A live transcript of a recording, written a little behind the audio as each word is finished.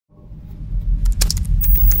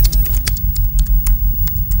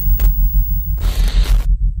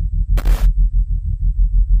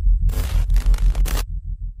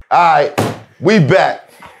All right, we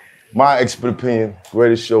back. My expert opinion,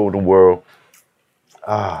 greatest show in the world.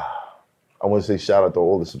 I want to say shout out to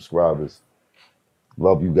all the subscribers.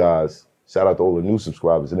 Love you guys. Shout out to all the new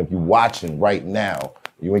subscribers. And if you're watching right now,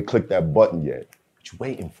 you ain't clicked that button yet, what you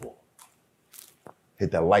waiting for?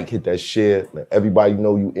 Hit that like, hit that share. Let everybody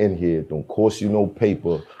know you in here. Don't cost you no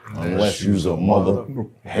paper unless you's a mother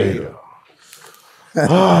hater.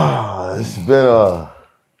 It's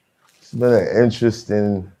been an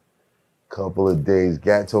interesting couple of days.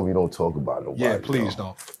 Gat told me don't talk about nobody. Yeah, please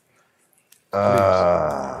don't.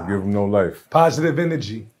 Give them no life. Positive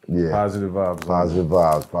energy. Yeah. Positive vibes.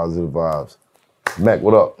 Positive vibes. Mac,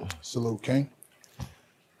 what up? Salute, King.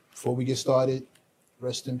 Before we get started,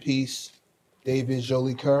 rest in peace, David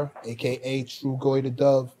Jolie Kerr, a.k.a. True Goy the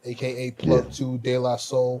Dove, a.k.a. Plug 2 De La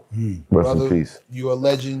Soul. Rest in peace. You're a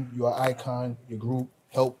legend. You're an icon. Your group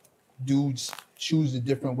helped dudes choose a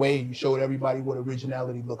different way. You showed everybody what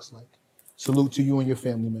originality looks like. Salute to you and your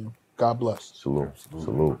family, man. God bless.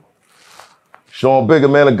 Salute. Sean Bigger,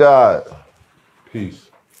 man of God. Peace.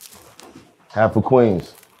 Half of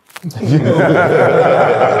Queens.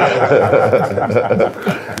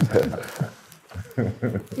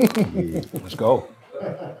 Let's go.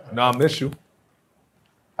 No, I miss you.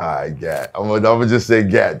 All right, Gat. I'm gonna just say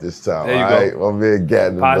Gat this time. There you all go. right, my man Gat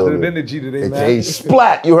in the Positive building. energy today, AKA man.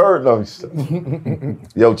 Splat. You heard them.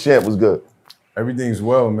 Yo, Champ was good. Everything's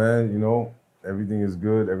well, man. You know, everything is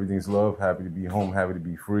good. Everything's love. Happy to be home. Happy to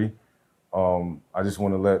be free. I just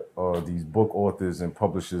want to let these book authors and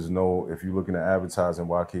publishers know, if you're looking to advertise in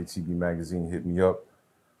YKTV magazine, hit me up.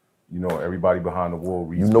 You know, everybody behind the wall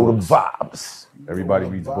reads books. The vibes. Everybody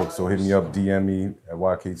reads books. So hit me up, DM me at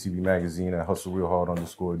YKTV magazine at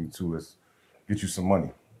hustlerealhard_82. Let's get you some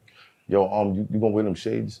money. Yo, you gonna wear them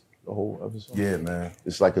shades the whole episode? Yeah, man.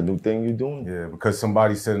 It's like a new thing you're doing? Yeah, because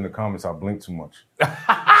somebody said in the comments I blink too much.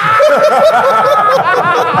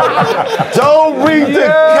 Don't read the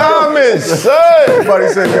comments, son. Somebody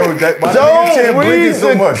said, yo, why you Don't read blinking so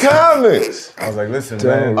the much? comments. I was like, listen,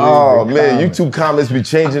 man. Oh, man, YouTube comments be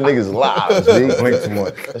changing niggas' lives, B. Blink too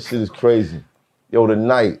much. That shit is crazy. Yo,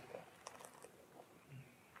 tonight,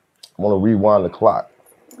 I want to rewind the clock.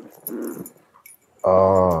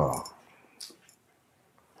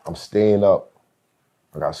 I'm staying up.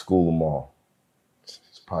 I got school tomorrow.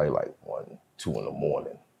 It's probably like 1, 2 in the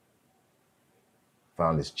morning.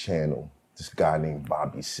 Found this channel, this guy named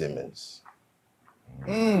Bobby Simmons.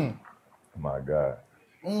 My God.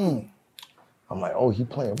 I'm like, oh, he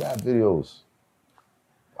playing rap videos.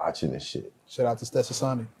 Watching this shit. Shout out to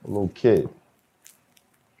Stetsasani. A little kid.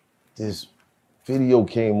 This video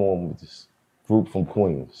came on with this group from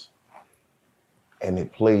Queens. And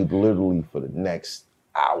it played literally for the next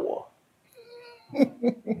hour.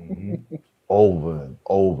 Over and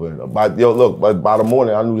over. And by the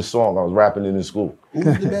morning, I knew the song. I was rapping it in school. Who's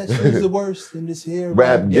the best? Who's the worst in this here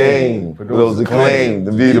Rap game, for those that claim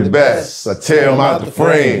to be the best. I tear them out the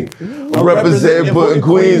frame. I represent putting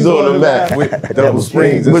Queens on the map. With double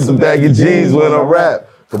springs with some baggy jeans when I rap.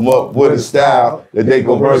 Come up with a style that they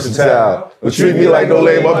go versatile. But treat me like no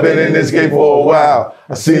lame, I've been in this game for a while.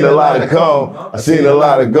 I seen a lot of come, I seen a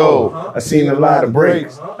lot of go. I seen a lot of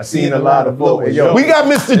breaks, I seen a lot of flow. Hey, yo, we got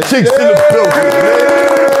Mr. Chicks in the building, man.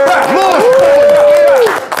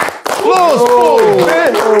 Lost boys,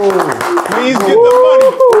 man. Please get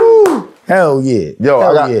the money. Hell yeah. Yo,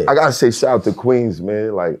 Hell I gotta say shout out to Queens,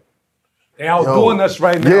 man. Like, They outdoing us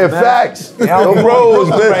right now, yeah, man. facts. They outdoing bros,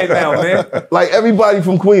 us man. right now, man. Like, everybody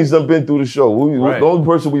from Queens done been through the show. Right. The only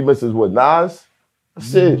person we miss is what, Nas?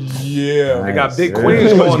 That's it. Yeah. They got big We Queens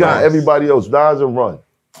pretty much going got on. everybody else. Nas and Run.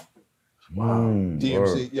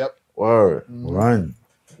 DMC, yep. Word. Run.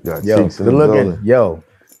 Got Yo, Cheeks in good the looking. building. Yo,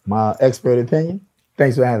 my expert opinion.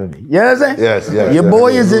 Thanks for having me. You know what I'm saying? Yes. Your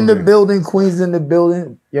boy is in the building. Queens in the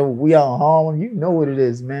building. Yo, we out in Harlem. You know what it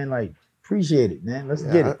is, man. Like, appreciate it, man. Let's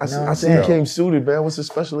get it. I You know what see I'm you saying? came suited, man. What's the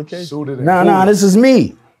special occasion? Suited and Nah, this is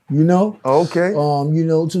me. You know? Oh, okay. You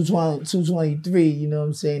know, 223, you know what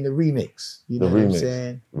I'm saying? The remix. You know The what I'm remix.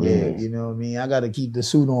 saying? Remix. Yeah, you know what I mean? I gotta keep the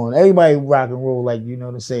suit on. Everybody rock and roll, like, you know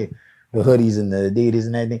what I'm saying? The hoodies and the Adidas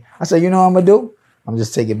and everything. I said, you know what I'm gonna do? I'm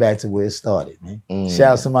just take it back to where it started, man.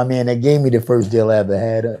 Shout out to my man that gave me the first deal I ever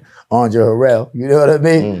had, Andre Harrell. You know what I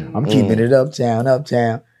mean? I'm keeping it uptown.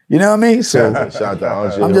 You know what I mean? So Shout out to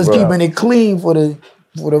Andre. I'm just Harrell. keeping it clean for the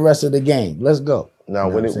rest of the game. Let's go. Now,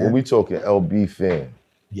 You know what I'm when we talking LB fan,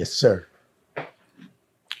 Yes, sir.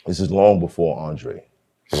 this is long before Andre.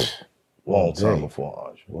 Long time day. before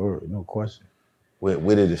Andre. Word, no question. Where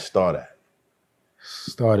did it start at?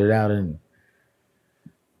 Started out in,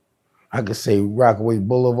 I could say Rockaway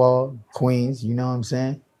Boulevard, Queens, you know what I'm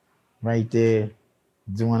saying? Right there,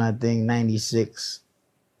 doing I think 96,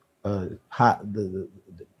 the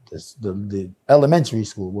elementary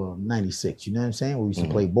school. Well, 96. You know what I'm saying? We used to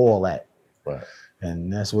play ball at. Right.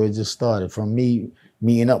 And that's where it just started from me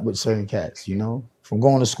meeting up with certain cats, you know, from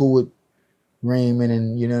going to school with Raymond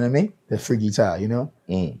and, you know what I mean? The Freaky Ty, you know?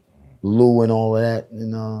 Lou and all of that.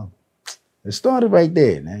 And it started right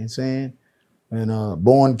there, you know what I'm saying? And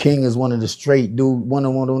Born King is one of the straight dude, one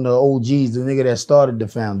of the OGs, the nigga that started the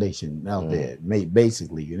foundation out there,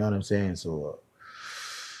 basically, you know what I'm saying? So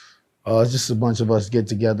it's just a bunch of us get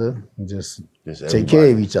together and just take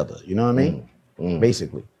care of each other, you know what I mean?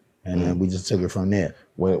 Basically. And then we just took it from there.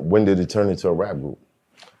 When did it turn into a rap group?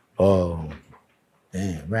 Oh,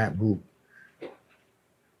 damn, rap group.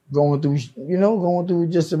 Going through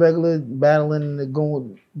just a regular battling,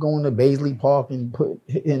 going to Baisley Park and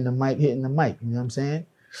hitting the mic, you know what I'm saying?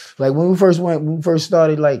 Like when we first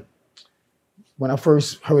started, like when I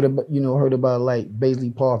first heard about like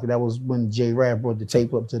Baisley Park, that was when J Rap brought the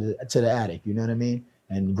tape up to the attic, you know what I mean?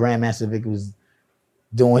 And Grandmaster Vic was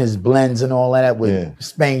doing his blends and all of that with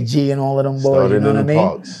Spank G and all of them boys, Started you know in what I the mean?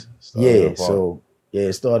 parks.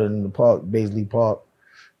 It started in the park, Baisley Park.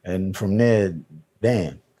 And from there,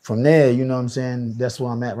 you know what I'm saying? That's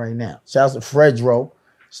where I'm at right now. Shouts to Fredro,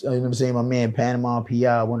 you know what I'm saying? My man Panama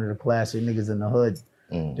P.I., one of the classic niggas in the hood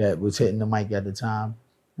that was hitting the mic at the time.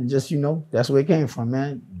 And just, you know, that's where it came from,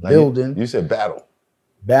 man. Now Building. You said battle.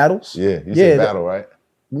 Battles? Yeah, you said battle, right?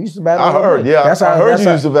 We used to battle. I heard, I heard you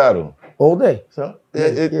used to battle. All day. So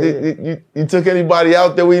you took anybody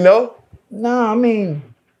out that we know? Nah, I mean,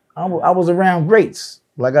 I was around greats.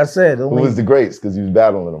 Like I said. Who was the greats? Because you was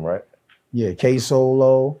battling them, right? Yeah, K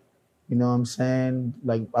Solo, you know what I'm saying?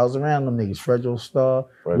 Like I was around them niggas, Fredro Star,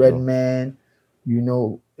 Redman, you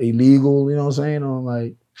know, Illegal, you know what I'm saying? I'm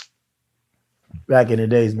like, back in the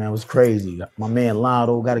days, man, it was crazy. My man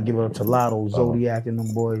Lotto, gotta give it up to Lotto, Zodiac and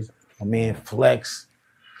them boys. My man Flex.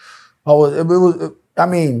 We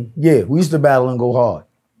used to battle and go hard.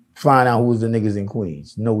 Find out who was the niggas in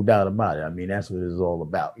Queens. No doubt about it. I mean, that's what it's all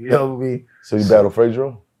about. You know what I mean? So you battled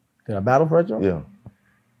Fredro? Did I battle Fredro? Yeah.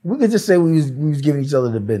 We could just say we was giving each other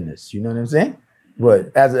the business. You know what I'm saying?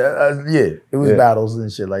 But it was battles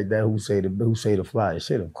and shit like that. Who say the fly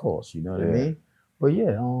shit? Of course, you know what I mean. But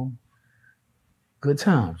good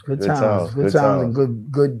times, and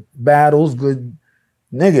good battles, good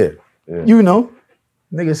nigga. Yeah. You know,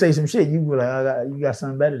 nigga say some shit. You be like, you got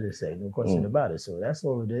something better to say. No question about it. So that's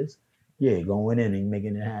all it is. Yeah, going in and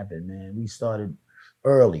making it happen, man. We started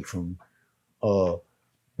early from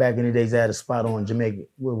back in the days. I had a spot on Jamaica.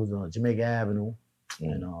 What was it on Jamaica Avenue,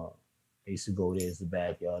 and I used to go there as the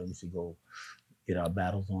backyard. I used to go get our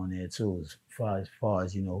battles on there too. As far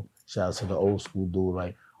as you know, shout out to the old school dude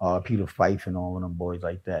like Peter Fife and all of them boys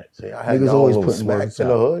like that. See, I had niggas always putting smacks in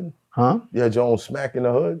the hood. Huh? You had your own smack in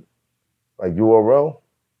the hood, like URL.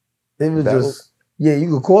 It was just you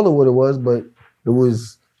could call it what it was, but it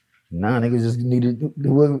was niggas just needed.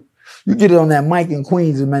 You get it on that mic in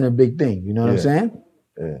Queens, it meant a big thing. You know what I'm saying?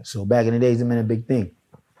 Yeah. So back in the days, it meant a big thing.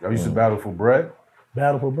 Y'all used to battle for bread?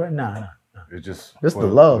 Battle for bread? Nah. It's just the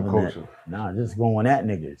love in that. Nah, just going at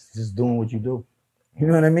niggas. Just doing what you do. You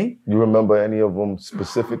know what I mean? You remember any of them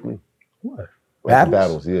specifically? What?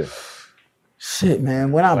 Battles, yeah. Shit,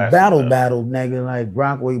 man. When I battled, nigga, like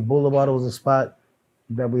Rockaway Boulevard was a spot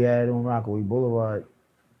that we had on Rockaway Boulevard.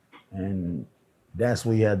 And that's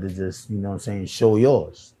where you had to just, you know what I'm saying, show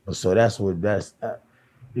yours. So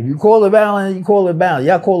if you call it battling, you call it battling.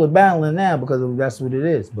 Y'all call it battling now because that's what it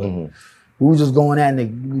is. But we were just going at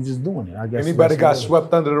nigga. We were just doing it. I guess. Anybody got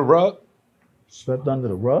swept under the rug? Swept under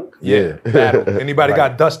the rug? Yeah. Battle. Anybody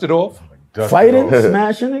got dusted off? Fighting?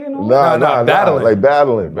 Smashing nigga? Nah, battling. Like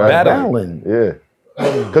battling. Yeah.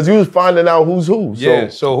 Because you was finding out who's who. Yeah,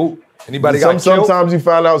 so who? Anybody got killed? Sometimes you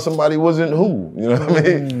find out somebody wasn't who. You know what I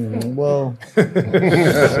mean? Well,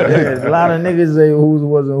 a lot of niggas say who's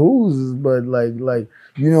wasn't who's, but like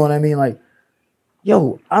you know what I mean? Like,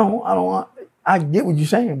 yo, I get what you're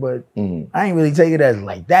saying, but I ain't really take it as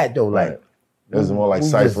like that though. Like, it was more like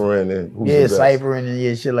ciphering and ciphering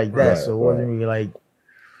and shit like that. So it wasn't really like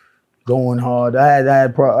going hard. I had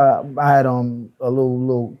a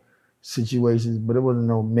little situations, but it wasn't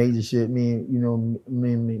no major shit. Me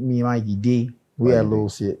and Mikey D, we had a little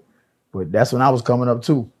shit, but that's when I was coming up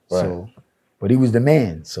too. Right. So, but he was the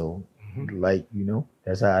man. So, like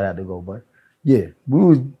that's how I had to go. But yeah, we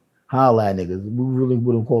would holler at niggas. We really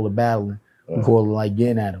wouldn't call it battling. We call it like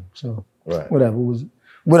getting at them. So whatever it was.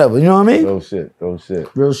 Whatever, you know what I mean? Real shit.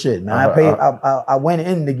 Real shit, man. I went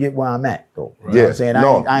in to get where I'm at, though. You know what I'm saying?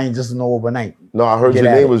 I ain't just no overnight. No, I heard your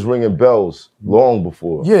name was ringing bells long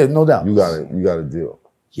before. Yeah, no doubt. You got a deal.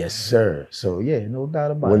 Yes, sir. So yeah, no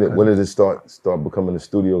doubt about When it. when did it start becoming a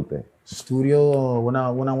studio thing? Studio, when I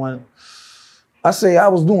went, I say I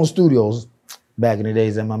was doing studios back in the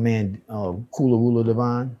days at my man Cooler Ruler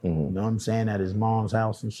Divine. You know what I'm saying? At his mom's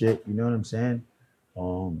house and shit. You know what I'm saying?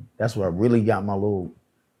 That's where I really got my little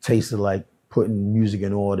taste of like putting music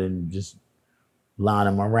in order and just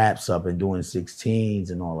lining my raps up and doing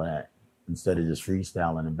 16s and all of that instead of just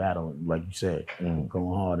freestyling and battling, like you said,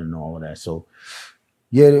 going hard and all of that. So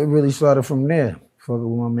yeah, it really started from there. Fucking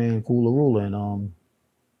with my man Cooler Ruler and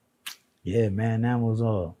yeah, man, that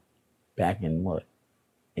was back in what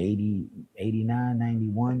 80, 89,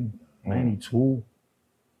 91, 92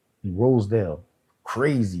 in Rosedale.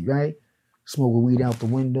 Crazy, right? Smoking weed out the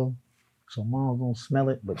window. So moms don't smell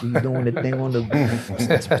it, but we doing the thing on the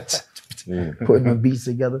putting the beats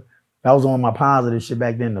together. That was on my positive shit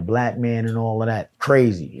back then, the black man and all of that.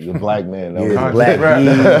 Crazy. The black man. Yeah, the black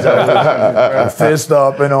bees, the fist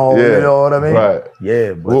up and all, Yeah, you know what I mean? right.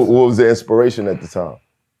 Yeah. But What was the inspiration at the time?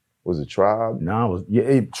 Was it Tribe? no, it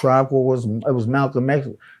was Tribe Called was Malcolm X,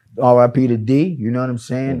 R.I.P. to D, you know what I'm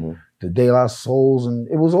saying? The De La Souls, and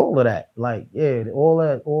it was all of that. Like, yeah,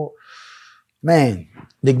 all man,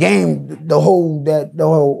 the game, the whole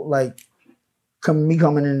like coming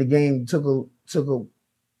in the game took a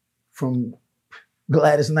from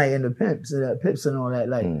Gladys Knight and the Pips and all that,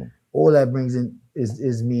 like all that brings in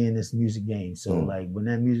is me in this music game. So like when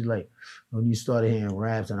that music, like when you started hearing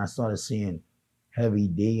raps and I started seeing Heavy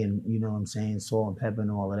D and you know what I'm saying, Salt and Pepper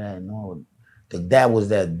and all of that and all, that was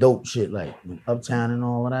that dope shit, like Uptown and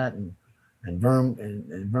all of that and Mount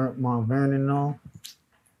Vernon and all,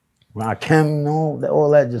 Rakim and all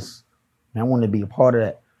that just, man, I wanted to be a part of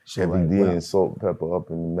that. So Heavy like, D and Salt and Pepper up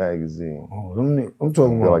in the magazine. Oh, I'm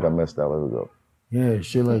talking I about feel like I messed that. Let it go. yeah,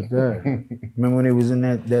 shit like that. Remember when they was in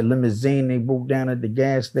that limousine they broke down at the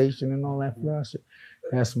gas station and all that fly shit?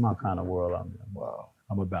 That's my kind of world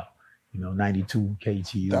I'm about. You know, 92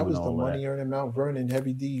 KTU. That was and the all Money that. Earning Mount Vernon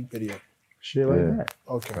Heavy D video. Shit like that.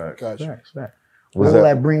 Okay, gotcha. Facts. Was All that-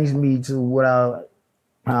 that brings me to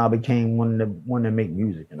how I became one to make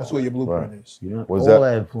music. And That's all where your that. blueprint is. You know, Was all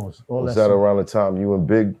that- that influence. All Was that that around the time you and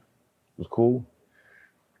Big was cool?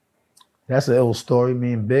 That's an ill story.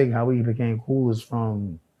 Me and Big, how we became cool is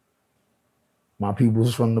from my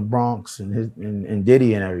peoples from the Bronx and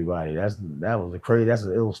Diddy and everybody. That's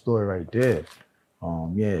an ill story right there.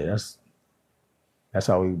 Yeah, that's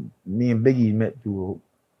how me and Biggie met through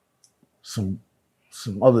some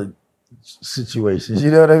other situations.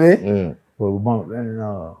 You know what I mean? But we bumped, and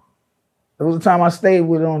it was a time I stayed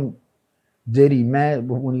with Diddy mad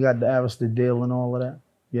when he got the Arrested deal and all of that.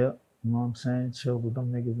 Yeah. You know what I'm saying? Chilled with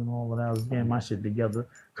them niggas and all of that. I was getting my shit together,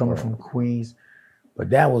 coming from Queens. But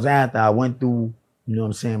that was after I went through, you know what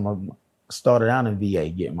I'm saying, started out in VA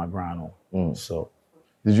getting my grind on. So.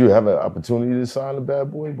 Did you have an opportunity to sign a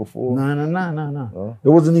Bad Boy before? No. It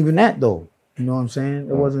wasn't even that though. You know what I'm saying?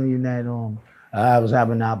 It wasn't even that I was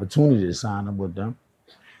having the opportunity to sign up with them.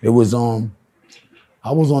 It was I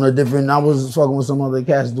was fucking with some other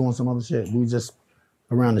cats doing some other shit. We were just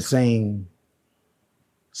around the same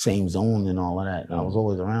zone and all of that. I was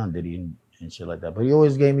always around Diddy and shit like that. But he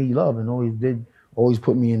always gave me love and always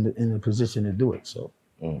put me in the position to do it. So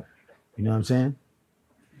you know what I'm saying?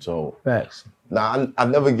 So facts. Now I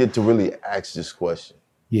never get to really ask this question.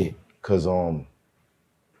 Yeah. Cause you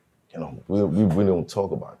know, we really don't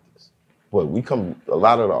talk about this. But a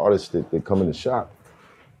lot of the artists that come in the shop,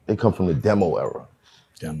 they come from the demo era.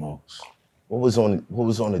 Demos. What was on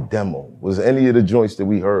the demo? Was any of the joints that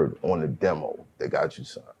we heard on the demo that got you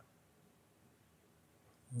signed?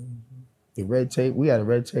 The red tape, we had a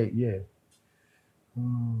red tape, yeah. I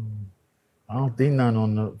don't think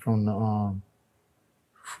none from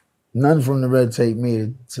the red tape made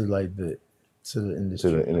it to the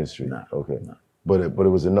industry. To the industry. Nah, okay. nah. But it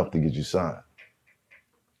was enough to get you signed.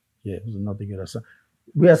 Yeah, it was enough to get us signed.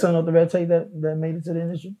 We had something off the red tape that made it to the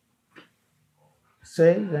industry?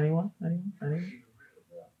 Say, anyone?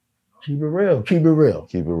 Keep it real. Keep it real.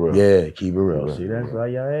 Yeah, keep it real. Keep it See, that's real. why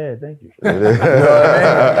y'all had. Thank you. You know what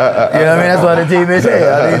I mean? That's why the team is here.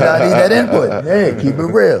 I need that input. Yeah, keep it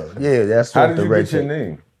real. Yeah, that's How what did the you red get your tape.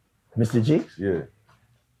 name? Mr. Cheeks? Yeah.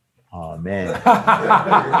 Oh man. You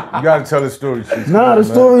gotta tell the story. Nah, the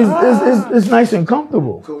story is nice and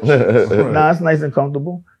comfortable. Nah, it's nice and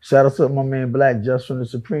comfortable. Shout out to my man Black Just from the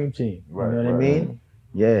Supreme Team. You know what I mean?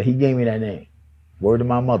 Yeah, he gave me that name. Word to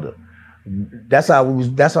my mother. That's how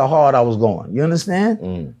hard I was going. You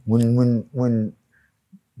understand? When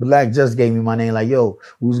Black Just gave me my name, like, yo,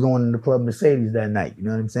 we was going to the Club Mercedes that night. You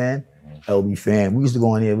know what I'm saying? LB fan. We used to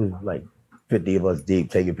go in there, it was like 50 of us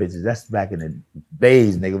deep taking pictures. That's back in the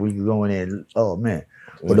days, nigga. We could go in there. Oh man.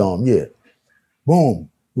 But yeah. Boom.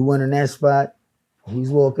 We went in that spot. We was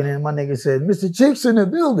walking in. My nigga said, Mr. Cheeks in the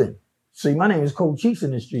building. See, my name is Cold Cheeks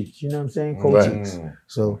in the streets. You know what I'm saying? Cold Cheeks.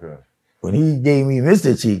 So when he gave me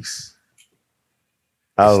Mr. Cheeks,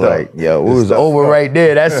 I was like, yo, it was over right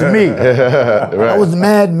there. That's me. That was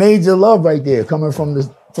mad major love right there, coming from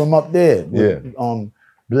up there. Yeah.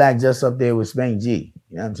 Black just up there with Spank G.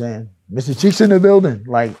 You know what I'm saying? Mr. Cheeks in the building.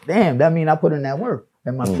 Like, damn, that mean I put in that work.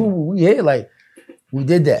 And my crew, we here, like, we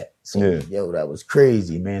did that. So, yo, that was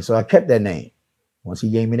crazy, man. So I kept that name. Once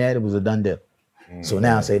he gave me that, it was a done deal. So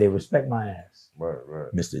now I say they respect my ass. Right.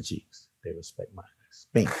 Mr. Cheeks. They respect my ass.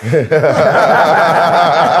 Spink. You know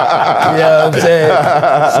what I'm saying?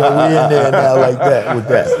 So we in there now like that with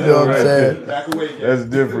that. You know what I'm saying? That's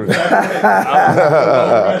different.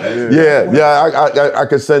 I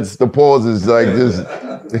can sense the pauses like this.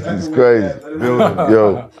 It's crazy.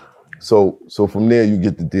 Yo. So from there you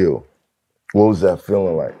get the deal. What was that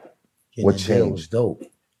feeling like? What changed? It was dope.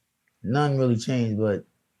 Nothing really changed, but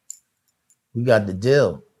we got the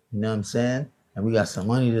deal. You know what I'm saying? And we got some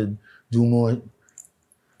money to do more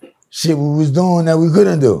shit we was doing that we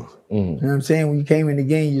couldn't do. You know what I'm saying? When you came in the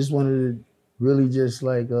game, you just wanted to really just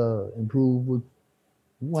like improve with,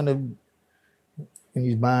 you want to, when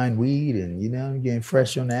you're buying weed and, you know, getting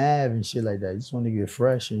fresh on the Ave and shit like that. You just want to get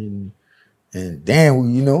fresh and damn,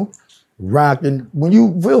 you know, rocking. When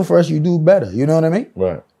you feel fresh, you do better. You know what I mean?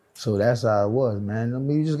 Right. So that's how it was, man. I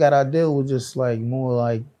mean, we just got our deal with just like more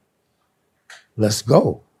like, let's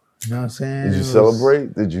go. You know what I'm saying? Did you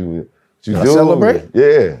celebrate? Did you do celebrate?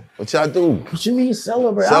 Yeah. What y'all do? What you mean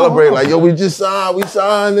celebrate? Celebrate like, yo, we just signed. We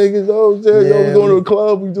signed, niggas. Oh, shit. Yo, we going to the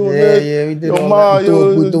club. We doing that. Yeah, we did yo, all Ma,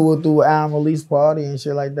 that. We threw an album release party and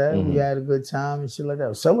shit like that. We had a good time and shit like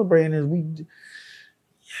that. Celebrating is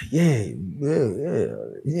yeah.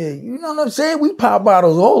 You know what I'm saying? We pop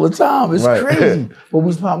bottles all the time. It's crazy. But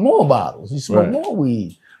we pop more bottles. We smoke more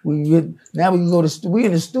weed. Now we can go to we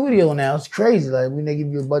in the studio now. It's crazy. Like when they give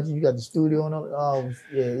you a budget, you got the studio and all. Oh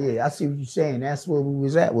yeah. I see what you're saying. That's where we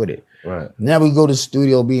was at with it. Right. Now we go to the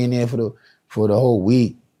studio, being there for the whole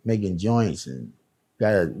week, making joints and we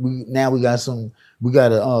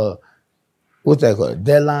got a what's that called?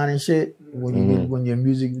 Deadline and shit. When your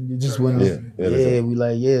music just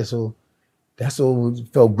so that's what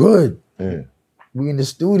felt good. Yeah. We in the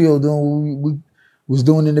studio doing what we was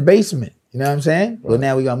doing in the basement. You know what I'm saying? Right. But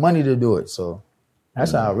now we got money to do it. So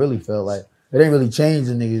that's how I really felt. Like it ain't really changed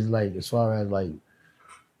the niggas like as far as like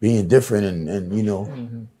being different and you know.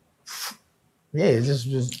 Yeah, it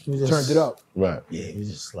just turned it up. Right. Yeah, it was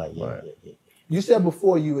just like yeah. You said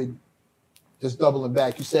before you would just doubling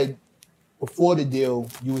back, you said before the deal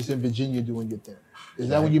you was in Virginia doing your thing. Is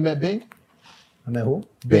that when you met Bink? I met who?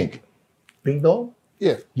 Bink. Bink Dog?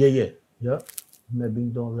 Yeah. Yep. I met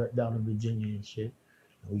Bink Dog down in Virginia and shit.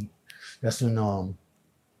 That's when you know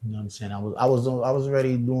what I'm saying, I was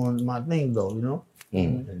already doing my thing though, you know?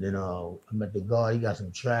 And then I met the guard, he got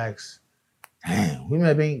some tracks. Damn, we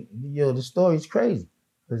met Bink, the story's crazy.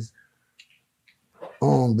 Cause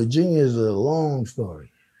Virginia is a long story.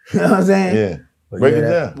 You know what I'm saying? Yeah. But break it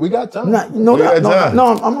down. We got time. I'm gonna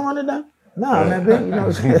run it down. Nah, man, Bink, you know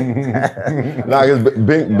what I'm saying? Nah, because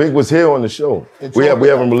Bink was here on the show. We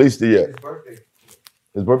haven't released it yet.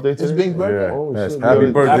 His birthday today? It's Bink's birthday? Yeah. Oh, shit.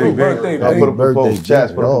 Happy birthday, Bink. birthday, I'll put up a birthday, post.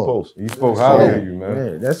 Chaz, put up a dog. post. He spoke highly of you, man.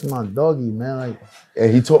 Yeah, that's my doggy, man. Like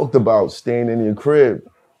And he talked about staying in your crib.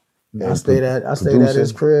 I stayed at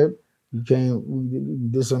his crib. He came, we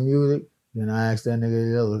did some music. Then I asked that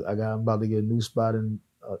nigga, yo, I'm about to get a new spot in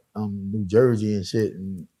New Jersey and shit,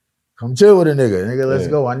 and come chill with a nigga. Nigga, let's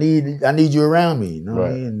go. I need you around me. You know what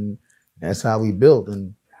I mean? And that's how we built.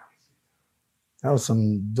 And that was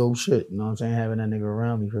some dope shit. You know what I'm saying? Having that nigga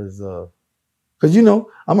around me because you know,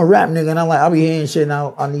 I'm a rap nigga and I'll be hearing shit and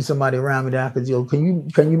I need somebody around me that I could,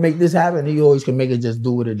 can you make this happen? And he always can make it just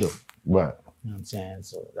do what it do. Right. You know what I'm saying?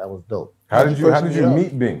 So that was dope. How did you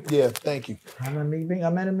meet Bink? Yeah, thank you. How did I meet Bink? I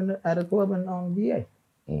met him at a club in VA.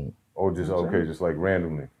 Oh, just like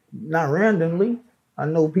randomly. Not randomly. I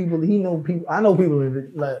know people. He know people. I know people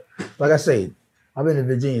in like I say. I've been in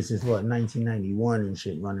Virginia since 1991 and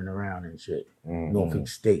shit, running around and shit. Norfolk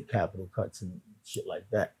State, Capital Cuts and shit like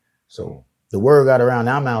that. So the word got around.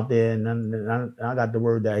 I'm out there, and I got the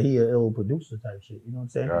word that he an ill producer type shit. You know what I'm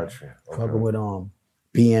saying? Gotcha. Okay. Fucking with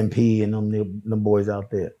PMP and them boys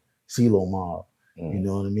out there, CeeLo Mob. You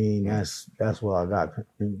know what I mean? That's why I got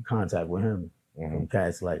in contact with him. From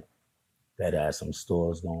cats like that had some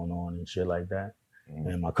stores going on and shit like that.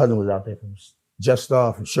 And my cousin was out there from Jeff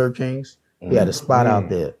Starr from Shirt Kings. He had a spot out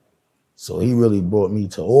there. So he really brought me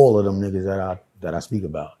to all of them niggas that I speak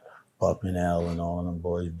about. Puff and L and all of them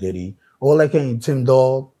boys, Diddy, all that came Tim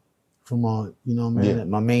Dog from you know what I mean? Yeah.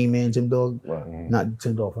 My main man Tim Dog, Right. not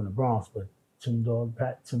Tim Dog from the Bronx, but Tim Dog,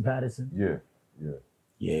 Tim Patterson. Yeah.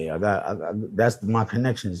 Yeah, I got that's my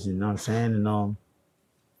connections, you know what I'm saying? And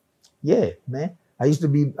yeah, man. I used to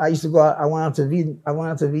go out, I went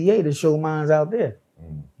out to VA to show mines out there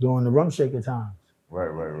during the rum shaker times.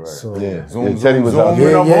 Right. So Yeah. Zoom, Teddy was out zoom,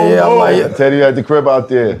 there. Yeah, I'm like, Teddy had the crib out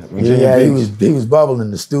there. Virginia yeah, Beach. he was bubbling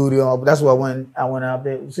in the studio. But that's why I went out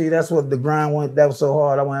there. See, that's what the grind went. That was so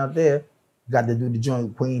hard. I went out there, got to do the joint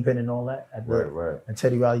with Queen Pen and all that at the Right. at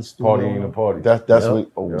Teddy Riley's studio. Party ain't a party. That's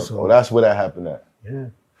Yep. what. That's where that happened at. Yeah.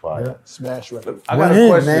 Fire. Yeah. Smash record. I got a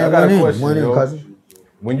question. Went in, Yo. cousin.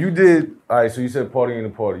 When you did, all right, so you said party ain't a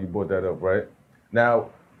party. You brought that up, right? Now,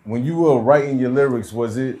 when you were writing your lyrics,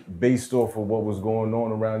 was it based off of what was going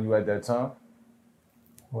on around you at that time?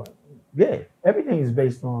 What? Yeah, everything is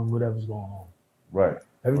based on whatever's going on. Right.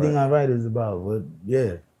 Everything Right. I write is about what.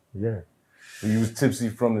 Yeah. So you was tipsy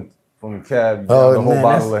from the cab, you down the whole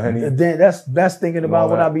bottle of Henny. That's thinking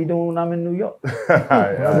about what that. I be doing when I'm in New York. All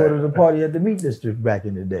I go to right. the party at the Meat District back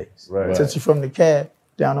in the days. Right. Since you from the cab,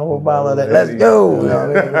 down the whole bottle of that. Yeah. Let's go. Yeah. You know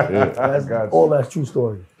what I mean? Got you. All that's true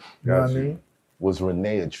story. You know Got what I you. mean? Was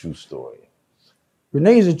Renee a true story?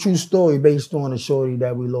 Renee is a true story based on a shorty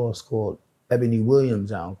that we lost called Ebony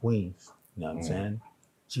Williams out in Queens. You know what I'm saying?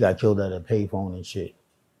 She got killed at a payphone and shit.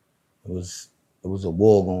 It was a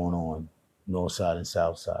war going on, north side and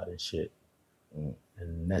south side and shit.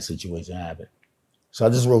 And that situation happened. So I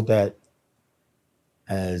just wrote that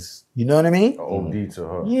as, you know what I mean? OD to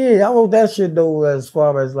her. Yeah, I wrote that shit though, as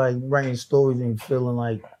far as like writing stories and feeling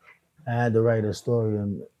like I had to write a story.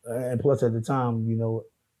 And plus at the time, you know,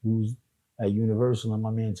 we was at Universal and my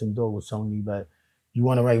man Tim Dog was telling me that you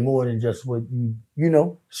want to write more than just what you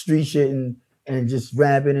know, street shit and just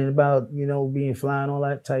rapping and about, you know, being fly and all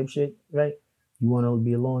that type shit, right? You want to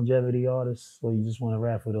be a longevity artist or you just want to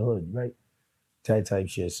rap for the hood, right? Type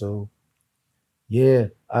shit. So yeah,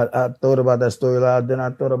 I thought about that story a lot. Then I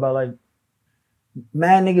thought about like,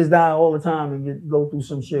 mad niggas die all the time and go through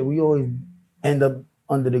some shit. We always end up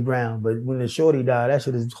under the ground. But when the shorty died, that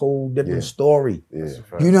shit is a whole different story. Yeah.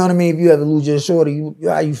 You know what I mean? If you ever lose your shorty,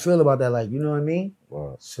 how you feel about that? Like, you know what I mean?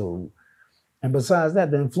 Wow. So, and besides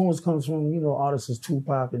that, the influence comes from, you know, artists as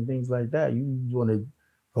Tupac and things like that. You want to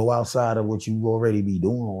go outside of what you already be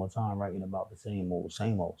doing all the time, writing about the same old.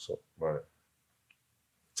 So Right.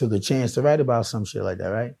 took a chance to write about some shit like that,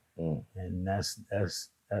 right? And that's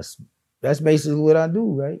basically what I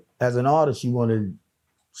do, right? As an artist, you want to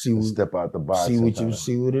Step out the box. see what sometimes.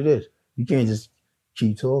 it is. You can't just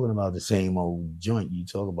keep talking about the same old joint. You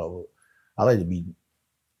talk about. I like to be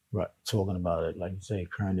talking about it, like you say,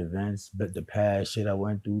 current events, but the past shit I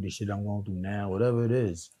went through, the shit I'm going through now, whatever it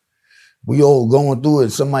is. We all going through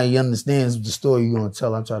it. Somebody understands the story you're gonna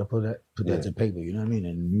tell. I'm trying to put that to paper. You know what I mean?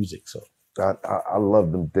 And music. So I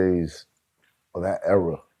love them days of that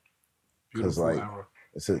era because like era.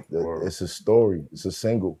 it's a story. It's a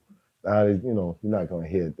single. Now, you know, you're not gonna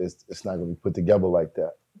hear it. It's not gonna be put together like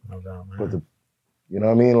that. no doubt, man. But you know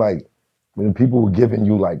what I mean? Like when people were giving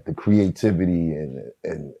you like the creativity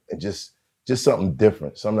and just something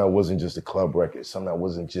different, something that wasn't just a club record, something that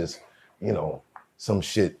wasn't just, you know, some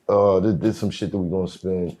shit. There's some shit that we're gonna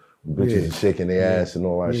spin. Bitches are shaking their ass and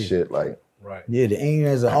all that shit. Like, Right. Yeah, the aim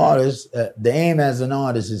as an artist,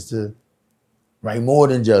 is to write more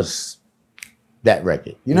than just that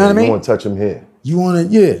record. You know what I mean? You want to touch them here. You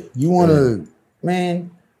want to, man,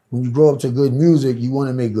 when you grow up to good music, you want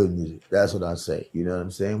to make good music. That's what I say. You know what I'm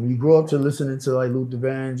saying? When you grow up to listening to like Luther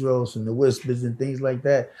Vandross and the Whispers and things like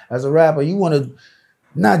that, as a rapper, you want to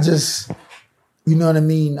not just, you know what I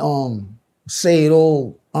mean, say it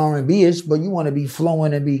all R&B-ish, but you want to be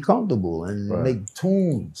flowing and be comfortable and make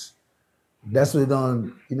tunes. That's what, you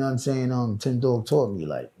know what I'm saying, Tin Dog taught me,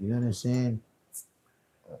 like, you know what I'm saying?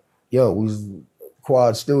 Yo, we was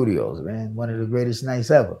Quad Studios, man. One of the greatest nights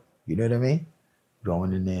ever. You know what I mean?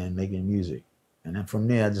 Going in there and making music. And then from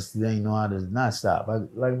there, I just didn't know how to not stop. I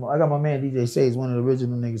got my man DJ Say's one of the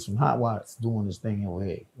original niggas from Hot Watts doing this thing over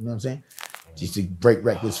here. You know what I'm saying? Used to break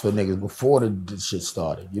records for niggas before the shit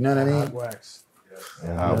started. You know what I mean? Hot wax.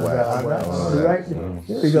 Hot wax. Right?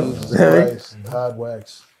 There we go. Christ, hot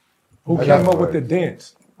wax. Who came up with the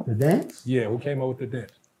dance? The dance? Yeah, who came up with the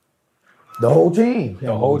dance? The whole team.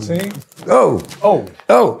 The whole team? Oh.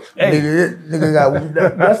 Oh, hey. Nigga got,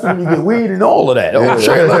 that's when you get weed and all of that. Oh,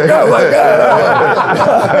 shit, like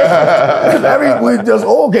that. We just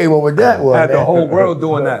all came up with that one, Had man. the whole world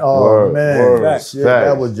doing that. Oh, man. Facts. Shit,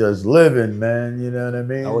 that was just living, man. You know what I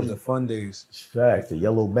mean? That was the fun days. Facts, the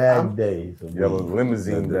yellow bag days. Yellow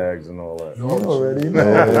limousine bags and all that. You already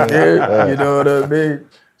know. You know what I mean?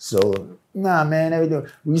 So nah, man, everything.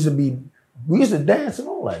 We used to dance and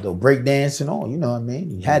all that though, break dance and all. You know what I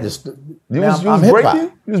mean? You had to. You was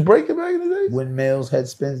breaking? You was breaking back in the day? Windmills, head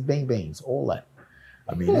spins, bang bangs, all that.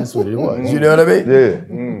 I mean, that's what it was. You know what I mean?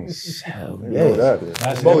 Yeah. Hell, yeah.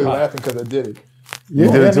 That's Bowie hip-hop. laughing because I did it.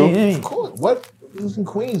 You did it too? Of course. What? It was in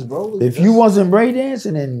Queens, bro. If you wasn't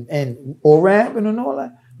breakdancing and or rapping and all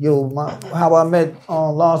that, how I met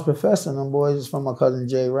Lost Professor and them boys is from my cousin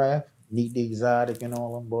Jay Raff, Neat the Exotic and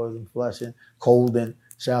all them boys in Flushing, Colden,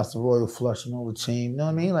 shouts to Royal Flush and all the team. You know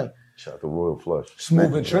what I mean? Like Shout out to Royal Flush.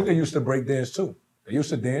 Smooth and Trigger used to break dance too. They used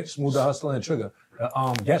to dance. Smooth the Hustler and Trigger.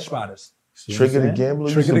 Guest Riders. Trigger the Gambler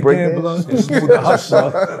used Trigger to the break Gambler dance? and Smooth the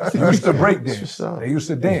Hustler used to break dance. They used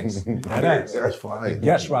to dance. That's fine.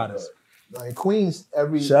 Guest Riders. in Queens,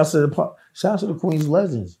 Shouts to the Queens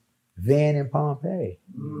legends, Van and Pompeii,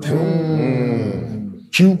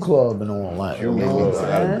 Q Club and all that. Google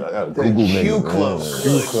the name, Q man. Club.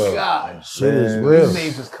 Q Club. God, Shit is these real.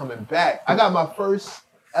 names is coming back. I got my first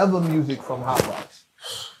ever music from Hot Wax,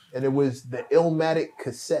 and it was the Illmatic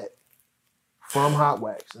cassette from Hot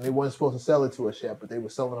Wax, and they weren't supposed to sell it to us yet, but they were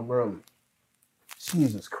selling them early.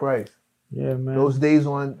 Jesus Christ. Yeah, man. Those days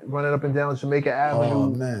on running up and down Jamaica Avenue. Oh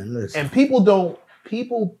man, listen. And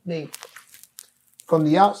people think from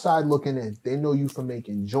the outside looking in, they know you for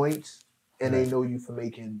making joints and they know you for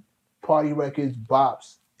making party records,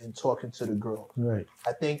 bops, and talking to the girls. Right.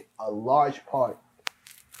 I think a large part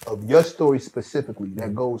of your story specifically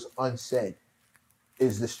that goes unsaid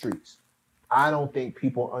is the streets. I don't think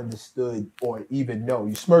people understood or even know.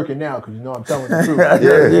 You're smirking now because you know I'm telling the truth.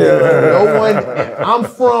 No one. I'm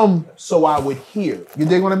from, so I would hear. You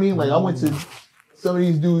dig what I mean? Like I went to some of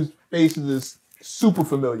these dudes' faces is super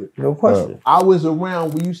familiar. No question. I was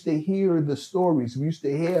around. We used to hear the stories. We used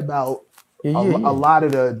to hear about a lot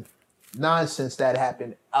of the nonsense that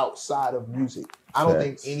happened outside of music. I don't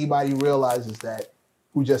think anybody realizes that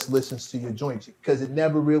who just listens to your joints because it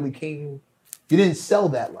never really came. You didn't sell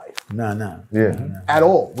that life. Nah. Yeah. At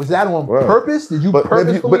all. Was that on purpose? Did you But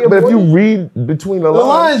purposefully if you avoid it? read between the The lines,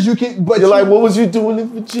 lines you can, but you're like, what was you doing in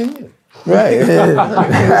Virginia? Right. What's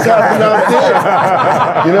happening out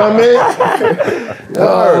there? You know what I mean? I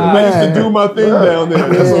used to do my thing down there.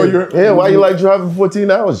 That's all you're. Yeah, why you like driving 14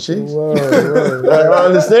 hours, Chiefs? Word. I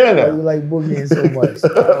understand Why that. you like boogieing so much? I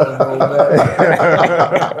don't know,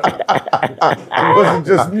 man. It wasn't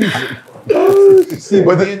just music. See,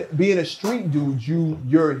 but being a street dude,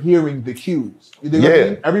 you're hearing the cues. You dig what I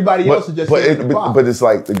mean? Everybody else is just hearing the pop. But it's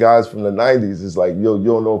like the guys from the 90s, it's like, yo, you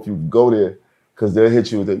don't know if you go there because they'll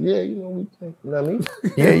hit you with you know what I mean?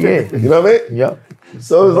 Yeah. You know what I mean? Yep.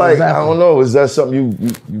 So it's like, Exactly. I don't know, is that something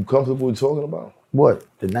you comfortable with talking about? What?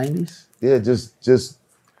 The 90s? Yeah, just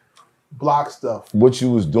Block stuff. what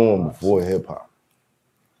you was doing before hip hop.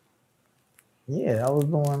 Yeah, I was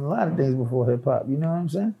doing a lot of things before hip hop. You know what I'm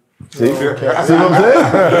saying? See? See what I'm saying?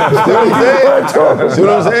 See what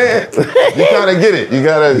I'm saying? You gotta get it. You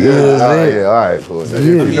gotta, all right, cool.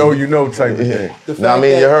 You know type of thing. The fact Nah, I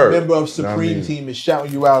mean, that you heard. a member of Supreme Team is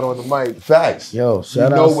shouting you out on the mic. Facts. Yo,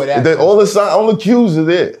 shout know out. what that All the cues are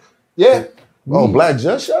there. Yeah. Oh, Black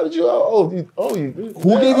just shouted you out. You.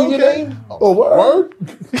 Who gave you your name? Oh, word?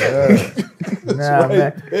 Nah,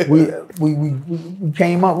 man. We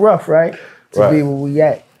came up rough, right? To Right. be where we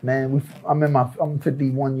at, man. I'm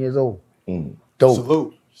 51 years old. Dope.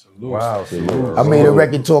 Salute. Wow. I made a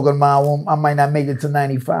record talking about I might not make it to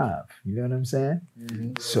 95. You know what I'm saying?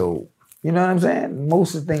 So, you know what I'm saying?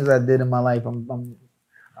 Most of the things I did in my life, I'm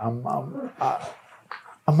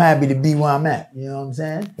happy to be where I'm at. You know what I'm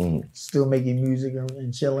saying? Still making music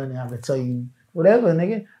and chilling, and I can tell you whatever,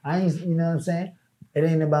 nigga. I ain't, you know what I'm saying? It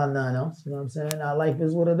ain't about nothing else. You know what I'm saying? Our life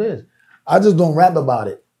is what it is. I just don't rap about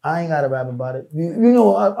it. I ain't gotta rap about it. You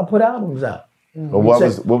know, I put albums out. But what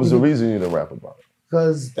was the reason you didn't rap about it?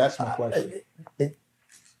 Because That's my question.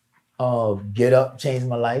 Get Up changed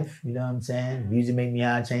my life. You know what I'm saying? Music made me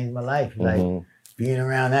high, changed my life. Like being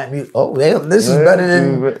around that music. Oh, this is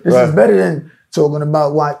better than talking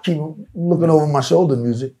about why keep looking over my shoulder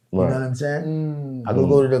music. You know what I'm saying? I could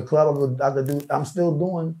go to the club. I'm still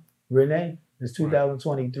doing Renee. It's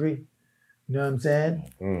 2023. You know what I'm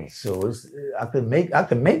saying? So I could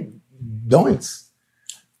make joints.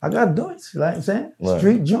 I got joints. You know what I'm saying? Right.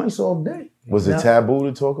 Street joints all day. Was it taboo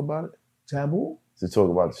to talk about it? Taboo? To talk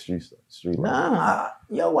about the street life? Nah,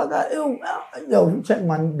 you check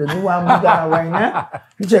the new album we got out right now.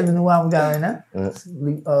 You check the new album we got right now.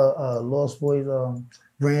 Lost Boyz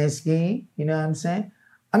brand scheme. You know what I'm saying?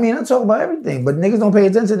 I mean, I talk about everything, but niggas don't pay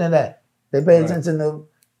attention to that. They pay attention to,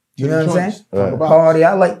 you know what I'm saying? Right. Party.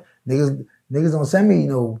 I like niggas don't send me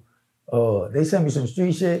they send me some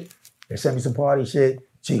street shit. They send me some party shit.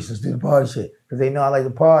 Jeez, let's do the party shit. Because they know I like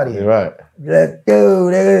to party. You're right. Let's go,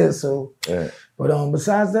 nigga. So, Yeah. but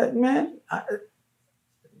besides that, man,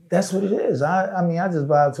 that's what it is. I mean, I just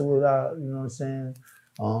vibe to it. You know what I'm saying?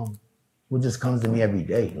 What just comes to me every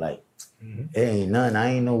day. Like, it ain't nothing.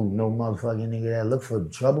 I ain't no motherfucking nigga that look for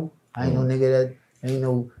trouble. I ain't no nigga that ain't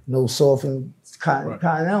no soft and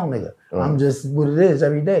continental nigga. I'm just what it is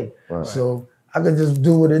every day. Right. So I could just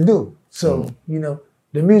do what it do. So, you know,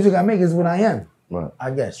 the music I make is what I am. Right.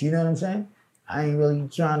 I guess. You know what I'm saying? I ain't really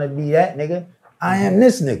trying to be that nigga. I am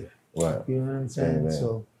this nigga. Right. You know what I'm saying? Amen.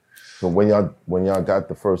 So when y'all got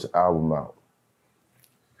the first album out,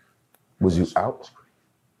 was you out?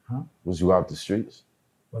 Huh? Was you out the streets?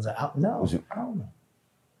 was I out? No. Was you I don't know.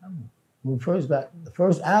 When we first got the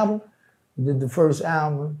first album, we did the first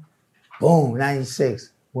album, boom,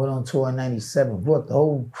 96. Went on tour in 97. Brought the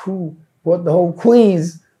whole crew, brought the whole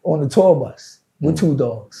Queens on the tour bus with 2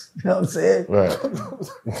 dogs. You know what I'm saying? Right.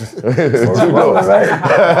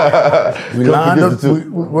 We lined up, we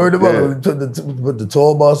word of mother, we took put the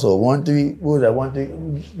tour bus or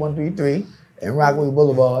 133 in Rockaway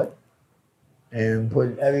Boulevard and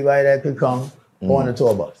put everybody that could come on the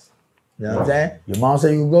tour bus. You know what I'm saying? Your mom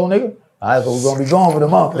said you could go, nigga? All right, so we're gonna be gone for the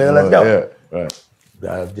month, nigga. Let's go. Yeah, right.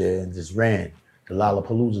 Got up there and just ran the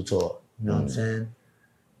Lollapalooza tour. You know what I'm saying?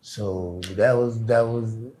 So that was, you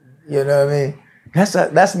know what I mean?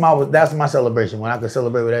 That's my celebration, when I could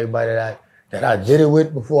celebrate with everybody that I did it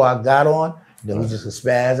with before I got on. Then we just could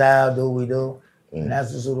spaz out, do what we do. And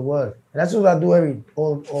that's just what it was. And that's what I do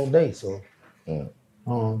all day. So it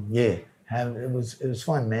was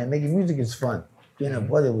fun, man. Making music is fun. Being a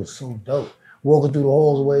brother was so dope. Walking through the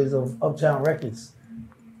hallways of Uptown Records.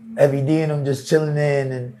 Every day and them just chilling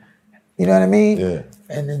in and you know what I mean? Yeah.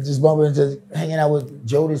 And then just bumping into hanging out with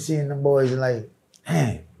Jodeci and them boys and like,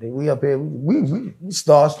 damn, we up here, we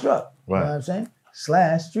starstruck. Right. You know what I'm saying?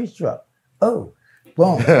 / street struck. Oh,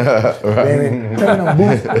 boom. Right.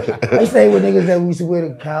 Boots. I used to stay with niggas that we used to wear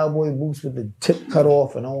the cowboy boots with the tip cut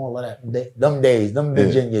off and all of that. Them days, them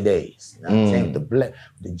Virginia days. You know what I'm saying? With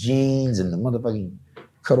the jeans and the motherfucking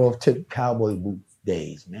cut off tip cowboy boots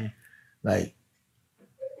days, man. Like,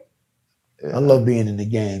 I love being in the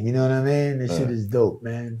game. You know what I mean? This shit is dope,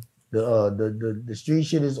 man. The street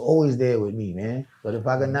shit is always there with me, man. But if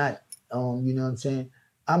I could not, you know what I'm saying?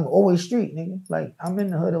 I'm always street, nigga. Like, I'm in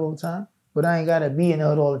the hood all the time, but I ain't gotta be in the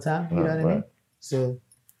hood all the time. You know what I mean? So,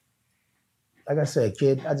 like I said,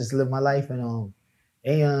 kid, I just live my life and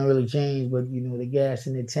ain't gonna really change, but you know, the gas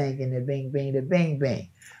in the tank and the bang bang, the bang bang.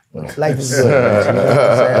 Life is good, man. You know what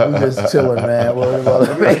I'm saying? We just chilling, man.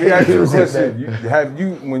 Let me ask you a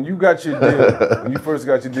question. When you got your deal, when you first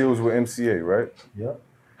got your deals with MCA, right? Yep.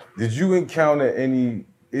 Did you encounter any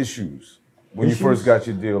issues when you first got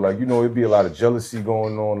your deal? Like, you know, it'd be a lot of jealousy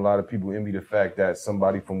going on. A lot of people envy the fact that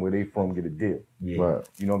somebody from where they from get a deal. Yeah. Right.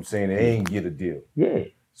 You know what I'm saying? They ain't get a deal. Yeah.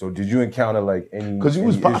 So did you encounter like any? Because you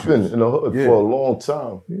was popping in the hood for a long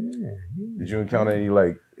time. Yeah. Did you encounter any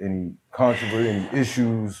controversy, any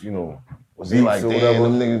issues? You know, was it like, or whatever?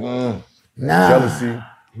 Them niggas, Nah. Jealousy.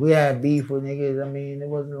 We had beef with niggas. I mean, it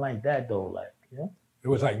wasn't like that though. Like, yeah. It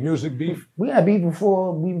was like music beef? We had beef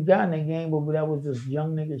before we got in the game, but that was just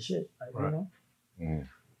young nigga shit. Like, you know?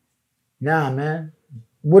 Nah, man.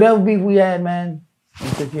 Whatever beef we had, man, we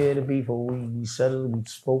took care of the beef, or we settled it, we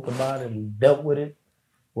spoke about it, we dealt with it.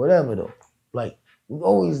 Whatever though. Like, we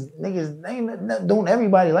always, niggas, don't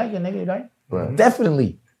everybody like a nigga, right? Right.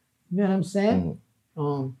 Definitely. You know what I'm saying?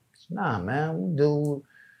 Nah, man, we do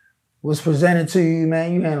what's presented to you,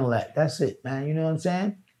 man. You handle that. That's it, man. You know what I'm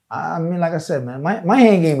saying? I mean, like I said, man, my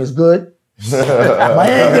hand game is good. My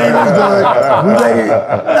hand game is good.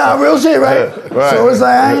 Nah, real shit, right? So it's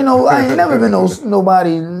like I ain't never been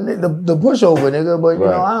nobody the pushover, nigga. But you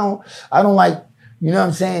know, I don't like, you know what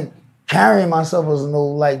I'm saying, carrying myself as no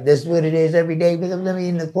like that's what it is every day. Nigga, let me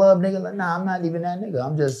in the club, nigga. Like, nah, I'm not even that nigga.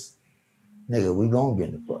 I'm just, nigga, we gonna get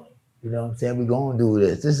in the club. You know what I'm saying? We gonna do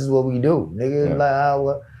this. This is what we do, nigga.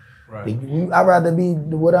 Like I'd rather be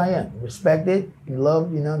what I am. Respected,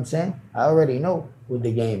 love, you know what I'm saying? I already know what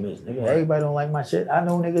the game is, nigga. Everybody don't like my shit. I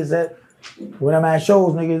know niggas that when I'm at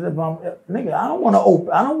shows, niggas, nigga, I don't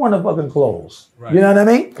want to fucking close. Right. You know what I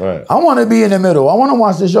mean? Right. I want to be in the middle. I want to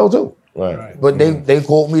watch the show too. Right. But they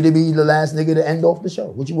called me to be the last nigga to end off the show.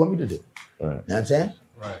 What you want me to do? Right. You know what I'm saying?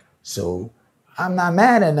 Right. So I'm not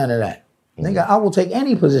mad at none of that. Nigga, I will take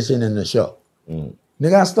any position in the show.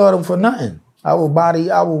 Nigga, I started for nothing. I will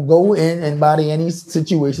go in and body any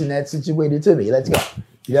situation that's situated to me. Let's go.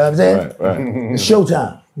 You know what I'm saying? Right. It's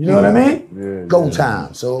showtime. You know what I mean? Yeah, go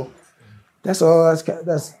time. So that's all.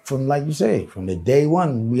 That's from, like you say, from the day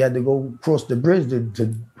one, we had to go cross the bridge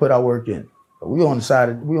to put our work in. We on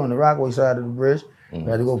the Rockaway side of the bridge. We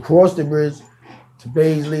had to go across the bridge to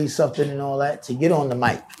Paisley, something and all that to get on the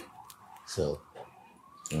mic. So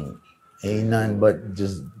ain't nothing but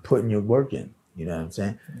just putting your work in. You know what I'm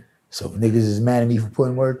saying? So if niggas is mad at me for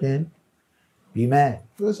putting work in, be mad.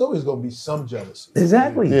 There's always gonna be some jealousy.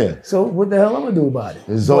 Exactly. Yeah. So what the hell I'm gonna do about it?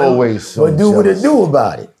 There's always some But do what it jealousy. do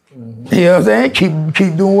about it. You know what I'm saying?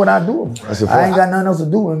 Keep doing what I do. That's a I ain't fact. got nothing else to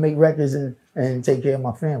do but make records and take care of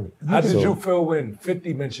my family. How did So- you feel when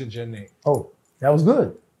 50 mentioned your name? Oh, that was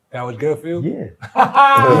good. That was good for you? Yeah.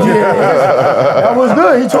 That was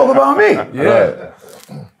good. He talking about me. Yeah.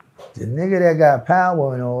 The nigga that got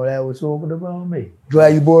power and all that was talking about me.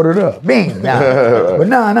 Glad you brought it up. Bing. Nah. But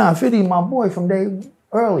nah, 50 my boy from day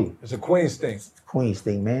early. It's a Queens thing. Queens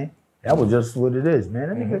thing, man. That was just what it is, man.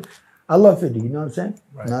 That nigga, I love 50, you know what I'm saying?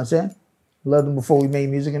 Right. You know what I'm saying? Loved him before we made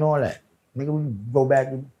music and all that. Nigga, we go back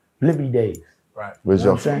to Limpy days. Right. Where'd You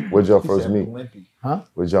know y'all, what I'm saying? where'd y'all He first said meet? Limpy. Huh?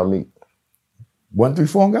 Where'd y'all meet?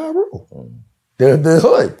 134 on God Rule. The hood. The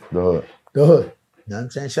hood. The hood. You know what I'm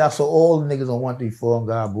saying? Shout out to all the niggas on 134 on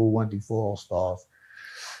God Rule, 134 All Stars.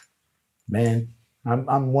 Man,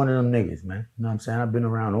 I'm one of them niggas, man. You know what I'm saying? I've been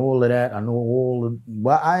around all of that. I know all of,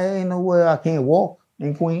 but I ain't nowhere I can't walk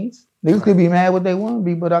in Queens. Niggas could be mad what they want to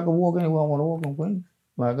be, but I can walk anywhere I want to walk in Queens.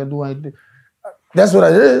 Like I can do anything. That's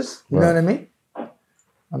what it is. You know what I mean?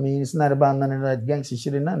 I mean, it's not about none of that gangster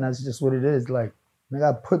shit or nothing. That's just what it is. Like,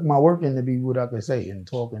 nigga, I put my work in to be what I can say and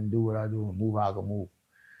talk and do what I do and move how I can move.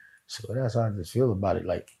 So that's how I just feel about it.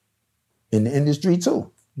 Like, in the industry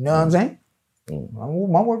too. You know what I'm saying?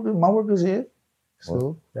 My work is here.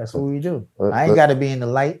 So that's what we do. I ain't got to be in the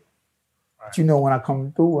light. But you know when I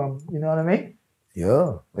come through, you know what I mean?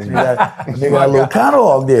 Yeah. Nigga got a little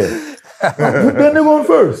catalog there. Put that nigga on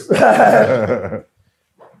first.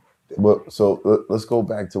 But so let's go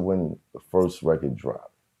back to when the first record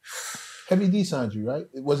dropped. Heavy D signed you, right?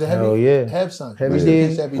 Was it Heavy? Hell yeah. Heavy signed you. Heavy Rest D, in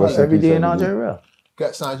peace, Heavy Rest D. in every peace, day in Heavy D. Andre Real.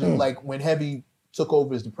 Got signed you like when Heavy took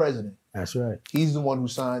over as the president. That's right. He's the one who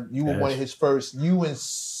signed. You were Yes. one of his first. You and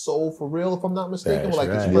Soul for Real, if I'm not mistaken, That's were like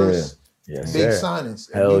right. his first Yes, big sir. signings.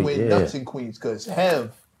 And Hell he went yeah. nuts in Queens because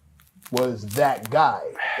Hev was that guy.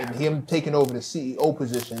 And him taking over the CEO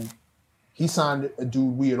position, he signed a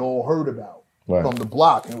dude we had all heard about Right. from the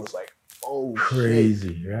block. And it was like, oh, shit.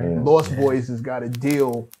 Crazy, right? Lost Boys has got a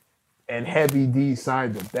deal, and Heavy D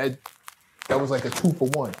signed him. That was like a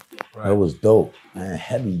 2-for-1. That was dope. Man,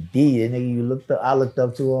 Heavy D, that nigga I looked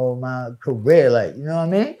up to all my career, like, you know what I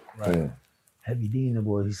mean? Right. Yeah. Heavy D and the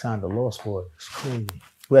boy, he signed the Lost Boys. It's crazy.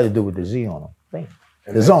 We had to do with the Z on him.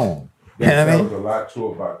 Damn. The zone. You know what I There mean? was a lot too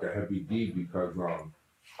about the Heavy D because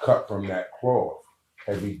cut from that cloth.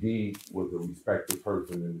 Heavy D was a respected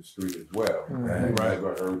person in the street as well. And I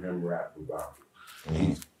never heard him rap about it.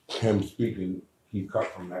 He's him speaking, he cut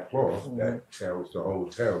from that cloth. That tells the whole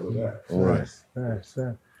tale of that. Right.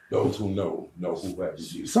 Those who know who Heavy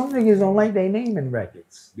D is. Some niggas don't like their name in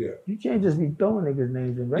records. Yeah. You can't just be throwing niggas'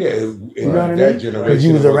 names in Yeah, records. in You know what I that mean? generation. Because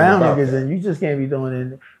you was it wasn't around about niggas that. and you just can't be throwing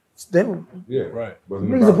in. Them Yeah, Right. Wasn't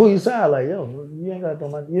niggas will about pull you aside like, yo, you ain't got to throw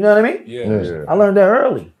my. You know what I mean? Yeah. I learned that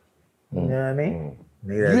early. You know what I mean?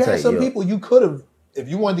 Nigga, You that's had like, some yo, people you could have, if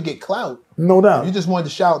you wanted to get clout, no if doubt. you just wanted to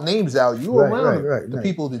shout names out, you were around Right, the right.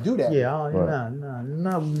 people to do that. Yeah,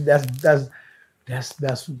 no.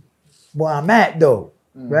 That's where I'm at though,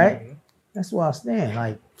 right? That's where I stand.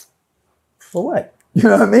 Like, for what? You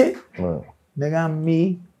know what I mean? Right. Nigga, I'm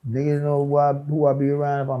me. Niggas know who I be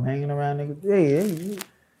around if I'm hanging around niggas. Hey,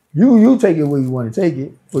 you take it where you want to take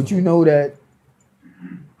it, but you know that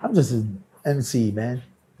I'm just an MC, man.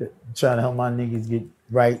 Trying to help my niggas get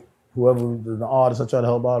right. Whoever the artist, I try to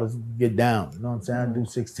help artists get down. You know what I'm saying? I do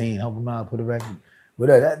 16, help them out, put a record.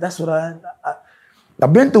 But that's what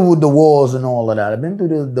I've been through with the wars and all of that. I've been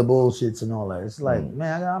through the bullshits and all that. It's like,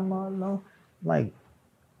 man, I'm like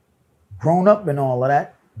grown up and all of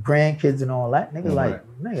that, grandkids and all that. Nigga, like,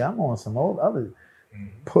 nigga, I'm on some old other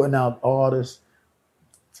putting out artists,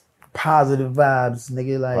 positive vibes,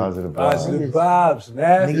 nigga. Like Positive vibes. Positive vibes,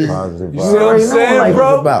 man. Niggas, Positive You vibes. see what I'm already know saying, what life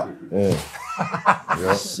bro? is about. Yeah.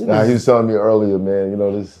 Shit Now is- he was telling me earlier, man. You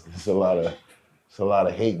know, there's a lot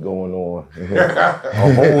of hate going on.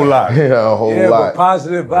 A whole lot. Yeah, a whole Yeah, lot. but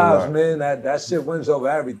positive vibes, lot. man. That shit wins over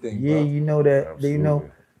everything, Yeah, bro. you know that. You know.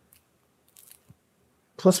 Absolutely.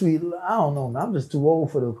 Plus, I don't know, man. I'm just too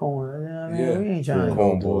old for the corn. You know what I mean? Yeah. We ain't trying to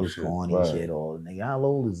Corn go through this bullshit. corny Right. shit all nigga. How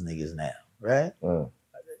old is niggas now, right? Uh,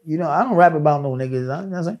 You know, I don't rap about no niggas. You know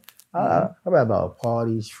what I'm saying? I rap about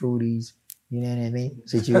parties, fruities, you know what I mean?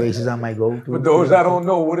 Situations I might go through. For those that don't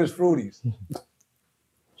know, what is Fruities?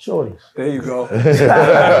 Shorties. There you go.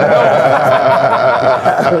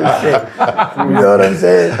 You know what I'm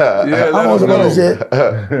saying? Yeah, I'm on some let 'em other shit.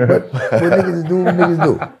 But what niggas do, what niggas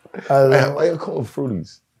do. Why you call them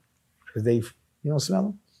fruities? Cause they, you don't smell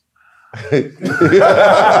them? You don't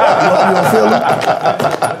feel them?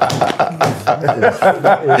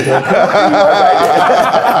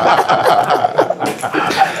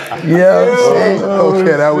 Yeah, I'm saying.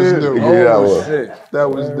 Okay, that was new. Yeah, well. Shit. That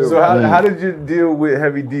was new. So how did your deal with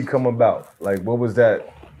Heavy D come about? Like, what was that?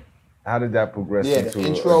 How did that progress Yeah, into the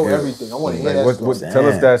intro, deal? everything. I want to hear Like, that what, story. tell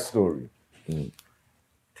us that story.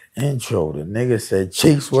 Intro, the nigga said,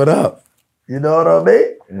 Cheeks, what up? You know what I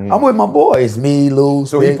mean? I'm with my boys, me, Lou.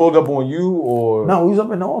 So he Big. pulled up on you, or No, we was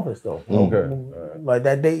up in the office though. Okay. Like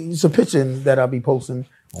that day, it's a picture that I'll be posting.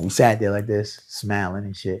 We sat there like this, smiling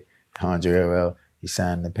and shit. Andre LL, he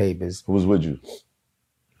signed the papers. Who was with you?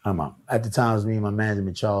 I'm out. At the time, it was me and my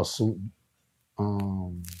management, Charles Sutton,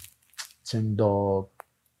 Tim Dog,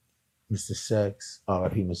 Mr. Sex,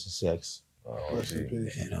 R.I.P. Mr. Sex. Rest in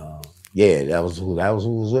peace. And yeah, that was who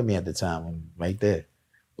was with me at the time, right there.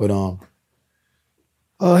 But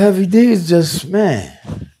Heavy D is just, man.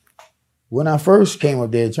 When I first came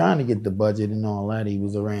up there trying to get the budget and all that, he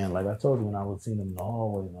was around. Like I told you when I was seeing him in the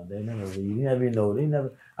hallway, they never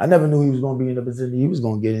I never knew he was gonna be in the position he was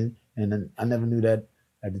gonna get in. And then I never knew that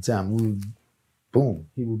at the time. He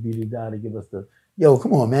would be the guy to give us yo,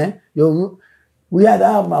 come on, man. Yo, we had the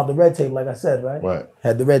album out, the red tape, like I said, right? Right.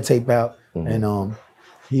 Had the red tape out, and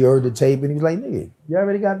he heard the tape and he was like, nigga, you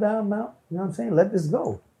already got the album out? You know what I'm saying? Let this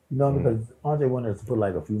go. You know, because Andre wanted us to put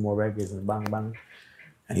like a few more records and bang bang.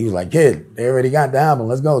 And he was like, kid, they already got the album.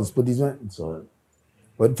 Let's go. Let's put these in. So,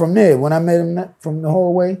 but from there, when I met him from the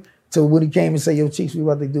whole way to when he came and said, yo, Cheeks, we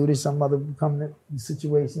about to do this, some other becoming the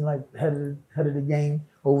situation, like head of the game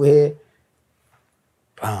over here.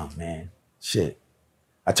 Oh, man. Shit.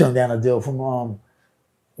 I turned down a deal from one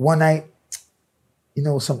night, you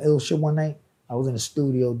know, some ill shit one night. I was in the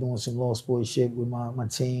studio doing some Lost Boy shit with my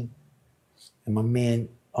team and my man,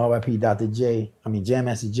 R.I.P. Dr. J, Jam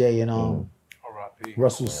Master J and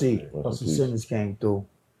Russell C. Russell Simmons came through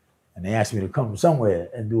and they asked me to come somewhere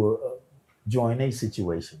and do a join a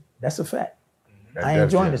situation. That's a fact. I ain't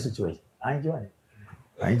enjoying the situation. I ain't enjoying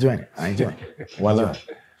it. Why not?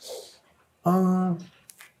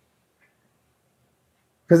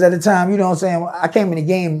 Because at the time, you know what I'm saying, I came in the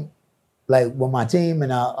game like with my team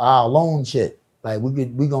and our alone shit. Like we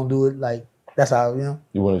gonna do it like that's how, you know.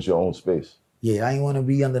 You wanted your own space. Yeah, I ain't want to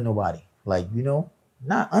be under nobody. Like, you know,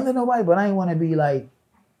 not under nobody, but I ain't want to be like.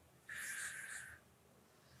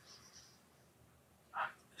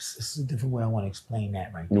 It's a different way I want to explain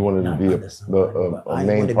that right now. You wanted to be a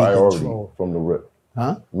main priority from the rip.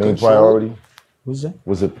 Huh? Main priority? Who's that?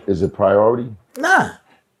 Is it priority? Nah.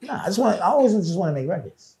 I always just want to make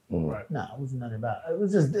records. Right. Nah, it wasn't nothing about it. It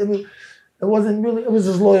wasn't really, it was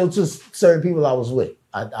just loyal to certain people I was with.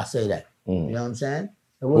 I say that. You know what I'm saying?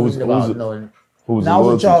 It wasn't about knowing. Now I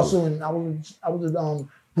was with Charles Soon. I was with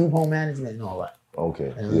group home management and all that.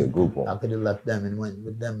 Okay. And yeah, group home. I could have left them and went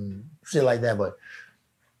with them, shit like that, but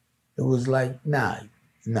it was like, nah.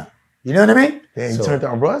 You know what I mean? Damn, you turned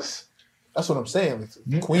down Russ? That's what I'm saying.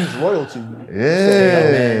 Like, Queen's royalty.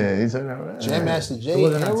 Yeah. He turned down Russ. Jam Master J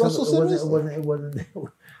and Russell Simmons.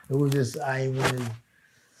 It was just, I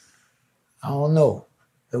don't know.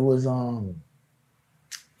 It was,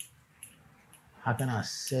 how can I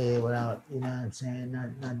say it without, you know what I'm saying?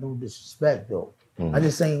 Not no disrespect though. I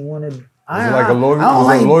just ain't wanted. Was it like a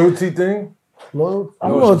loyalty thing? Loyal?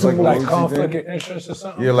 I'm loyal to like conflict of interest or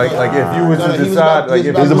something? Yeah, like if you was to decide, like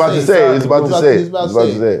if He's about to say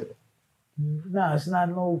it. Nah, it's not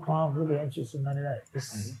no conflict of interest or none of that.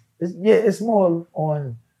 It's more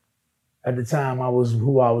on. At the time, I was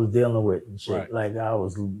who I was dealing with and shit. Right. Like I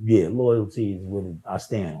was, loyalty is what I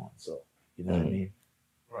stand on. So you know what I mean.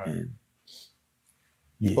 Right. And,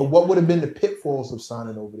 But what would have been the pitfalls of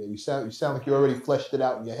signing over there? You sound like you already fleshed it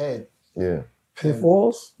out in your head. Yeah.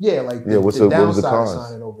 Pitfalls? Yeah, like what was downside the of cons?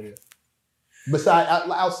 signing over there. Besides,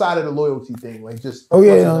 outside of the loyalty thing, like just No.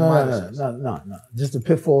 Just the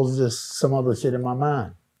pitfalls is just some other shit in my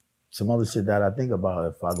mind. Some other shit that I think about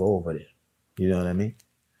if I go over there. You know what I mean?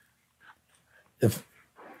 If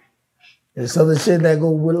there's other shit that go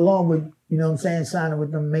along with, you know what I'm saying, signing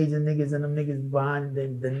with them major niggas and them niggas behind the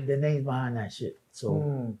names behind that shit.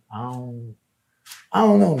 So I don't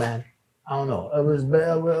know, man. I don't know. It was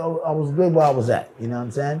I was good where I was at. You know what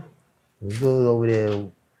I'm saying? It was good over there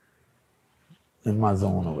in my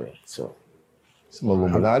zone over there. So some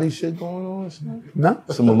Illuminati shit going on? No?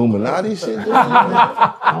 Some Illuminati shit going on?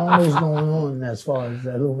 I don't know what's going on as far as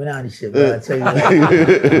that Illuminati shit, but I tell you that.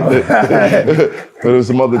 But there's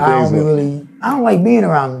some other things. I don't like being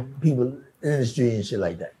around people industry and shit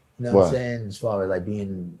like that. You know what I'm saying? As far as like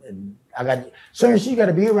being, and I got certain shit. You got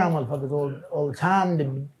to be around motherfuckers all the time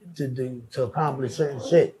to accomplish certain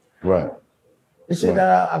shit. Right. The shit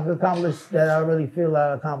that I could accomplish, that I really feel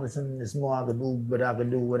I accomplished, and it's more I could do, but I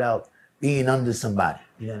could do without being under somebody.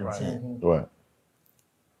 You know what I'm saying? Right.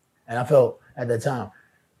 And I felt at that time,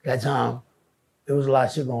 there was a lot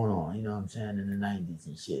of shit going on. You know what I'm saying? In the 90s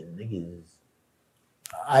and shit. And niggas,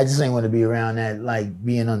 I just ain't want to be around that, like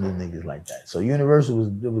being under niggas like that. So Universal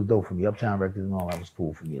was dope for me. Uptown Records and all that was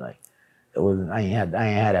cool for me. Like it wasn't. I ain't had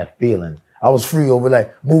that feeling. I was free over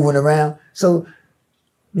like moving around. So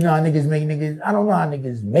you know how niggas make niggas. I don't know how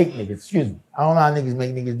niggas make niggas. Excuse me. I don't know how niggas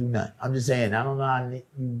make niggas do nothing. I'm just saying. I don't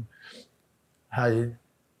know how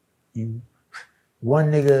you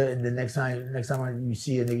one nigga and the next time you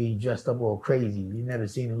see a nigga he dressed up all crazy. You never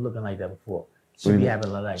seen him looking like that before. Should be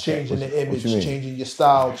happening like that. Changing the image, changing your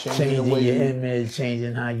style, changing the way your image,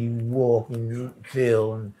 changing how you walk and you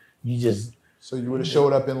feel, and you just. So you would have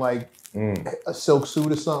showed up in like a silk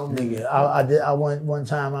suit or something. Nigga, I did. I went one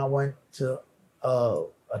time. I went to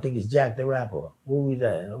I think it's Jack the Rapper. Who was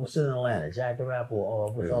that? What's in Atlanta? Jack the Rapper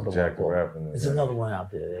or what's other Jack the one? Rapper. It's another one out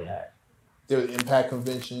there they had. The Impact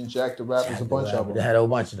Convention, Jack the Rapper's a bunch of them. They had a whole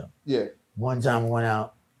bunch of them. Yeah. One time I went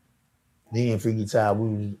out. Me and Freaky Ty,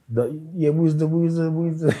 we was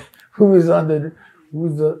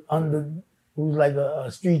like a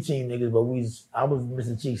street team niggas, but I was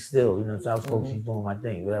Mr. Cheek still, you know, so I was supposed to be doing my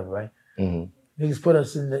thing, whatever, right? Mm-hmm. Niggas put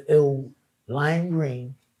us in the ill lime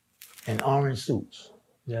green and orange suits.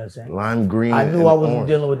 You know what I'm saying? Lime green. I knew I wasn't orange.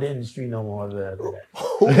 dealing with the industry no more after that.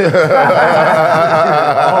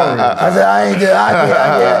 I said,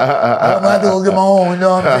 I'm about to go get my own, you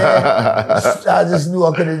know what I'm saying? I just knew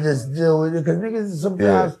I couldn't just deal with it, because niggas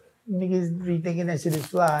sometimes niggas be thinking that shit is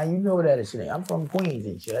fly. You know that shit ain't. I'm from Queens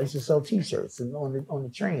and shit. I used to sell t-shirts and on the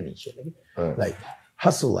train and shit. Like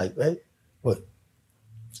hustle, like, right? But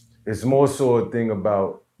it's more so a thing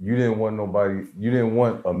about you didn't want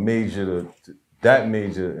a major that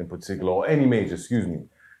major in particular, or any major, excuse me,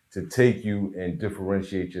 to take you and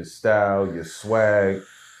differentiate your style, your swag,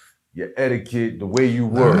 your etiquette, the way you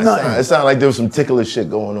work. It sounded like there was some ticklish shit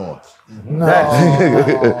going on.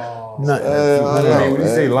 Nothing. I mean, when you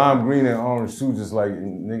say lime green and orange suits, it's like,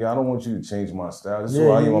 nigga, I don't want you to change my style. This is who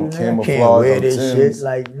I am. I'm camouflage. Can't wear this Timbs, shit,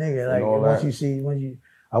 like nigga. Like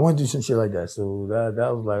I went through some shit like that. So that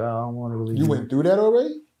was like, I don't want to really. You went through that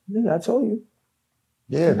already? Nigga, I told you.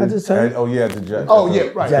 Yeah, I just tell you. Oh yeah, the Jack. Oh yeah,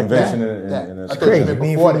 right. Convention That's crazy.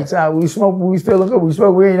 Me and Freaky Ty, we smoked. We was feeling good. We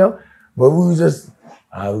smoked, you know, but we was just,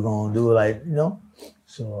 I was gonna do it like, you know.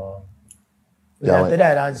 So after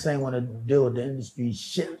that, I just ain't want to deal with the industry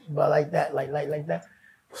shit, but like that, like that.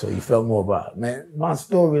 So you felt more about it, man. My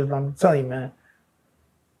story is, I'm telling you,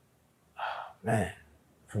 man,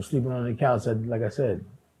 from sleeping on the couch, like I said,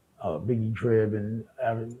 Biggie crib and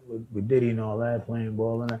with Diddy and all that, playing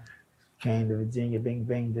ball and that. Came to Virginia, bing,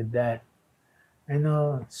 bang, did that. And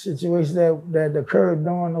situations that occurred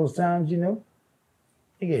during those times, you know,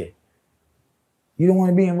 nigga, you don't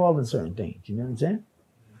want to be involved in certain things, you know what I'm saying?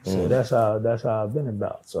 So that's how I've been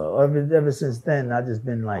about. So ever since then, I just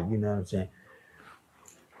been like, you know what I'm saying?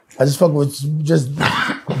 I just fuck with just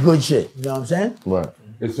good shit, you know what I'm saying? Right.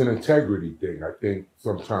 It's an integrity thing. I think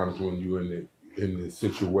sometimes when you're in the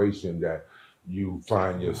situation that you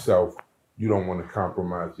find yourself, you don't want to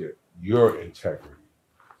compromise your integrity.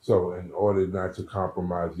 So in order not to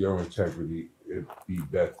compromise your integrity, it'd be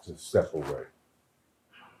best to step away.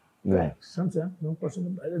 Right. Sometimes, no question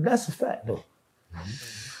about it. That's a fact, though.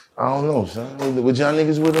 I don't know, son. Would y'all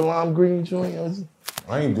niggas with a lime green joint?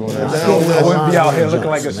 I ain't doing that. I wouldn't be out here looking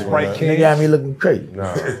like a Sprite can. Nigga got me looking crazy.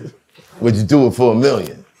 Nah. Would you do it for $1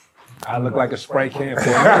 million? I look like a Sprite can.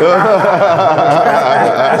 So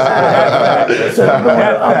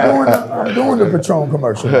I'm doing the Patron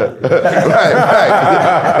commercial. Right.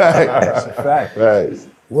 That's a fact. Right.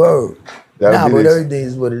 Whoa. But everything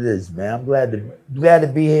is what it is, man. I'm glad to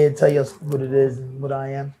be here and tell you what it is and what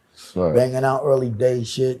I am. Right. Banging out early day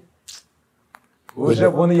shit. What's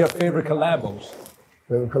one of your favorite collabos?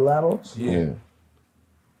 Favorite collabos? Yeah.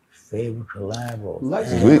 Favorite collabos.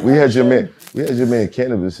 We had your man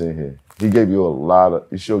Cannabis in here. He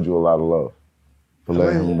showed you a lot of love for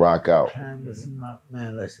letting him rock out. Cannabis is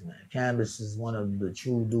listen, man. Cannabis is one of the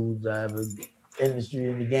true dudes I ever industry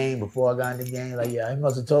in the game before I got in the game. Like, he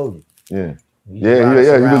must have told you. Yeah.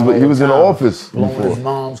 He was in the office blowing before. his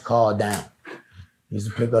mom's car down. He used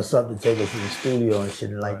to pick us up to take us to the studio and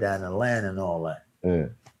shit like that in Atlanta and all that. Yeah.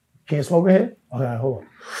 Can't smoke in here? Okay, hold on.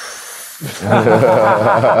 You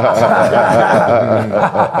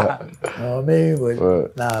know what I mean? But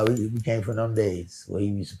Right. nah, we came from them days where he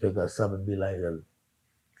used to pick us up and be like a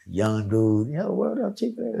young dude. You know, what up,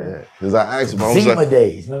 chick? Yeah. Because I asked him, I was Zima like,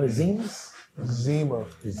 days. Remember Zimas? Zima.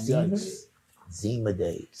 The Zimas? Zima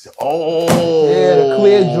days. oh. Yeah, the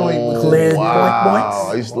clear joint with Clear Wow. points.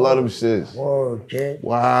 I used to love them shits. Whoa, kid.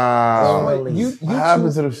 Wow. Oh, You What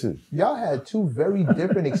happened two, to them shits? y'all had two very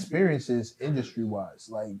different experiences industry-wise.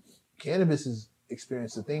 Like Cannabis's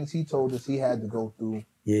experience, the things he told us he had to go through,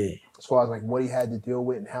 Yeah. as far as like what he had to deal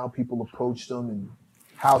with and how people approached him and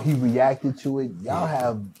how he reacted to it. Y'all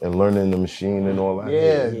have, And learning the machine and all that.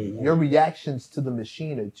 yeah, yeah. your reactions to the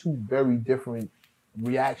machine are two very different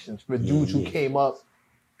reactions for dudes who yeah. came up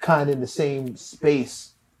kind of in the same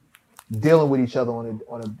space, dealing with each other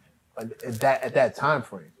at that time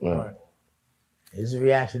frame. Yeah. His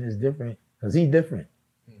reaction is different because he's different.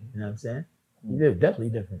 You know what I'm saying? He's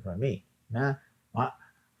definitely different from me. Nah,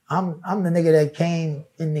 I'm the nigga that came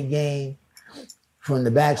in the game from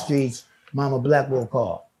the back streets, Mama Blackwell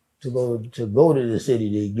car to go to the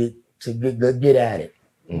city to get at it.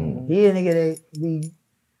 He a nigga that we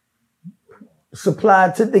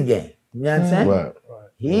supplied to the game. You know what I'm saying? Right.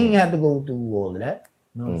 He ain't have to go through all of that.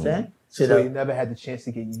 You know what I'm saying? So you never had the chance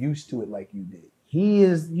to get used to it like you did. He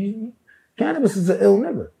is Cannabis is an ill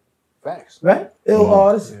nigga, Facts. right? Ill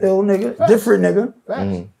artist, ill nigga, Facts. different nigga.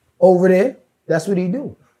 Facts. Over there. That's what he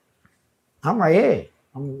do. I'm right here.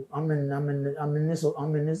 I'm in this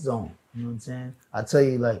zone. You know what I'm saying? I tell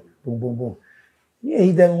you, like, boom, boom, boom. Yeah,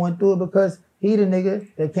 he definitely went through it because he the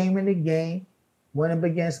nigga that came in the game, went up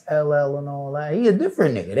against LL and all that. He a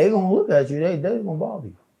different nigga. They gonna look at you. They gonna bother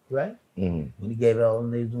you, right? When he gave LL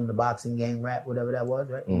and they was doing the boxing game rap, whatever that was,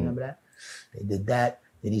 right? You remember that? They did that.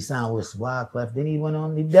 Then he signed with Wyclef. Then he went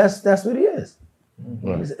on. That's what he is.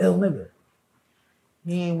 He's an ill nigga.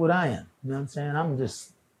 He ain't what I am. You know what I'm saying? I'm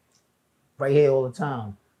just right here all the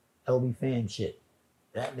time. LB fan shit.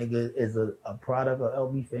 That nigga is a product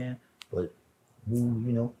of LB fan, but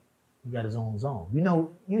he got his own zone.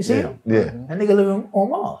 You see him? Yeah. That nigga live on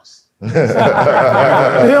Mars. He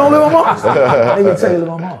don't live on Mars. Nigga tell you live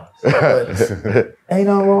on Mars. But ain't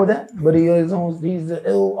nothing wrong with that. But he's an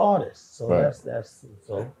ill artist. So Right. that's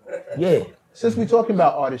so yeah. Since we talking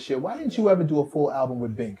about artist shit, why didn't you ever do a full album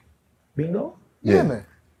with Bink? Bingo? Yeah, man.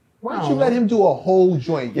 Why don't you let him do a whole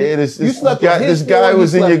joint? Yeah, this slept guy, on his this guy floor,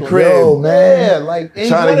 was you in your slept on crib. Yo, man. Yeah, like and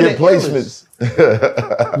Trying to he's get one of the illest.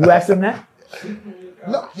 placements. You asked him that?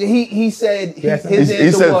 No, he said Yes, his he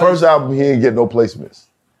answer said was, first album he didn't get no placements.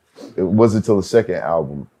 It wasn't until the second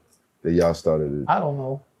album that y'all started it. I don't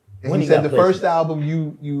know. and When he he said got the first album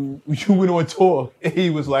you went on tour and he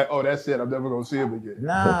was like, oh, that's it, I'm never gonna see him again.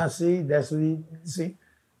 Nah, see, that's what he see.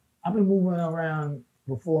 I've been moving around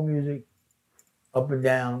before music, up and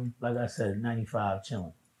down, like I said, 95,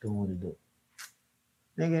 chilling, doing what it do.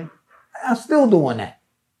 Nigga, I'm still doing that.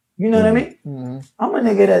 You know what I mean? I'm a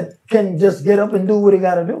nigga that can just get up and do what he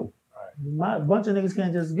gotta do. A bunch of niggas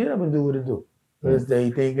can't just get up and do what it do. Because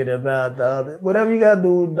they thinking about the other. Whatever you gotta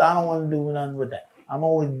do, I don't want to do nothing with that. I'm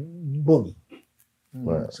always boogie.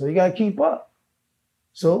 Right. So you gotta keep up.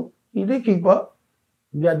 So he did keep up.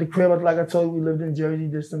 We got the crib, like I told you, we lived in Jersey,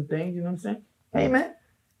 did some things, you know what I'm saying? Hey man,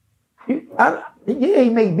 he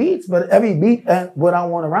make beats, but every beat and what I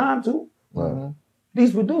want to rhyme to. Right.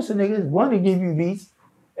 These producer niggas want to give you beats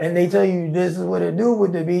and they tell you this is what it do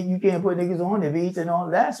with the beat. You can't put niggas on the beats and all.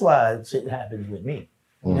 That's why shit happens with me.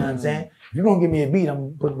 You know what I'm saying? If you're gonna give me a beat,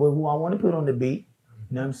 I'm gonna put who I want to put on the beat.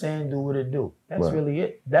 You know what I'm saying? Do what it do. That's Right. really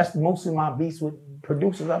it. That's most of my beats with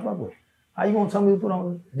producers I fuck with. How you gonna tell me to put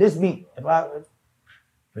on this beat? If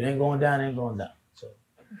it ain't going down, it ain't going down. So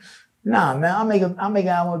nah, man, I make an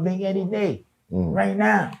album with Big any day. Right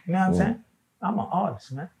now. You know what I'm saying? I'm an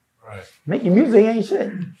artist, man. Right. Making music ain't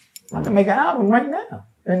shit. I can make an album right now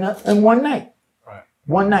in one night. Right.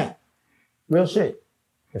 One night. Real shit.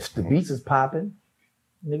 If the beats is popping,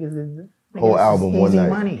 niggas Whole it's album, one easy night.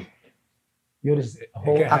 money. I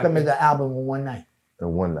can can make an album in one night.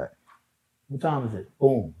 In one night. What time is it?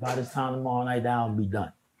 Boom. By this time tomorrow night, the album be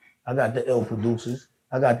done. I got the ill producers.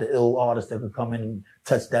 I got the ill artists that can come in and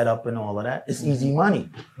touch that up and all of that. It's easy money.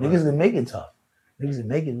 Niggas can make it tough. Niggas can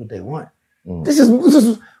make it what they want. This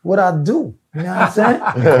is what I do. You know what I'm saying?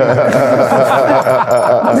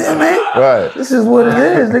 Yeah, man. Right. This is what it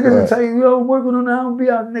is. Niggas will tell you, yo, I'm working on the album, be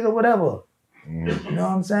out, nigga, whatever. You know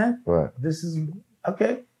what I'm saying? Right. This is,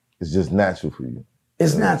 okay. It's just natural for you.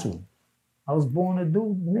 It's natural. I was born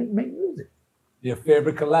to make music. Your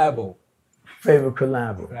favorite collabo? Favorite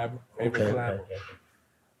collabo. Favorite collabo.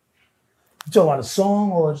 You talking about a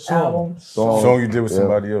song or an album? Song you did with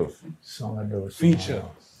somebody else. Song I do with Feature.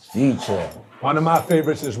 Feature. One of my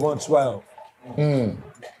favorites is 112.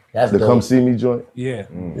 That's The dope. Come See Me joint. Yeah,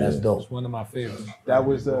 That's dope. it's one of my favorites. That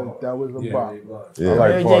was a bop. Yeah. I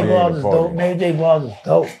Mary like J. Party Blige Ain't is a Party. dope. Mary J. Blige is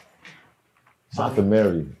dope. Shout to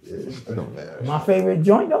Mary. Yeah, shout to Mary. My favorite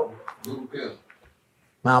joint though?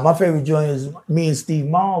 Nah, my favorite joint is me and Steve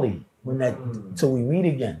Marley. When that Till We Meet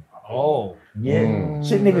Again. Oh, Yeah.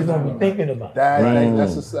 Shit niggas don't be thinking about. That's You know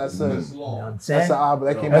what I'm saying? that's an album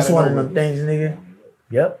that came That's out one of of nowhere. them things, nigga.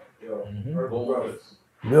 Yep. You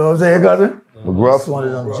know what I'm saying, cousin? That's McGruff. one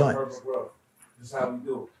of them joints. That's how we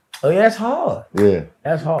do Oh yeah, that's hard. Yeah.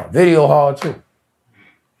 That's hard. Video hard too.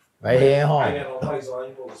 Right here in it. I ain't hard. got no mic, so I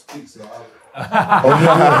ain't supposed to speak. So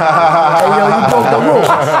Hey yo, you broke the rule.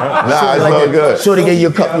 Nah, it's all good. Shorty get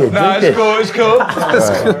your cup. Yeah, nah, drink it's this. cool.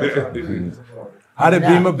 It's cool. How did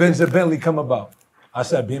Beamer, Benz, and Bentley come about? I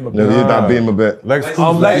said Beamer, No, Benz. you're not being a bit. Lex Lex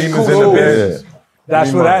Demons in the Cool. Benz.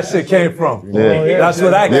 That's where that shit came from. Yeah. That's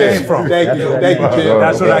where that came from. Thank you, Jim.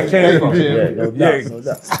 That's where that came from. Yeah, no doubt, Yeah. no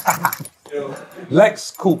doubt.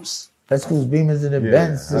 Lex Coops. That's cool. Beamers and the Yeah,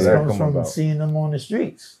 Benz how just that comes come from about? seeing them on the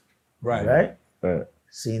streets, Right. right? Yeah.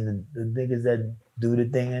 Seeing the niggas that do the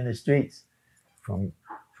thing in the streets, from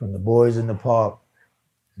the boys in the park,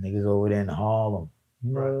 niggas over there in Harlem.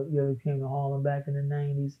 You know, you ever came to Harlem back in the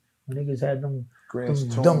 90s when niggas had them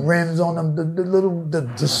rims on them, the little,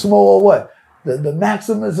 the small what? The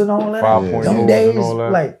Maximus and all that. 5.0s Them and days, all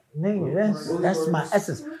that. like, nigga, that's my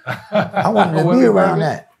essence. I wanted to be around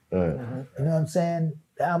that. Yeah. You know what I'm saying?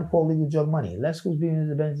 The album called Legal Drug Money. Lex Coops being in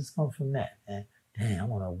the Benz just comes from that. And damn, I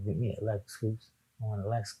want to get me a Lex Coops. I want a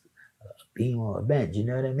Lex Beam or a Benz. You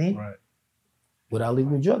know what I mean? Right. Without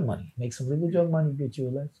legal drug money, make some legal drug money, get you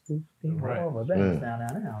a Lex Coops Beam Right. or a Benz. Now.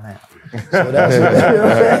 So that's what, you know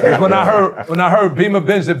what I'm saying? When I heard Beamer,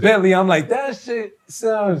 Benz, and Bentley, I'm like, that shit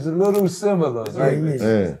sounds a little similar. Like,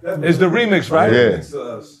 Yeah. it's the remix, right?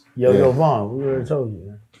 Yeah. Yo, Vaughn, we already told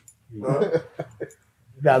you. Man.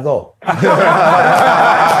 You gotta go.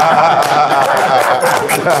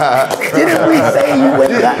 Didn't we say you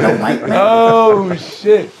ain't got no mic, man? Oh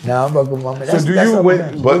shit. Nah, I'm about to go. So do you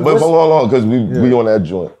win? But hold on, because we on that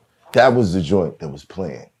joint. That was the joint that was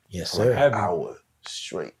playing Yes, for an sir. Heavy. hour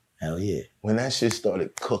straight. Hell yeah. When that shit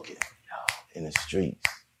started cooking in the streets,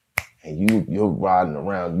 and you're riding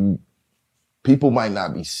around, people might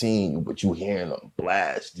not be seeing you, but you hearing them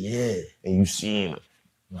blast, Yeah. and you seeing them.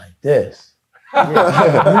 Like this.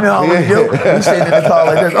 Yeah. You know how we do. We sitting in the car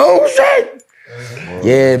like this. Oh shit!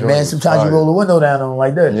 Yeah, man. Sometimes you roll the window down on them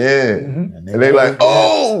like this. Yeah, And and they like,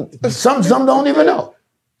 oh, Some don't even know.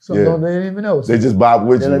 Some Yeah. they didn't even know. they just bob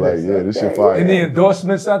with you They're like, like yeah, this shit fire. Any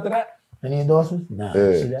endorsements after that? Any endorsements? Nah.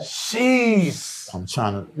 Yeah. See that? Jeez. I'm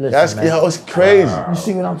trying to listen. That's man. yo, it's crazy. You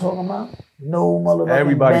see what I'm talking about? No motherfucking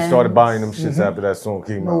Everybody bands, started buying them shits after that song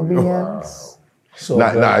came No out. BMs. So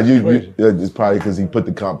Nah, good. you it's probably because he put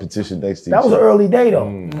the competition next to you. That was an early day though.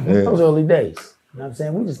 Yeah. That was early days. You know what I'm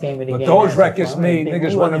saying? We just came in the But game. those as records fun. made We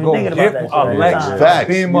niggas wasn't want to even go thinking get about that shit a at the Lex, time. Facts.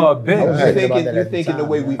 Beamer, a I Benz. was thinking about that You're at the thinking the time,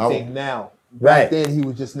 way we man. think now. Right. Back then, he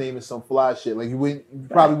was just naming some fly shit. Like you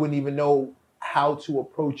probably wouldn't even know how to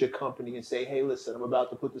approach a company and say, "Hey, listen, I'm about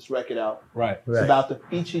to put this record out. Right. It's about to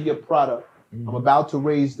feature your product. I'm about to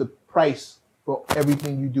raise the price for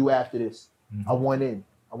everything you do after this. I want in.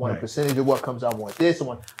 I want a percentage of what comes. I want this.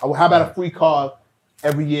 How about a free car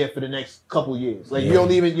every year for the next couple years? Like you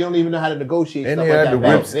don't even know how to negotiate And stuff they like had the that.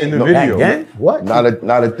 back whips then. in the No, video. Again? What? Now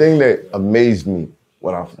the thing that amazed me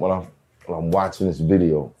when I'm watching this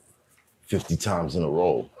video 50 times in a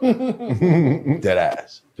row. Dead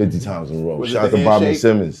ass. 50 times in a row. Was it Shout out the to Bobby handshake?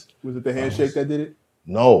 Simmons. Was it the handshake that did it?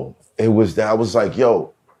 No, it was that I was like,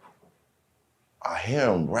 yo, I hear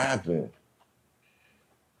him rapping.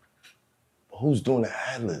 Who's doing the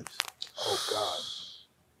ad-libs? Oh God.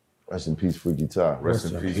 Rest in peace, Freaky Ty.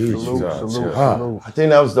 Rest in peace. Salute. I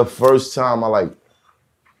think that was the first time I like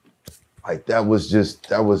that was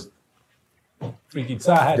Freaky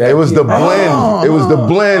Ty had it was the blend. It was the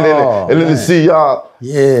blend and then to see y'all.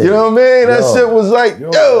 Yeah. You know what I mean? That Yo. shit was like,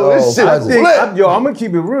 yo, this shit I was think, lit. I'm gonna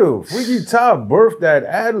keep it real. Freaky Ty birthed that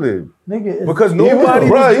ad lib Nigga, it's- because He was, nobody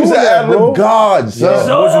bro, was he was doing an that, ad-lib bro. god, son.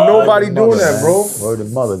 Wasn't nobody doing that, bro. Word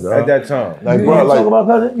of mother, girl. At that time. Like, You bro, talk like, about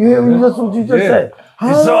cousin? You hear me? Listen what you just Yeah. said.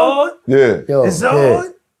 It's on. yeah. Yo, It's yeah.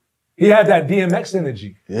 on. He had that DMX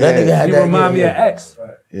energy. That nigga had He that. remind me yeah, of yeah. X.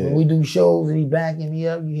 When we do shows and he backing me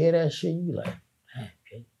up, you hear that shit, you be like, man,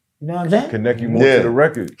 okay. You know what I'm saying? Connect you more Yeah. to the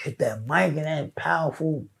record. Hit that mic and that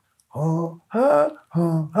powerful,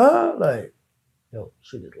 like, yo,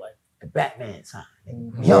 shit is like the Batman sign.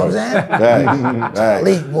 Nigga. You know what I'm saying? Right, right.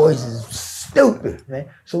 Elite voice is stupid, man.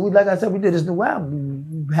 So we, like I said, we did this new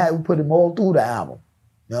album. We put him all through the album.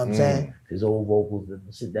 You know what I'm saying? His old vocals and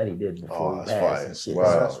the shit that he did before Oh, he that's passed fire. and shit.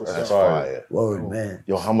 Wow, That's what's that's up. fire. Word, man.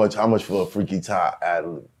 Yo, how much for a Freaky Tie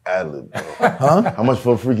ad-lib, bro? Huh? How much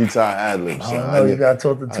for a Freaky Tie ad-lib, I son? don't know. You gotta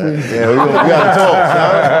talk to Tweezy. Yeah, we gotta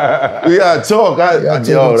talk, son. We gotta talk. You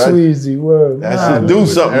gotta talk to Tweezy. Word. That should do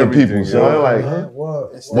something to people, everything, son. yo. Like,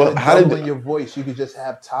 Word. Instead What- of how did- doubling your voice, you could just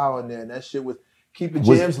have Ty on there, and that shit was keeping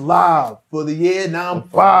Was- jams live for the year. Now I'm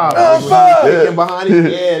five. I'm Like, five. when he kicking behind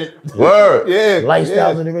it, yeah, word. yeah, Lifestyles yeah.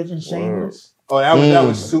 of the Rich and Shameless. Oh, that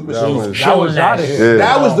was super. That super. was- That was out of here. Yeah.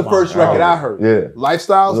 That was the Oh, first my record God. I heard. Yeah.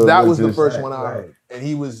 Lifestyles. Little That was the Rich's. first one I Right. heard, and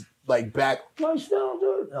he was like back. Lifestyle,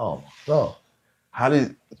 dude. Oh, God. How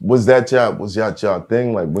was that y'all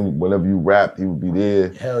thing? Like whenever you rapped, he would be there.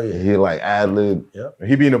 Hell yeah. And he'd like ad-lib.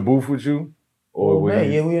 He be in the booth with you? Or All would day.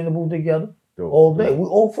 he? Yeah, we in the booth together. Dope. All day. We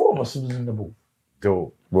all four of us was in the booth.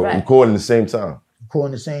 Dope. Well, Right. recording at the same time.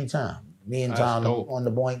 Recording at the same time. Me and That's Tom dope. on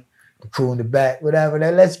the point, the crew in the back, whatever.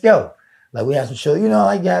 Let's go. Like we had some show,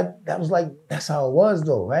 like that was like, that's how it was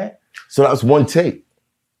though, right? So that was one take.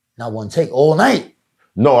 Not one take, all night.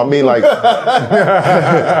 No, I mean like,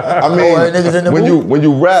 I Oh, niggas in the mean booth? when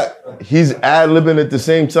you rap, he's ad-libbing at the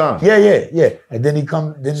same time. Yeah. And then he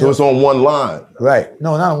come, So it's on one line. right.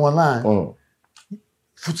 No, not on one line. Mm.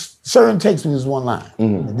 Certain takes was one line.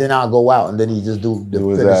 And then I'll go out and then he just do the Do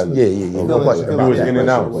his finish. ad-lib. Yeah. No Okay. question He about was that. in and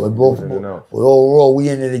out. But both, In and out. overall, we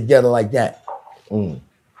in it together like that. Mm.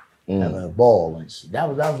 Having a ball and shit. That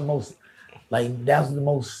was the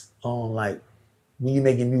most, like, when you're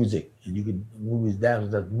making music and you could movies, that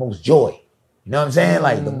was the most joy. You know what I'm saying?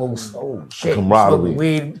 Like the most, oh shit. Camaraderie. smoking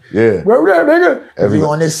weed. Yeah. Where that nigga? If Everybody- you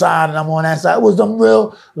on this side and I'm on that side. It was them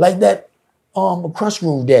real, like that, Crush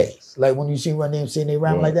Groove days. Like when you see Run DMC and they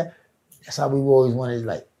rap like that, that's how we always wanted,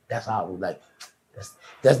 like, that's how we like,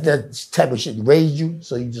 that's that type of shit raised you.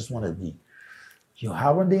 So you just want to be,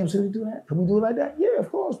 how Run DMC do that? Can we do it like that? Yeah,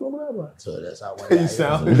 of course, whatever. So that's how I went. You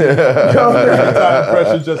sound. Time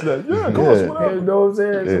pressure just that. Yeah, of course. Yeah. Whatever. You know what I'm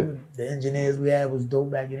saying? Yeah. So the engineers we had was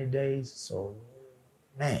dope back in the days. So,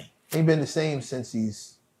 man, Ain't been the same since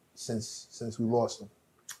we lost him.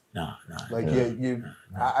 nah. Like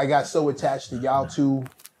I got so attached to y'all two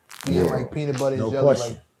being like peanut butter and No jelly.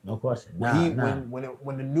 question. Like No question.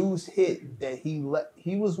 when the news hit that he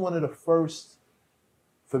was one of the first,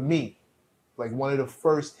 for me, like one of the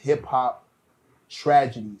first hip hop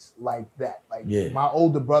tragedies like that. Like my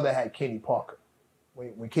older brother had Kenny Parker.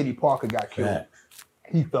 When Kenny Parker got killed, Right.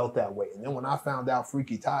 he felt that way. And then when I found out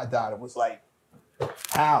Freaky Ty died, it was like,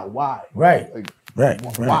 how? Why? Right. Like, Right.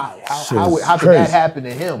 why? Shit How was did that crazy. happen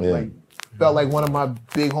to him? Yeah. Like, felt like one of my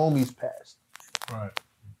big homies passed. Right.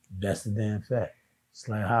 That's the damn fact. It's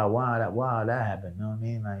like why that happened. You know what I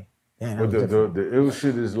mean? Like, damn, that But was different. the ill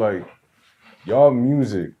shit is like, y'all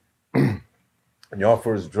music, when y'all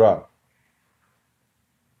first drop,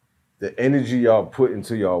 the energy y'all put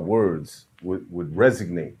into y'all words would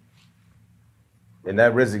resonate. And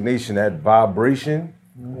that resignation, that vibration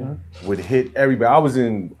would hit everybody.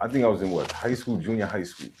 I think I was in what, junior high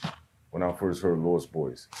school, when I first heard Lost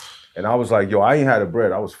Boys. And I was like, yo, I ain't had a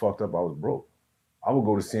bread. I was fucked up. I was broke. I would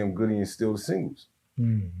go to Sam Goody and steal the singles.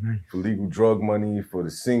 For legal drug money, for the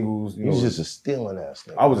singles. You He know, was just a stealing ass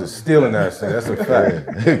nigga. I was a stealing ass thing. That's a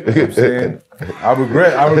fact. You know what I'm saying? I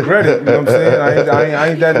regret it. You know what I'm saying? I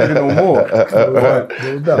ain't that nigga no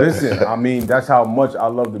more. But listen, I mean, that's how much I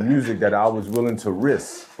love the music that I was willing to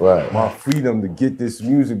risk my freedom to get this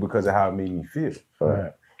music because of how it made me feel.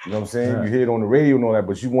 Right. You know what I'm saying? You hear it on the radio and all that,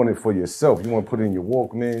 but you want it for yourself. You want to put it in your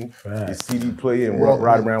Walkman, your CD player, and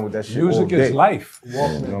ride around with that shit all Music day. is life. You know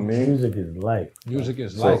what I mean? Music is life. Music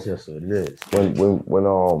is That's life. just what it is.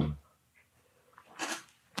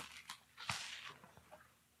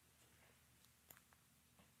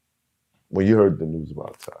 When you heard the news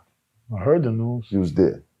about Ty, I heard the news. you was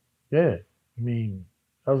there. Yeah. I mean,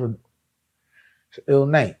 that was an ill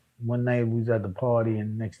night. One night we was at the party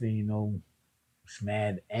and next thing you know,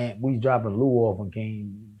 mad and we was dropping Lou off and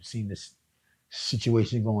came, seen this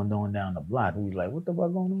situation going on down the block. We was like, what the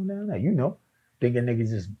fuck going on down there? You know, thinking niggas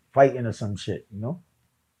just fighting or some shit, you know?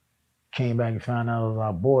 Came back and found out it was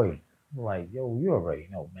our boy. We're like, yo, you already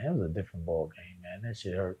know, man. It was a different ball game, man. That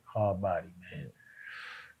shit hurt hard body, man.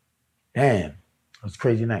 Damn, it was a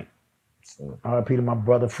crazy night. R.I.P. to my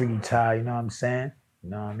brother Freaky Ty, you know what I'm saying? You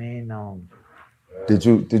know what I mean?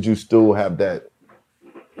 Did you still have that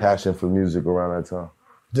passion for music around that time?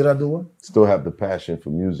 Did I do what? Still have the passion for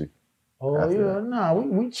music? Oh After yeah, that. nah,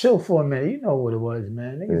 we chill for a minute. You know what it was,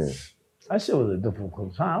 man. Niggas, that shit was a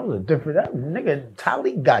difficult time. It was a different. That nigga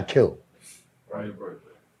Talik got killed Right, your birthday.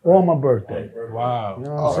 on my birthday. Wow. You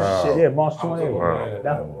know what I'm saying? shit. Yeah, March I was 28th. over there.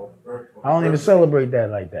 That- On I don't even celebrate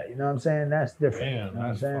that like that. You know what I'm saying? That's different. Damn, you know what I'm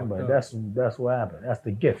that's saying? But fucked that's what happened. That's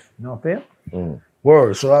the gift. You know what I'm saying? Mm.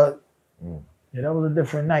 Word. So yeah, that was a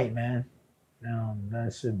different night, man.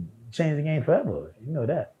 That should change the game forever. You know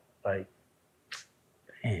that. Like,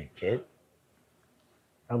 damn, kid.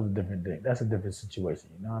 That was a different thing. That's a different situation.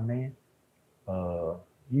 You know what I mean?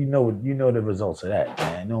 You know the results of that,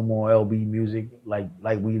 man. No more LB music like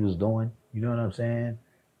we was doing. You know what I'm saying?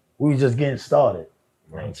 We was just getting started.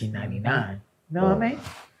 1999. You know what I mean?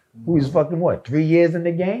 We was fucking what? 3 years in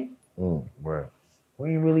the game. Right. We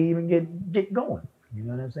didn't really even get going. You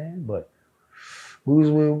know what I'm saying? But we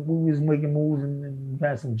was making moves and we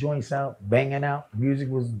had some joints out, banging out. Music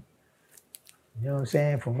was, you know what I'm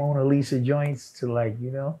saying, from Mona Lisa joints to like,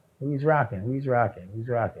 you know, we was rocking.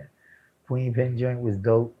 Queen Pen joint was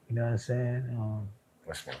dope. You know what I'm saying?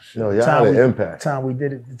 That's my shit. No, y'all had an impact. The time we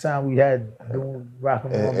did it, the time we had doing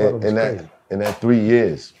rocking with my brother was crazy. In that 3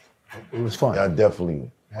 years, It was fun. y'all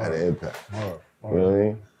definitely had an impact. You know what I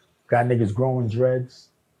mean? Got niggas growing dreads.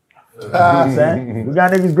 You know what I'm saying? We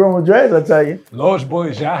got niggas growing dreads, I tell you. Lost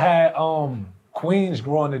Boys, y'all had Queens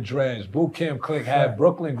growing the dreads. Boot Camp Click had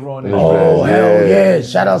Brooklyn growing the dreads. Oh, hell yeah.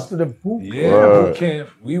 Shout outs to the boot. Yeah, Boot Camp.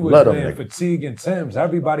 We was Let 'em, playing nigga. Fatigue and Thames.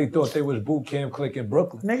 Everybody thought they was Boot Camp Click in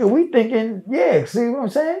Brooklyn. Nigga, we thinking, yeah, see what I'm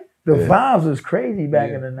saying? The vibes was crazy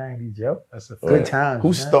back in the 90s, yo. That's a Good times. Who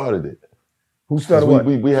man. started it? Who started what?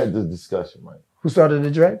 We had this discussion, right? Who started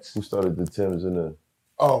the dreads? Who started the Timbs and the...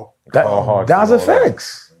 Oh, That's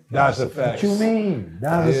effects. That's a fact. What you mean?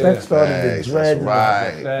 Nas Effects started the Facts, dreads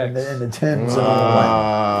that's and right. the Timbs and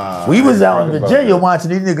all that. We was out in Virginia watching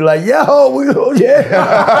these niggas like, yo,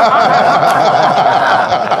 yeah.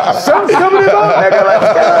 Something's coming in on, nigga. Like,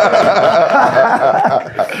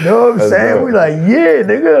 you know what I'm saying? dope. We like, yeah,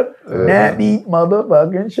 nigga. Nappy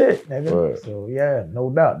motherfucking shit, nigga. Right. So yeah, no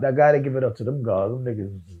doubt. That guy, they give it up to them guys. Them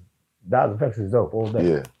niggas, Nas Effects is dope all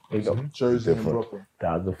day. Yeah. They dope. Jersey and Different. Brooklyn.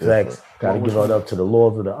 Nas Effects. Gotta give it up to the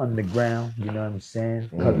Lords of the Underground. You know what I'm saying?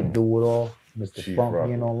 Cousin Do It All, Mr. Chief Funky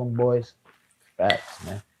Rocker. and all them boys. Facts,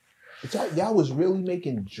 man. But y'all was really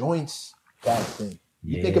making joints back then.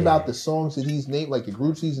 You think Yeah. about the songs that he's named, like the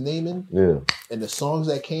groups he's naming, Yeah. and the songs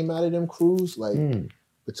that came out of them crews, like Mm.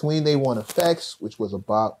 Between They Want Effects, which was a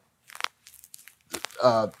bop.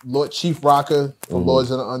 Lord Chief Rocker from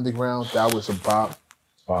Lords of the Underground, that was a bop.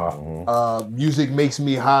 Music Makes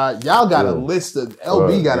Me High. Y'all got a list of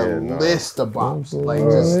LB got a list of bops. Like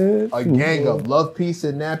just a gang of Love, Peace,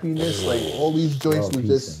 and Nappiness. Like all these joints Love, was Peace,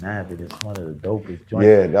 just and Nappy. It's one of the dopest joints.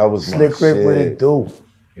 Yeah, that was my Slick Rick with shit. it do.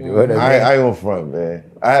 You know what I mean? I ain't gonna front, man.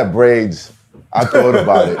 I had braids. I thought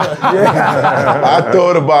about it. I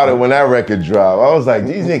thought about it when that record dropped. I was like,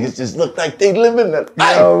 these niggas just look like they living the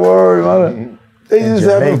life. Yo, word, mother. They just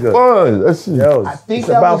having Jamaica. fun. That's just, Yo, I think it's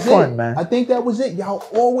that about was fun, it. man. I think that was it. Y'all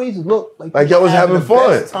always look like y'all was having the fun.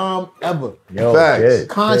 best time ever. Yo, Facts. shit,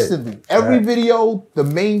 Constantly. shit. Every Facts. video, the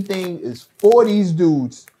main thing is 4 of these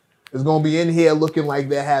dudes is gonna be in here looking like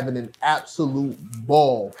they're having an absolute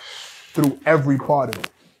ball through every part of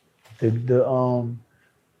it. The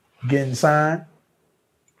getting signed,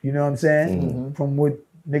 you know what I'm saying? From what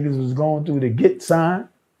niggas was going through to get signed,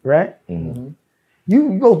 right?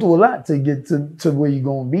 You go through a lot to get to where you're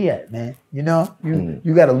gonna be at, man. You know,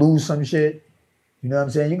 you gotta lose some shit. You know what I'm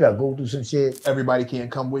saying? You gotta go through some shit. Everybody can't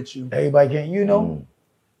come with you. Everybody can't, you know.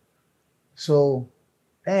 So,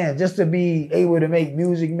 man, just to be able to make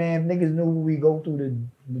music, man, niggas knew what we go through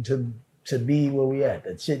to be where we at.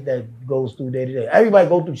 The shit that goes through day to day. Everybody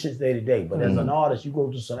go through shit day to day, but as an artist, you go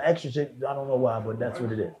through some extra shit. I don't know why, but that's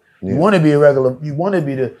what it is. Yeah. You want to be a regular. You want to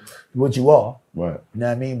be what you are. Right, You know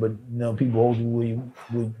what I mean? But you know, people hold you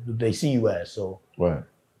where they see you as. So, right.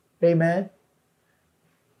 hey, man,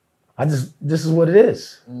 this is what it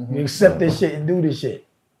is. You accept this shit and do this shit.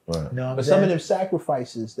 Right. You know what I'm But saying? some of them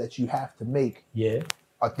sacrifices that you have to make Yeah.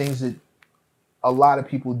 are things that a lot of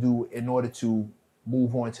people do in order to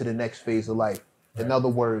move on to the next phase of life. In other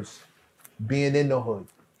words, being in the hood.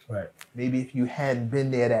 Right. Maybe if you hadn't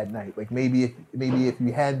been there that night, like maybe if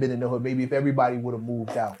you hadn't been in the hood, maybe if everybody would have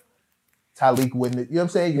moved out, Talik wouldn't. You know what I'm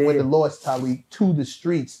saying? You wouldn't have lost Talik to the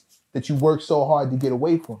streets that you worked so hard to get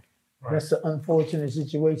away from. That's the unfortunate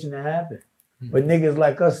situation that happened. But niggas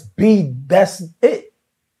like us, that's it.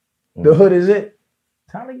 The hood is it.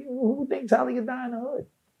 Who think Tyler could die in the hood?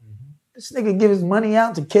 This nigga give his money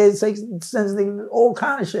out to kids, sends niggas all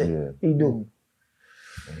kind of shit. Yeah. He do.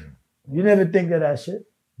 You never think of that shit.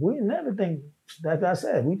 We never think. Like I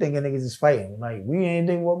said, we thinking niggas is fighting. Like we ain't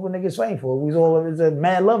think what niggas fighting for. We was all it's a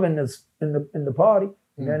mad love in the party.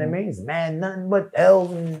 You know what I mean? It's mad nothing but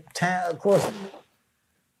L's and town across.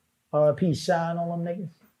 RP Shy and all them niggas. You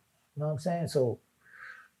know what I'm saying? So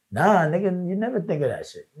Nah, nigga, you never think of that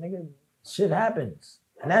shit. Nigga, shit happens.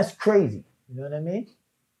 And that's crazy. You know what I mean?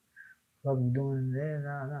 What we doing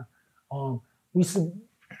there? Nah.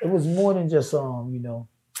 It was more than just you know,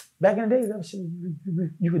 back in the day, that shit,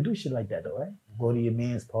 you could do shit like that though, right? Go to your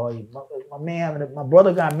man's party. My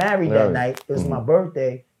brother got married that night. It was my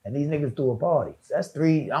birthday, and these niggas threw a party. So that's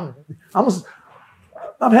 3. I'm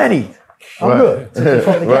Henny. I'm good. From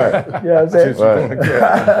the Right. You know what I'm saying?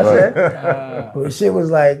 Right. But shit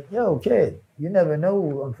was like, yo, kid, you never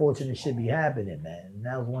know unfortunate shit be happening, man. And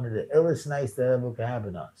that was one of the illest nights that ever could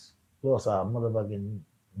happen to us. Lost our motherfucking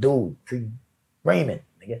dude, Raymond,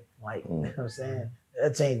 nigga. Like, you know what I'm saying?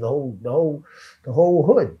 That changed the whole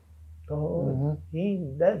hood. The whole,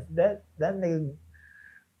 that nigga,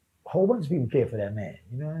 a whole bunch of people care for that man.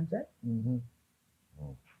 You know what I'm saying?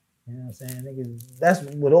 You know what I'm saying? Niggas, that's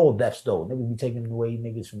with all deaths though. Niggas be taking away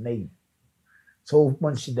niggas from Navy. It's a whole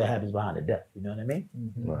bunch of shit that happens behind the death. You know what I mean?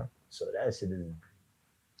 Right. So that shit is,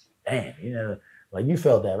 damn, you know, like you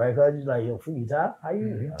felt that, right? Cause you like, yo, Freaky Top, how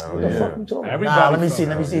you? What the fuck you talking about? Nah, let me see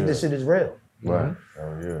if this shit is real. Right.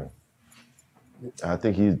 Oh yeah. I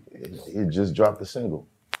think he just dropped a single.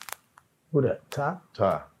 Who that? Top?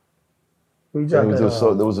 Ty. Who you There dropped was,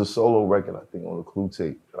 that? there was a solo record, I think, on the Clue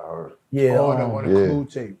tape that I heard. Yeah. On the Yeah. Clue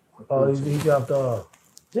tape. Oh, he dropped what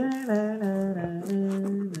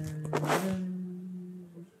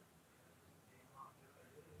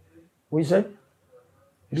you say?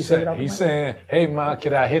 He's saying, hey man,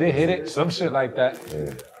 can I hit it? Some shit like that.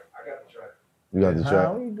 Yeah. You got the track?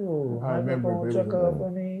 How we do? I remember, Microphone it check was up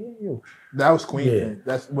on me. You. That was Queen Yeah. Pen.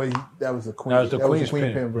 That was the Queen. That was the Queen's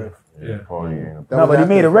Queen Pen. riff. Yeah. Party ain't That No, was but he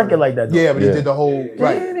after made the a record party. like that though. Yeah, but Yeah. he did the whole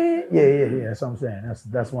right. Yeah. That's what I'm saying.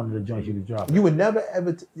 That's one of the joints you could drop. You would never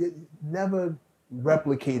ever never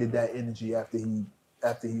replicated that energy after he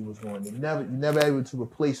was gone. You never able to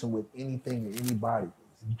replace him with anything or anybody.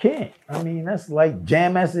 You can't. I mean, that's like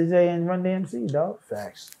Jam SJ and Run DMC, dog.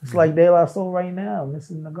 Facts. It's like De La Soul right now,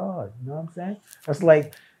 missing the guard. You know what I'm saying? That's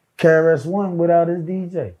like KRS-One without his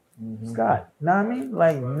DJ. Scott. Know what I mean?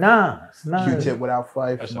 Like, it's not. Q-Tip without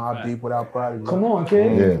Fife, That's a Mobb fact. Deep without Prodigy. Come on,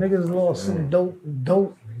 kid. Yeah. Niggas lost some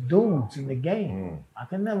dope dudes in the game. I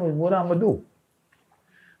can never, what I'm gonna do?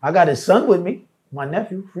 I got his son with me, my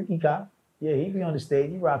nephew, Freaky Cop. Yeah, he be on the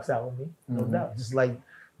stage. He rocks out with me, no doubt. Just like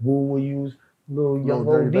Boo will use little young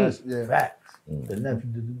Dirty OD. Bastard, yeah. Facts. The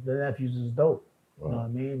nephews is dope. You know what I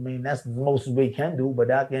mean? I mean, that's the most we can do,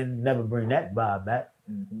 but I can never bring that vibe back.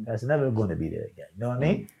 That's never going to be there again. You know what I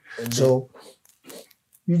mean? So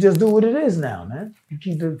you just do what it is now, man. You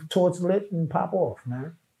keep the torch lit and pop off,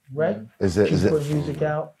 man. Right? Keep putting music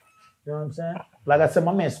out. You know what I'm saying? Like I said,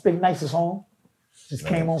 my man Spig Nice is home. Just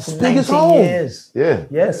came home from Spig is 19 home. years. Yeah.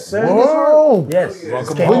 Yes, sir. Spig is home. Yes.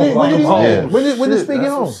 Welcome Came home. home. When did Spig get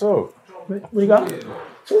home? So What you got?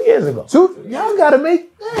 2 years ago. Y'all gotta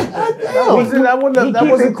make that. He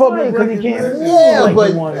wasn't public because he can't. Yeah, like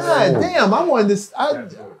but he wanted to God move. damn, I wanted this. I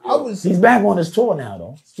was. He's back on his tour now,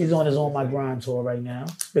 though. He's on his On My Grind tour right now.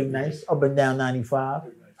 Spig Nice, up and down 95.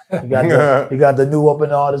 He got the new up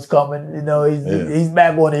and artists coming. You know, he's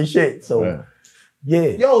back on his shit. So, yeah.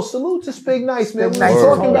 Yo, salute to Spig Nice, man. We Spig were Nice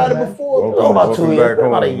talking home, about man. it before. Welcome. About 2 Welcome years, back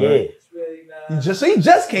about a home, year. He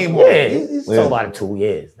just came on. Yeah, he's talking about 2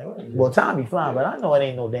 years. Well, time be flying, but I know it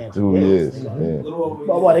ain't no damn 2 years. Yeah.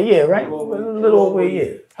 About a year, right? A little over a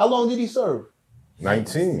year. How long did he serve?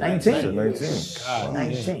 19. 19. Shit, 19.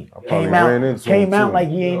 19. probably Came ran into came him, out too. like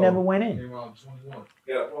he ain't never went in. Around 21.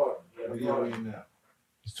 Yeah, party.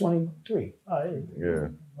 He's 23. Oh, yeah. Yeah.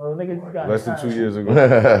 Well, nigga, you got Less than 2 years ago.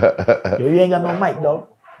 Yo, you ain't got no mic, dog.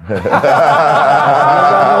 You ain't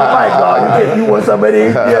got no mic, dog. You want somebody?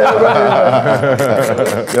 Yeah,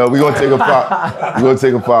 right. Yo, we're gonna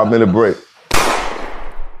take a 5-minute break.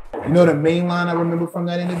 You know the main line I remember from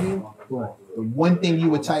that interview? The one thing you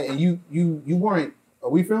were tight, and you weren't. Are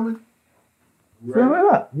we filming? Fill it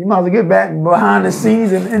up. You might as well get back behind the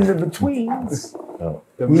scenes and in the betweens.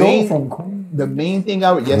 The We all main from Queens. The main thing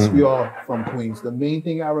yes, we are from Queens. The main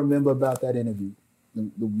thing I remember about that interview,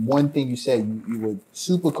 the one thing you said, you were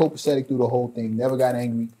super copacetic through the whole thing, never got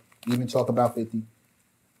angry, even talk about 50.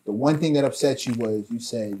 The one thing that upset you was you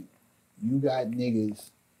said you got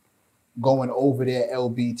niggas going over their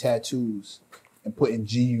LB tattoos and putting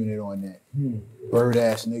G Unit on that. Bird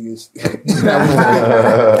ass niggas.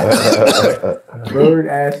 Bird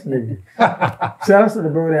ass nigga. Shout out to the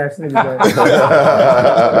bird ass nigga.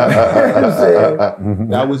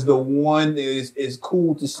 That was the one. It's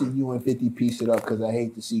cool to see you and 50 piece it up because I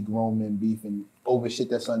hate to see grown men beefing over shit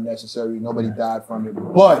that's unnecessary. Nobody died from it.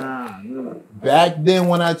 But back then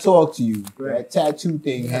when I talked to you, that tattoo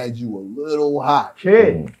thing had you a little hot.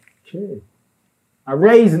 Kid. I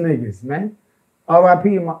raised niggas, man. R.I.P.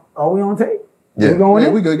 to my. Are we on tape? Yeah. We going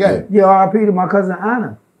in? We good, got it. Yeah, R.I.P. to my cousin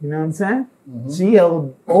Anna. You know what I'm saying? She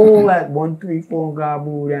held all that 1, 3, 4 and God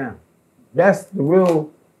move down. That's the real,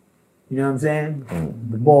 you know what I'm saying?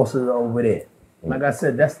 The bosses over there. Like I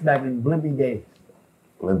said, that's back in Blimpy days.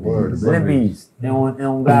 Blimpies. They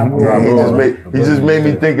don't got move. He just made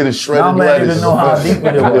me think of the shredded I'm letting lettuce. you know how deep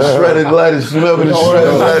it The was. shredded lettuce. You remember the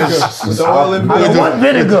shredded lettuce? What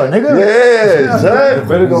vinegar, nigga? Yeah,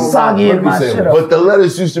 son. Soggy in my shit up. But the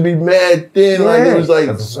lettuce used to be mad thin, like it was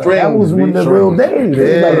like string. That was when the real days.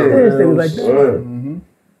 They was like this. They was like this. Yeah.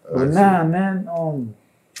 But nah, man.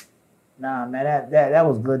 That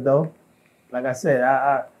was good though. Like I said,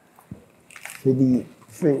 I 50,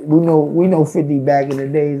 we know 50 back in the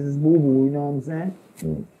days is boo boo. You know what I'm saying?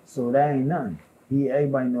 So that ain't nothing.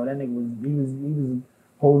 Everybody know that nigga was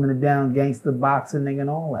holding it down, gangster boxing, nigga, and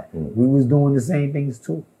all that. We was doing the same things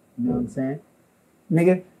too. You know what I'm saying?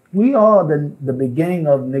 Nigga, we are the beginning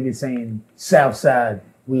of niggas saying South Side,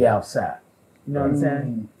 we outside. You know what I'm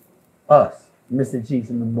saying? Us, Mr. Cheeks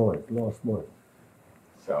and the boys, Lost Boys.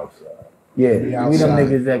 Southside. Yeah, we them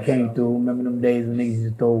niggas that came through. Remember them days when niggas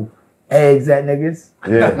used to throw eggs at niggas?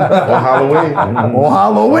 Yeah, on Halloween. On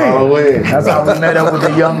Halloween. Halloween. That's how we met up with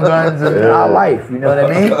the young guns in our life. You know what I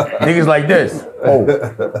mean? Niggas like this. Oh,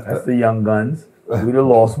 that's the young guns. We the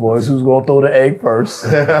Lost Boys. Who's gonna throw the egg first?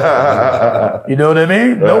 You know what I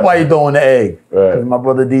mean? Nobody throwing the egg. Because my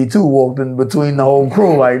brother D2 walked in between the whole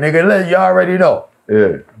crew like, nigga, you already know.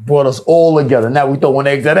 Yeah. Brought us all together. Now we throwing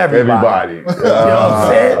eggs at everybody. You know what I'm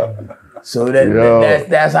saying? So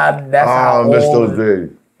that's how I miss those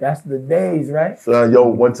days. That's the days, right? Son, yo,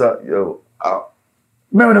 one time,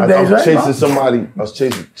 remember them I days, was right? chasing somebody. I was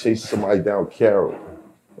chasing somebody down Carroll,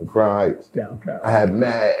 in Crown Heights. Down Carroll. I had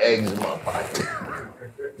mad eggs in my pocket.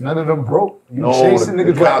 None of them broke. You No, chasing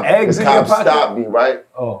niggas with eggs the in your cops pocket? stopped me, right?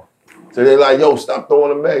 Oh. So they're like, yo, stop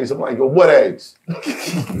throwing them eggs. I'm like, yo, what eggs? He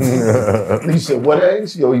said, what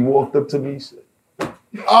eggs? Yo, he walked up to me, he said,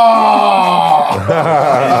 Yeah,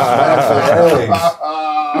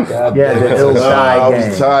 the ill I thigh was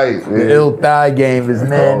game. tight, man. The ill thigh game is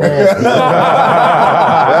man.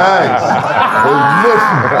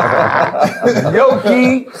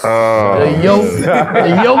 Yoki, the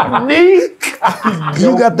yoke knee.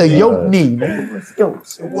 You got the yoke knee, man. Let's go.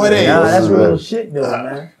 What is? Nah, that's real shit, though,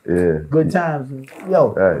 man. Yeah. Good times,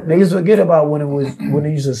 yo. Right. Niggas forget about when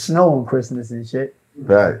it used to snow on Christmas and shit.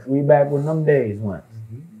 Right. We back when them days went.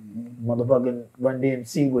 Motherfucking Run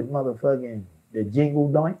DMC with motherfucking the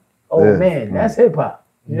jingle joint. Oh Yeah. man, that's hip hop.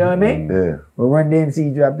 You know what I mean? Yeah. When Run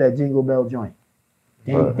DMC dropped that jingle bell joint.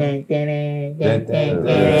 Ding, ding, ding, ding, ding, ding,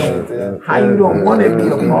 ding. How you don't want to be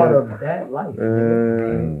a part of that life?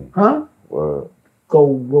 Huh? Word.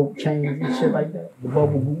 Gold rope chains and shit like that. The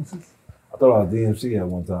bubble gooses. I thought I was DMC at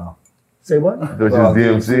one time. Say what? That's just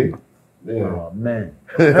DMC. Yeah. Oh man.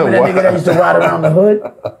 Remember that nigga that used to ride around the hood?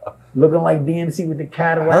 Looking like DMC with the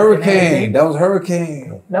Cadillac. Hurricane. That was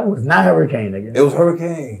Hurricane. That was not Hurricane, nigga. It was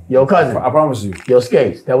Hurricane. Yo, cousin. I promise you. Yo,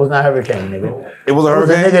 Skates. That was not Hurricane, nigga. It was a It was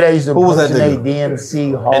a Hurricane? nigga that used to Who was that impersonate nigga?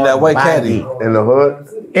 DMC hard And that white body. caddy. In the hood?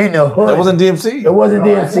 In the hood. That wasn't DMC? It wasn't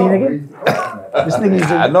DMC, nigga. This nigga used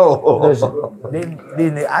to... I know. Listen,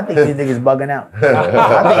 I think these niggas bugging out. I think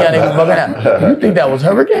y'all niggas bugging out. You think that was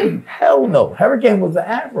Hurricane? Hell no. Hurricane was the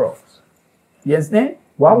Afros. You understand?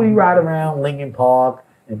 Why would he ride around Lincoln Park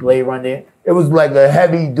and play Run there? It was like a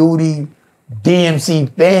heavy duty DMC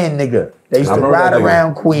fan nigga. They used I to remember ride that nigga.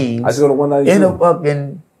 around Queens I used to go to 192. in a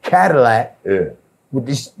fucking Cadillac Yeah. with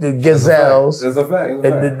the gazelles. It's a fact. It's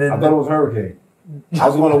a fact. I thought it was Hurricane. I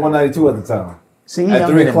was going to 192 at the time. See, he At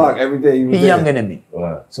younger 3 than o'clock me. every day. He was He there. younger than me.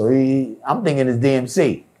 Right. So I'm thinking it's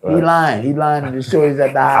DMC. Right. He lying. He lying to the shorties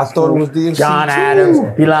at the high I school. thought it was DMC John too. Adams.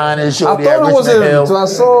 He lying to the I shorty thought at it was Richmond him Hill. until I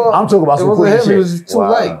saw. I'm talking about some it wasn't queen him. He shit. was too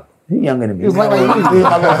light. He younger than me. He was like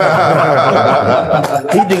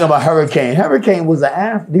He thinking about Hurricane. Hurricane was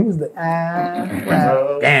he was the Damn,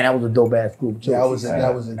 that was a dope ass group too. That was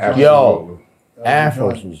a Yo,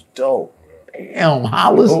 Afros was dope. Damn,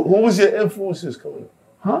 Hollis. Who was your influences, Cody?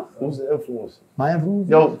 Huh? Who was the influences? My influence?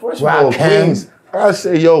 Yo, first of all, Rakim. Queens, I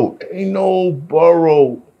say, yo, ain't no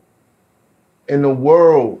borough in the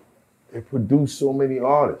world that produced so many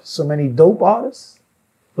artists. So many dope artists.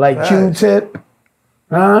 Like Right. Q-Tip.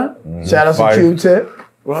 Huh? Shout out to Fife. Q-Tip.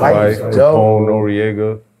 Like Dope. Capone,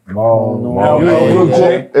 Noriega.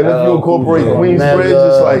 And if you incorporate Queensbridge,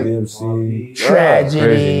 it's like DMC. Tragedy.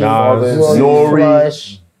 Crazy Nas, Nori.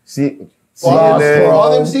 Flush. All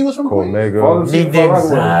CNN. them C was from Queens? Omega, Nick I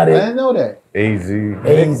Exotic. didn't know that. AZ.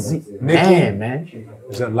 AZ. Damn, man.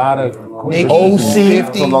 There's a lot of OC.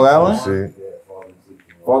 From Long Island? See,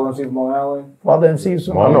 Father MC from Long Island. Father MC was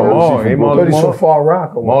from I know Maul. Ain't I Molly thought he's from Maul? Far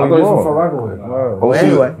Rockaway. I Molly thought he was from Maul. Far Rockaway. Well,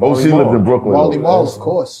 anyway, OC lived in Brooklyn. Marley though. Marl, of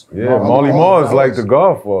course. Yeah, Molly Maul is like the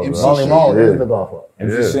Godfather. MC Molly Maul Yeah. is the golfer.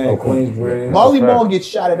 MC Yeah. Shane, Queensbridge. Marley That's a Marl fact. gets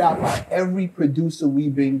shouted out by every producer we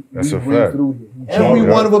bring That's a through fact. here. Every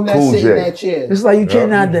Yeah. one of them that's Cool sitting J. in that chair. It's like you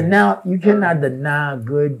cannot deny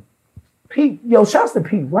good Pete. Yo, shouts to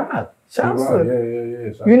Pete Rock. Shouts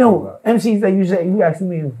to Yeah. you know MCs that you asking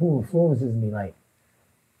me who influences me, like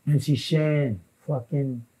MC Shan,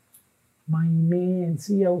 fucking my man,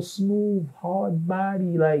 CL Smooth, Hard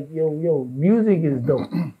Body, like yo, music is dope.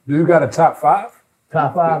 Do you got a top 5?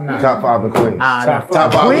 Top 5 now. Top 5 in Queens. Top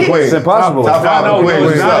 5 in Queens? Queens. It's impossible. Top 5 in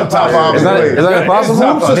Queens. it's not Top 5 in Is Queens. that impossible?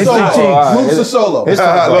 Groups or Mr. solo? Cheeks. Groups or solo?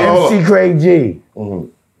 Hold MC Craig G, Ooh,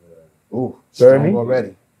 Heard strong me?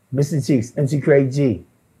 already. Mr. Cheeks, MC Craig G,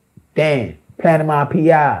 Dan, Panama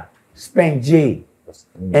PI, Spank G,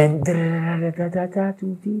 and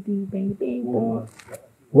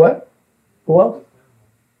what? Who else?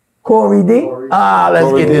 Corey D.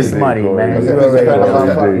 Let's get this money, man. You already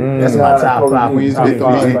know. That's my top 5. Queens Top get the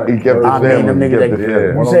 5. money. He kept I the mean, them family. He niggas kept the that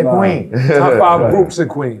family. you said Queen. Top 5 groups in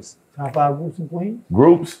Queens. Top 5 groups in Queens.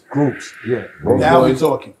 Groups? Groups, yeah. Now we're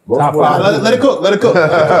talking. Top Nah, 5. let it cook. Let it cook.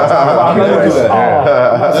 Let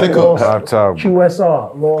it cook. Top.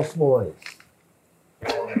 QSR, Lost Boys.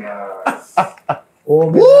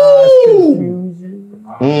 Organized Woo! Confusion.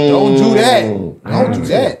 Don't do that. Don't do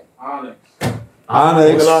that.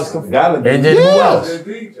 Onyx. And then who else?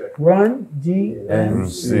 Run MC.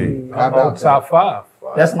 DMC. Oh, top 5.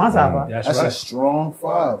 That's my top 5. That's That's a right. strong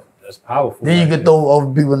 5. That's powerful. Then you right could throw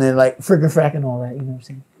over people in there like frickin' frack and all that. You know what I'm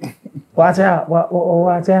saying? Watch out!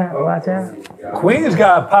 Watch out! Watch out! there. Queens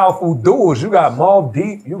got powerful duels. You got Mobb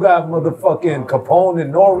Deep. You got motherfucking Capone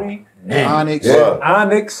and Nori. Onyx. Yeah.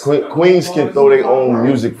 Onyx. Queens can throw their own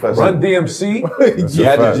music festival. Run DMC. You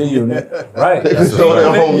had the G unit. Right. They can throw their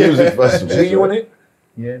own music festival. G Unit.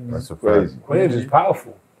 Yeah, man. That's a Crazy. fact. Queens is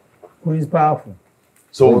powerful. Queen's powerful.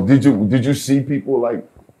 So did you see people like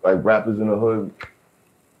rappers in the hood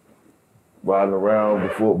riding around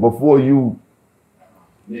before you?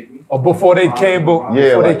 Or before they came, before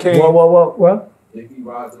Yeah, they like- came. What?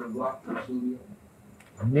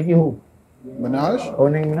 Nicki who? Minaj? Oh,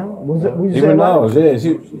 Nicki Minaj? Who's it? Who's Nicki Minaj, yeah.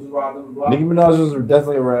 Nicki Minaj was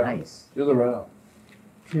definitely around. Nice. She was around.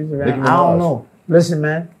 She's Nicki around. Minaj. I don't know. Listen,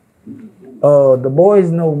 man. The boys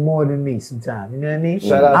know more than me sometimes. You know what I mean?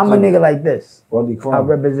 Shout out I'm a to- nigga like this. Rodney I Crumb.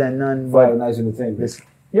 represent none Friday but Nights Entertainment.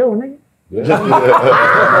 yo, nigga. He's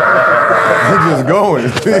just going.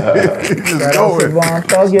 He's just Shout out to going. Von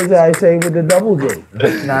Thuggers, I say with the double J.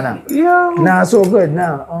 Nah, it's all good.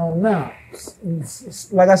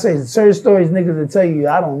 Like I say, certain stories niggas will tell you,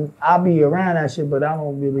 I be around that shit, but I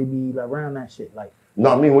don't really be around that shit. Like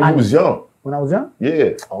No, I mean when you was young. when I was young.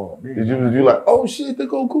 Yeah. Oh man. Did you like? Oh shit, they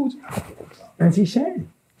go cool. MC Shane.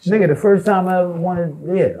 Nigga, the first time I ever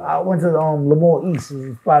wanted, I went to Lemoore East.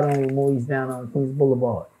 There's a spot on Lemoore East down on Queens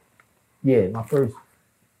Boulevard. Yeah, my first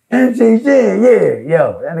MC Shane, yeah.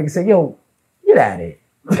 Yo, that nigga said, yo, get out of here.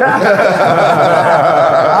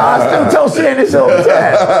 I still tell Shane this all the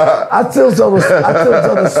time. I still tell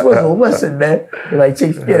the Swizzle, listen, man. You're like,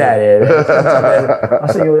 Chief, get out of here. Man. I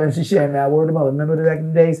say, yo, MC Shane, man, word of mother. Remember the back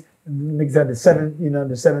in the days? Niggas had the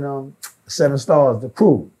seven stars, the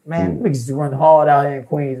crew. Man, niggas used to run hard out here in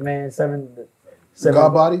Queens, man. Seven God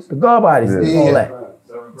bodies? The guard bodies, Yeah. all that.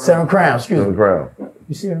 7 crowns, excuse On the me. ground.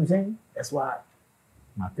 You see what I'm saying? That's why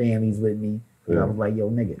my family's with me. Yeah. I was like, yo,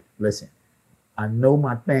 nigga, listen, I know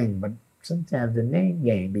my thing, but sometimes the name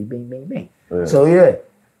game be bing, bing, bing. Yeah. So yeah,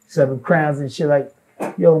 7 crowns and shit like,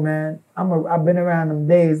 yo, man, I've been around them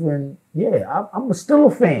days when, I'm still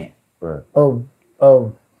a fan Right. of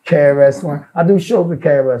KRS-One. I do shows with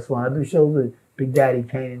KRS-One. I do shows with Big Daddy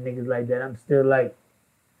Kane and niggas like that. I'm still like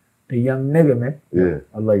the young nigga, man. Yeah.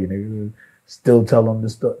 I love you, nigga. Still tell them the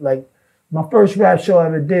story. Like, my first rap show I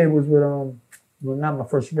ever did was with, well, not my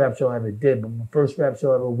first rap show I ever did, but my first rap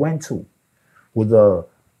show I ever went to was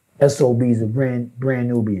SOBs of brand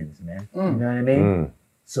Nubians, man. You know what I mean?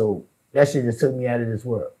 So that shit just took me out of this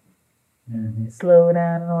world. You know what I mean? Slow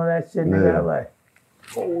down and all that shit, nigga. Yeah. I'm like,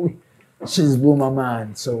 holy, shit just blew my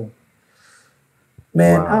mind. So,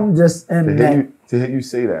 man, Wow. I'm just To in hear you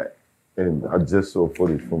say that, and I just saw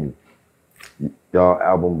footage from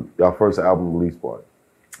y'all first album release party.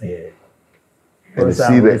 yeah. And to First see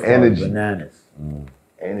album the was called energy. Bananas.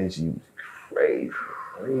 Energy was crazy.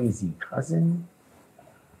 Crazy, cousin.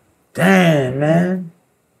 Damn, man.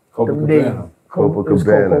 Copa Them days. Cabana. Copacabana. It's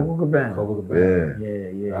called Copacabana. Copa Cabana. Yeah.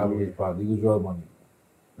 Yeah. Album was about Legal Drug Money.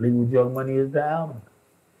 Legal Drug Money is the album.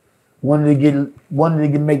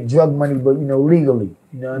 Wanted to make drug money, but legally.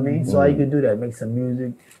 You know what I mean? So all you can do that, make some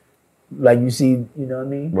music, like you see, you know what I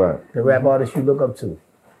mean? Right. The rap artists you look up to.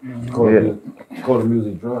 Call the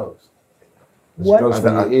music drugs. It's What? drugs for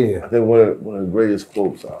your ear. I think one of the greatest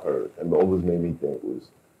quotes I heard, and it always made me think was,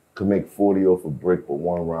 "Could make 40 off a brick, but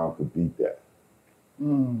one round could beat that."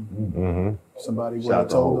 Somebody would Shout have out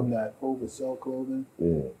to told Hov. them that Hov would sell clothing. Yeah.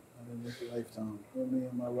 I didn't live a lifetime. Put me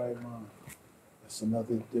in my right mind. That's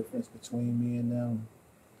another difference between me and them.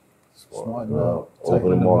 Smarten up. Open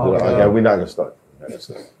the market. Okay, we're not gonna start. We're not gonna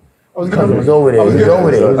start. I was Because it giving, was over there. I was He was giving-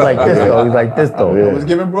 over there. He was like this though. He was like this though. Yeah. I was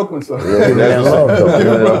giving Brooklyn some. Yeah, that's love,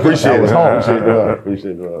 though. I appreciate That it. was hard. Appreciate the love.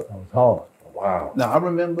 Appreciate the love. That was hard. Wow. Now I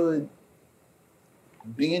remember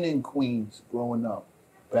being in Queens growing up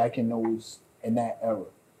back in that era,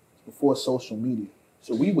 before social media.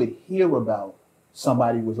 So we would hear about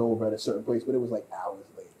somebody was over at a certain place, but it was like hours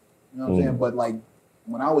later. You know what I'm saying? But like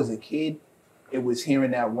when I was a kid, it was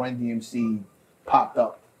hearing that Run DMC popped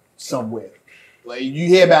up somewhere. Like you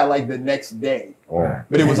hear about like the next day, Right.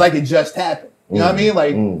 but it was like it just happened. You know what I mean?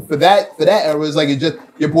 Like for that era, it's like it just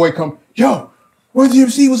your boy come, yo, Run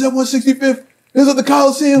DMC was at 165th. It was at the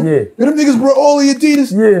Coliseum. Yeah. And them niggas brought all the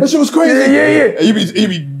Adidas. Yeah. That shit was crazy. Yeah. And you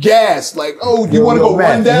be gassed. Like, oh, you want to go Matt,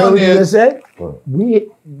 run you down know what you there? just said?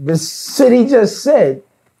 The city just said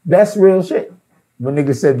that's real shit. When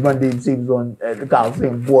niggas said Run DMC was on at the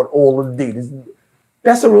Coliseum, bought all of the Adidas.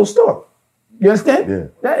 That's a real story. You understand? Yeah.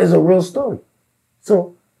 That is a real story.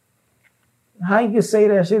 So how you can say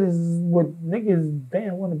that shit is what niggas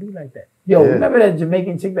damn want to be like that. Yo, Yeah. remember that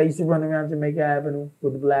Jamaican chick that used to run around Jamaica Avenue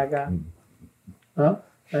with the black eye? Huh?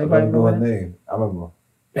 Anybody remember that? name. I remember.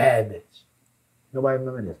 Bad bitch. Nobody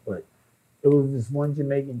remember this, but it was this one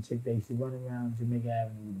Jamaican chick that used to run around Jamaica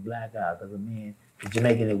Avenue with black eye because of me and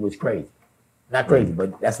Jamaican, it was crazy. Not crazy,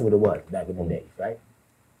 but that's what it was back in the days, right?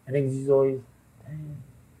 I think she's always, damn,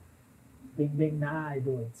 big nah,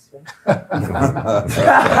 do it.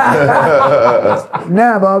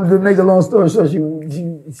 Nah, but to make a long story short, she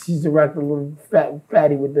used to rock the little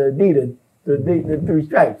fatty with the Adidas, the three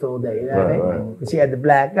stripes all day. You know what I mean? Right. But she had the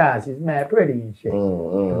black eye. She's mad pretty and shit.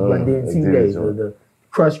 Run DMC days with the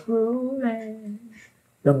Crush Crew and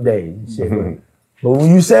them days and shit. But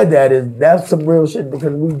when you said that's some real shit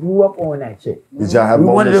because we grew up on that shit. Did y'all have We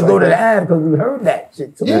wanted to moments go like to the that? ad because we heard that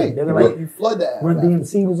shit too. Yeah, They were like, you flood that. Run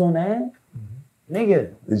DMC was on the ad?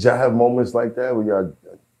 Nigga. Did y'all have moments like that where y'all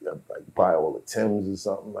like buy all the Timbs or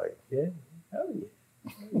something like? Yeah, hell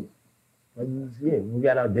yeah. Like, yeah, we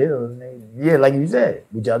got our deals. Yeah, like you said,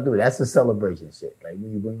 what y'all do, that's a celebration shit. Like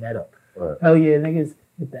when you bring that up. Right. Hell yeah, niggas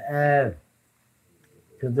hit the ad.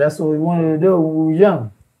 Because that's what we wanted to do when we was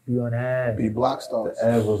young. Be on the ad. Be block stars. The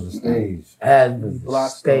ad was the stage. Ad was the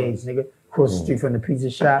Block stage, nigga. Across the street from the pizza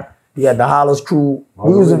shop. You had the Hollis crew.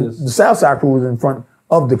 We was in, the Southside crew was in front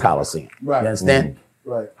of the Coliseum. Right. You understand?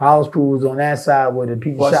 Right. Hollis crew was on that side where the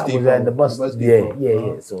pizza Bus shop was depot. at. The bus, Bus yeah, depot.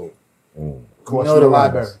 yeah. So Across know the the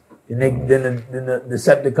library. runs. Then the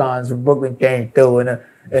Decepticons from Brooklyn came through, and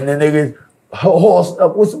the niggas horse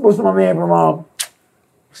up. What's my man from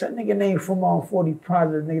what's that nigga name from 40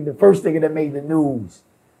 Project? Nigga, the first nigga that made the news.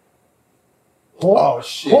 Hawk? Oh,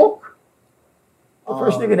 shit. Hawk? The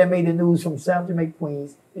first nigga that made the news from South Jamaica,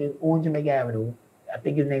 Queens, and on Jamaica Avenue. I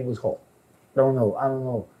think his name was Hawk. I don't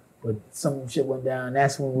know. But some shit went down.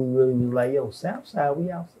 That's when we really was like, yo, Southside, we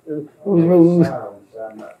out. It was really.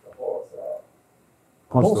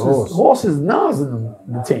 Punch the horse. Horses, Nas in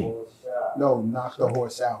the team. No, knock the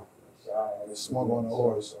horse out. Smug on the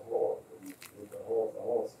horse.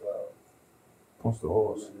 Punch the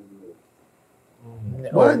horse.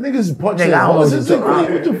 What niggas punching Nigga, I don't know horses? what What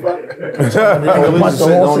you- the fuck? The nigga punched the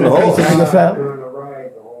horse in the face and nigga fell.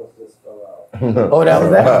 Oh, that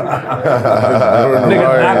was that?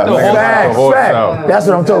 Nigga knocked the horse Facts, horse facts. out. That's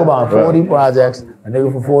what I'm talking about. 40 projects. A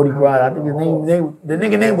nigga for 40 projects. I think the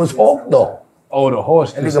nigga name was Hawk though. Oh, the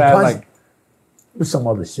horse That just nigga had punched. like There's some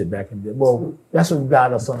other shit back in there. Well, that's what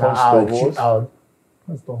got us on Punch the our horse?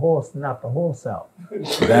 punch the horse, knock the horse out.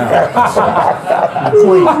 Down.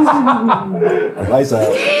 Lights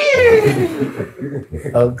out.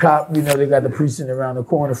 A cop, they got the precinct around the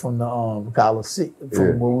corner from the Coliseum,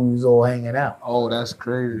 from where we was all hanging out. Oh, that's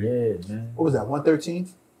crazy. Yeah, man. What was that,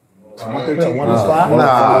 113th? Yeah, 105?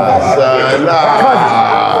 Nah, son,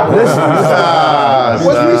 nah. Listen, Nah,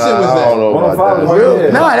 What recent was I don't know about that.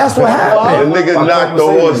 Really? Nah, that's what happened. The nigga knocked the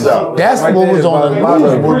horse out. That's Right what there was on the by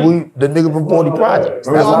news. The nigga from 40 Projects.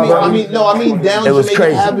 That's No, what I mean down It was Jamaica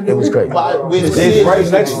crazy. Avenue. It was crazy. Where the It's Sears right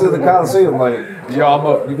used to next be. to the Coliseum. Like, Yo, I'm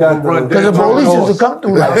up. you got the Because the police used to come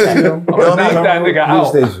through like that. You know what I Knock mean? that nigga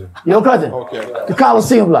police out. station. Yo, cousin. The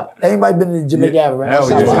Coliseum block. Anybody been to Jamaica Avenue? Right? Hell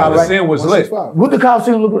South yeah. Side, right? Coliseum was lit. 165. What the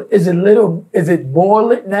Coliseum look like? Is it little? Is it more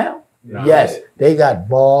lit now? Yes. They got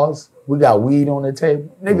bars. We got weed on the table.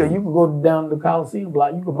 Nigga, you can go down to the Coliseum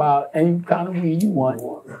block. You can buy any kind of weed you want.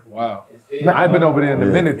 Wow. I ain't been over there in a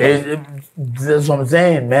minute. That's what I'm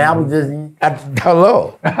saying, man. I was just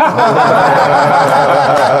hello.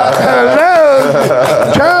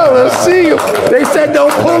 Hello. Girl, let's see you. They said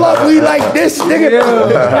don't pull up. We like this, nigga.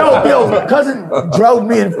 Yo, cousin drove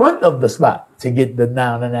me in front of the spot to get the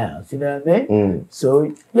noun and nouns. You know what I mean?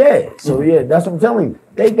 So yeah, that's what I'm telling you.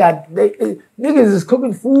 They niggas is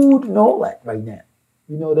cooking food and all that right now.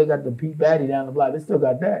 You know, they got the Pete Batty down the block. They still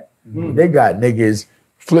got that. They got niggas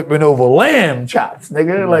flipping over lamb chops,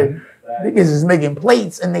 nigga. Like niggas is making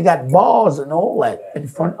plates and they got bars and all that in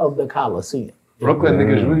front of the Coliseum. Brooklyn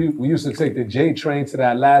niggas, we used to take the J train to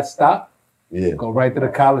that last stop. Yeah. Go right to the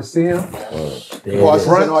Coliseum. Parsons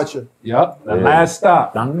and Archer. Yup, the last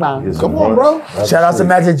stop. Bang, bang. Come on, bro. Shout out to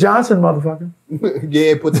Magic Johnson, motherfucker.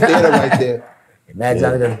 Yeah, put the theater right there. Magic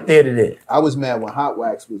Johnson got the theater there. I was mad when Hot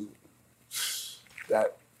Wax was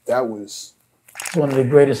that was It's one of the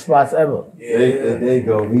greatest spots ever. There you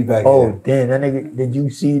go. We back Oh, here. damn, that nigga, did you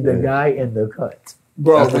see the guy in the cut?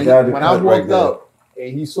 bro. That's the When, guy that when I cut walked right up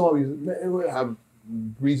and he saw me, I'm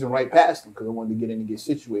breezing right past him because I wanted to get in and get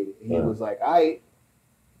situated. And he was like, "All right,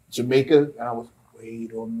 Jamaica," and I was,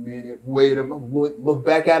 wait a minute, look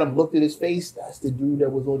back at him, looked at his face. That's the dude that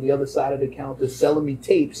was on the other side of the counter selling me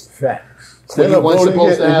tapes. Facts. So he wasn't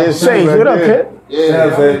supposed to have. Sage, what up, kid? Yeah,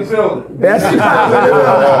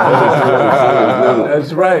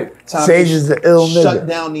 That's right. Time Sage to is the ill shut nigga.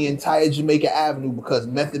 down the entire Jamaica Avenue because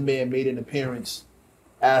Method Man made an appearance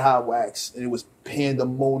at Hot Wax, and it was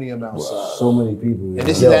pandemonium outside. So many people. And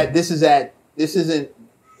this isn't METH. This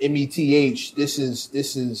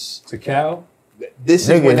is To Cal. this is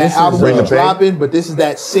Nigga, when this that album is, Bring the was Pain? dropping, but this is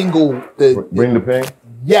that single. Bring the pain.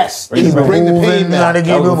 Yes, this is Bring the Pain now. That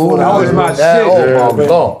was my shit. Oh my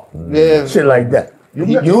God. Yeah, Shit like that.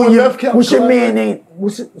 You and Meth kept What's your collaborating? man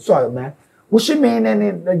name? Sorry, man. What's your man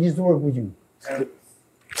name that used to work with you?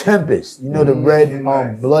 Tempest. You know the red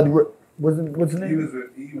blood. What's his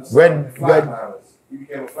name? Red. Flatliners.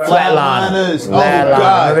 Oh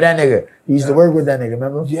God. Remember that nigga? He used to work with that nigga.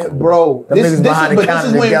 Remember? Yeah, bro. Them niggas behind the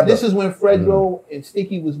counter together. This is when Fredro and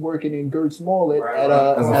Sticky was working in Gert Smollett at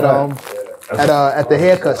the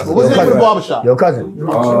haircut store. What's the name of the barbershop? Your cousin. New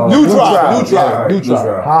Tribe.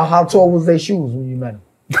 How tall was their shoes when you met him?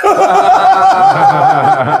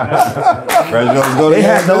 Fred Jones go to They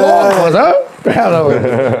had get the long mad. ones, huh? Hello.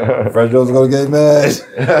 Fred Jones go to get mad.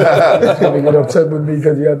 Gonna get upset with me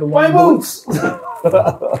because he had the long boots.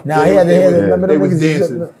 Now he had the hair. Remember They them was niggas?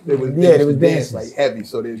 dancing. They was dancing. like heavy,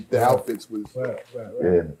 so the outfits was.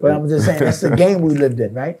 Yeah. But I'm just saying that's the game we lived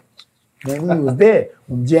in, right? Man, we was there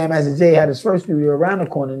when Jam Master Jay had his first studio around the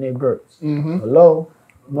corner near Gertz. Hello,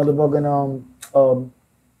 motherfucking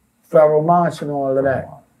Pharaoh Monch and all of that.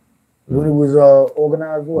 When it was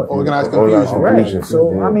organized what? Organized Organized confusion. Right. Confusion,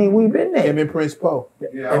 So yeah. I mean, we've been there. Him and Prince Poe.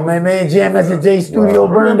 And my man Jam Master Jay studio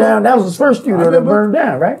burned down. That was his first studio that burned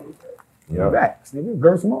down, right? Yep. Right. Nigga,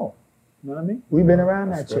 Gertz Mall. You know what I mean? We've been around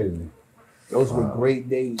that shit. Those were great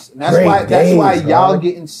days. And that's Great why days, y'all dog.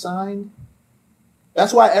 getting signed.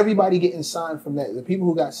 That's why everybody getting signed from that. The people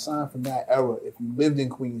who got signed from that era, if you lived in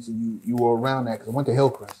Queens and you were around that, because I went to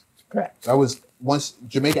Hillcrest. Correct. That was once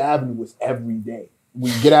Jamaica Avenue was every day. We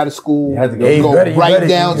get out of school, You had to go- go, You better- right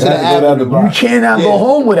down to the had to go down avenue. the block. You cannot Yeah. go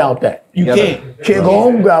home without that. You gotta- can't go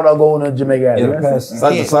home without going to Jamaica Yeah, Avenue. past it's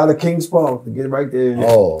like the side of King's Park to get right there.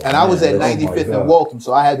 Oh, And I was at man. 95th Oh my and God. Waltham,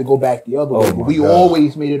 so I had to go back the other way. Oh But my we God.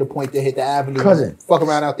 always made it a point to hit the avenue. Cousin. Fuck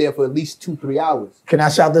around out there for at least 2-3 hours. can I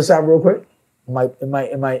shout this out real quick? It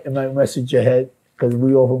might mess with your head because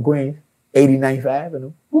we all from Queens. 89th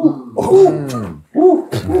Avenue.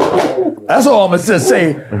 That's all I'm gonna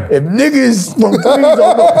say. If niggas from Queens don't know,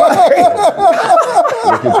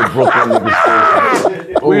 Look at the Brooklyn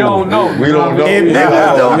niggas. We don't know. We don't know. if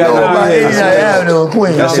niggas don't know about 89th Avenue in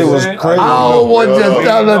Queens, That shit was crazy. I don't want to just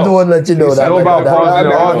let you know that. Know about Bronx and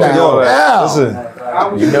Arch and all that. Yeah. Listen,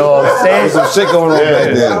 You know what I'm saying? Some shit going on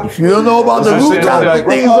back there. If you don't know about the rooftop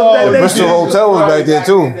things of that Bristol nature, Hotel was back there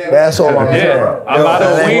too. that's all I'm saying. Yeah, a lot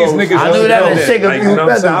of Queens niggas. I knew that was shake a Like, few you know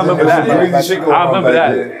what I'm saying? I feathers. remember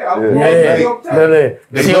that. I remember that.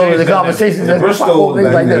 Yeah. See all of the conversations that Bristol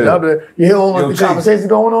things like that. You hear all of the Chief. conversations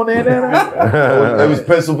going on there? It was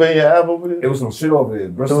Pennsylvania Ave over It there. was some shit over there.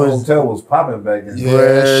 Bristol It was- Hotel was popping back then. Yeah,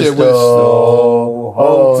 that shit was. Bristol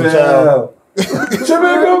Hotel.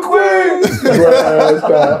 Jamaica Queens.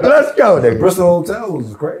 Let's go, nigga. Bristol Hotel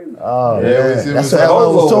was crazy. Oh, Yeah, yeah. it was That's what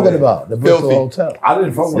everyone was talking about. The Bristol Filthy. Hotel. I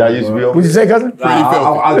didn't fuck with Y'all it, used to be bro. over What'd you say, cousin?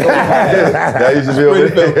 Y'all used to be over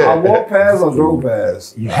there. I walked past or drove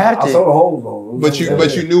past. You had I to. saw the holes though.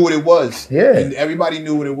 But you knew what it was. Yeah. And everybody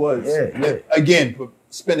knew what it was. Yeah. Again,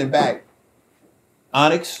 spinning back.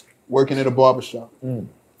 Onyx working at a barbershop.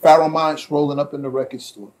 Pharaoh Monch rolling up in the record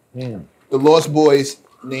store. The Lost Boys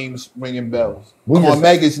names ringing bells.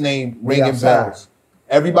 Cormega's name ringing outside. bells.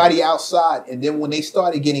 Everybody outside. And then when they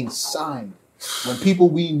started getting signed, when people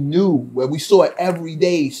we knew, where we saw it every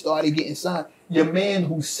day, started getting signed, your man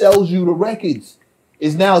who sells you the records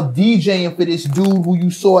is now DJing for this dude who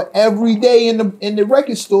you saw every day in the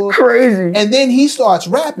record store. Crazy. And then he starts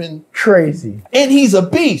rapping, Crazy. and he's a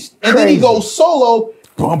beast. And then he Crazy. goes solo.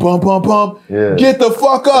 Bum, bum, bum, bum. Yeah. Get the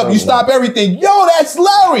fuck up. You stop everything. Yo, that's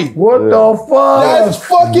Larry. What the fuck? That's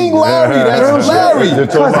fucking Larry. That's Larry. They're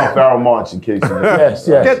talking about Pharaoh Monch in case you know. Yes.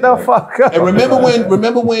 Get the fuck up. And remember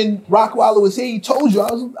when Rockwaller was here, he told you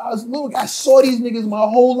I was little. I saw these niggas my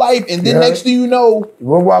whole life. And then Yeah. next thing you know,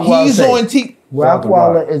 What Rockwilder he's say? on TV.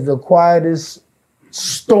 Rockwaller is the quietest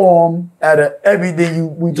storm out of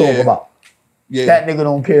everything we talk Yeah. about. Yeah. That nigga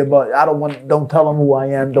don't care about. Don't tell him who I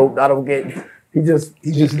am. I don't get. He's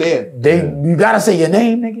just there. You gotta say your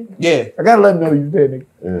name, nigga. Yeah. I gotta let him know you there,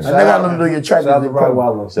 nigga. I gotta let him know your track. Shout out to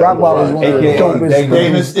Rockwaller. Rockwaller is one of the AKA dopest.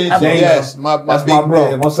 Damon Stitch. ever. Yes, my That's big my bro.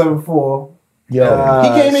 man, 174. Yo, He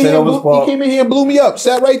came in St. here. Elmo's Park. He came in here and blew me up.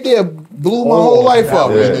 Sat right there, blew my whole life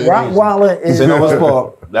up. Yeah. Rockwaller is St. Elmo's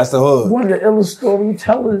Park. That's the hood. one of the illest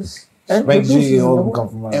storytellers and Spank G producers and all in the them come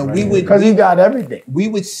world. from around. And right we here. would Because he got everything. we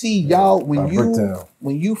would see y'all when Bricktown.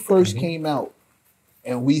 you first came out,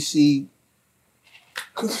 and we see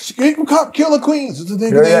Killer Queens. It's a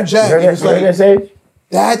nigga named Jack. It was like,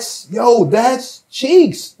 that's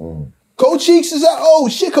Cheeks. Coach Cheeks is out. Oh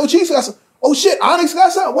shit, Coach Cheeks got some. Oh shit, Onyx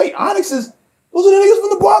got some. Wait, Onyx is. Those are the niggas from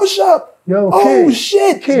the barbershop. Yo, Oh kid,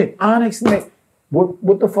 shit, kid, Onyx make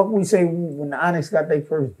what the fuck we say when the Onyx got their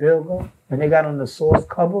first bill going and they got on the Source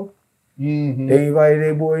cover? They invited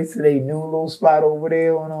their boys to their new little spot over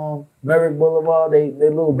there on Merrick Boulevard, their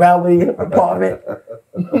little ballet apartment.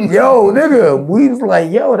 Yo, nigga, we was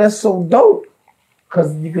like, yo, that's so dope.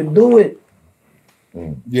 Cause you can do it.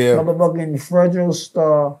 Yeah. Motherfucking Fragile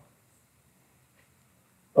Star.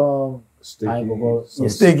 I ain't gonna go. You're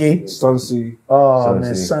sticky. Sunseed. Oh Sunseed.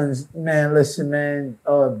 man, sons, man, listen, man.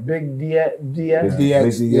 Big DX.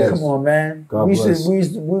 DX. Come on, man. God we bless.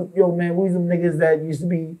 used to, yo, man, we some niggas that used to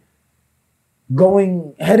be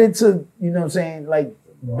headed to, you know what I'm saying, like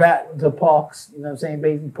back to parks, you know what I'm saying,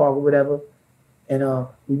 Baisley Park or whatever. And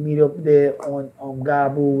we meet up there on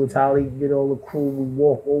Gabu with Holly, get all the crew, we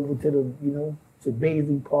walk over to to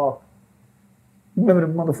Baisley Park. You remember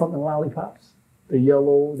the motherfucking lollipops? The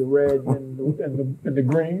yellow, the red, and the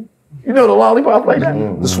green. You know the lollipops like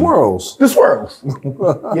that? The swirls. The swirls.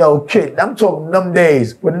 Yo, kid, I'm talking them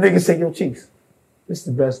days when the niggas say, yo, Cheeks, this is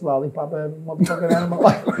the best lollipop I ever motherfucking had in my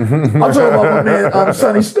life. I'm talking about my man,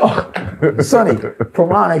 Sonny Stark. Sonny,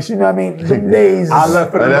 from Onyx, you know what I mean? Them days. I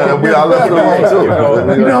left for the I left it alone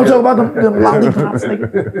too. You know what I'm talking about? Them lollipops,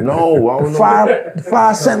 nigga. No, I don't know.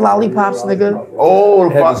 5 cent lollipops, nigga. Oh,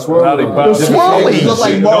 the Lollipop. The swirlies. Look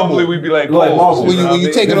like marble. Normally we'd be like, Like marble. When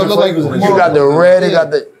you take it, look like You got the red, you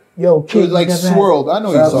got the, yo, It kid. was like you never had- swirled. I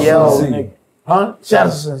know you saw Yo, Sunseed. nigga. Huh? Shout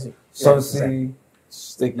out to Sunseed. Sunseed.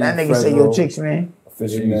 Sticky. That nigga say, yo, Chicks, man. It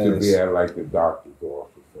used to be at like the doctor's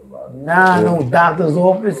office. a lot. Nah, no doctor's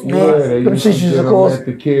office, man. Yeah, they Them used to shit used get to them cost at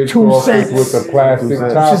the kid's 2 office cents. with the plastic top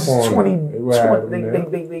Just on 20, it. They were having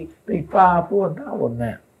them. they $5 for $1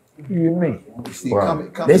 now. You hear me? See, Wow.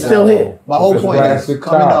 coming They still up. here. My whole It's point is plastic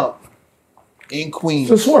coming top. up in Queens,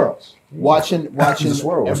 The swirls. watching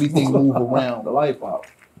swirls. everything move around. The light pop.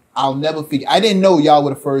 I'll never forget. I didn't know y'all were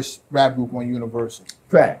the first rap group on Universal.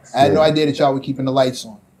 Facts. I had no idea that y'all were keeping the lights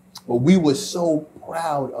on. But we were so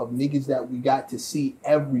proud of niggas that we got to see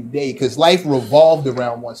every day because life revolved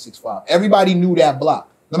around 165. Everybody knew that block.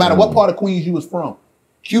 No matter what part of Queens you was from.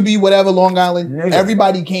 QB, whatever, Long Island, Nigga.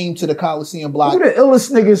 everybody came to the Coliseum block. Who the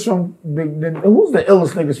illest niggas from who's the illest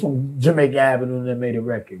niggas from Jamaica Avenue that made a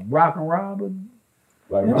record? Rock and Robin?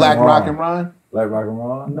 Like Black Rock and Ron. Like Rock and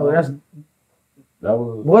Roll. No, that's That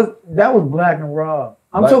was That was Black and Raw.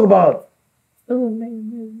 I'm Black- talking about. Oh, make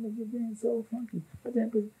it dance so funky.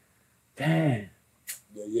 Damn.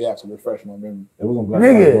 Yeah, you have to refresh my memory. it was on Black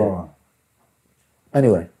Nigga. Raw.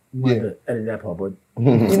 Anyway, I'm Yeah. going to edit that part, but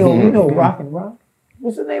you know, Rock and Rock.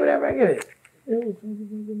 What's the name of that record? Make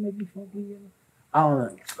me funky. You know? I don't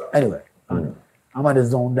know. Anyway, I don't know. I might have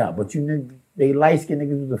zoned out, but you know, they light skinned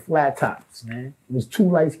niggas with the flat tops, man. It was two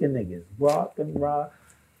light skinned niggas, Rock and Rock.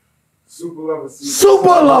 Super Lover. Super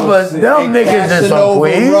lovers, them niggas that's on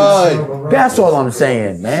Queens. Run. That's all I'm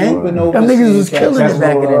saying, man. Supernova Them niggas was scene, killing it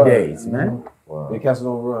back in the Casanova. days, man. They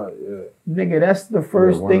Casanova Run, yeah. Nigga, that's the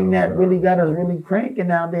first one thing of that them. really got us really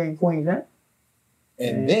cranking out there in Queens, huh?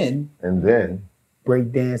 And then And then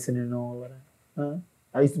Break dancing and all of that. Huh?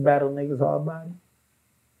 I used to battle niggas hard body.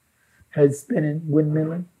 Head spinning,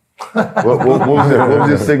 windmilling. what was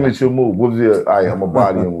your signature move? What was your? All right, I'm gonna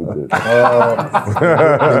body him with this.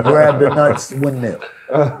 They grab the nuts, windmill.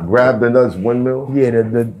 Grab the nuts, windmill. Yeah,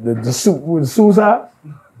 the suit with the suicide.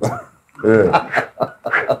 Yeah.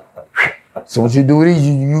 So what you do is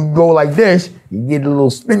you go like this, you get a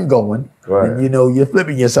little spin going, Right. and you know you're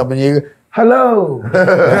flipping yourself, and you hello,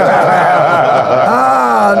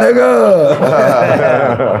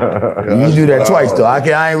 nigga. You do that twice though. I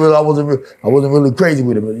wasn't really crazy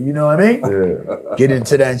with it, but you know what I mean. Yeah. Get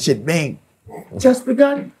into that shit, bang. Just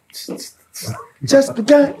begun. Just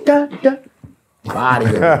begun. Body.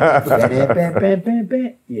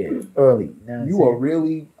 Bam. Yeah, early. Now you are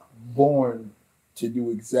really born to do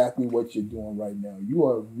exactly what you're doing right now. You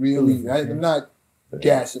are really, I'm not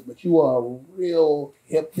gassing, but you are a real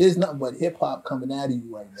hip. There's nothing but hip hop coming out of you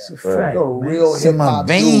right now. fact, You're a man. real It's in hip my hop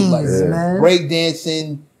dude, veins, like man. break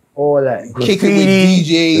dancing, all that kicking with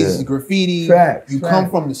DJs, graffiti. Facts, you facts. come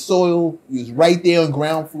from the soil. You was right there on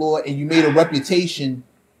ground floor, and you made a reputation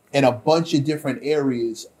in a bunch of different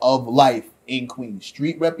areas of life in Queens.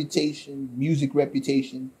 Street reputation, music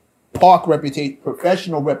reputation, park reputation,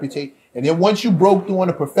 professional reputation. And then once you broke through on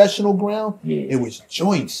the professional ground, it was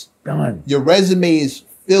joints. Done. Your resume is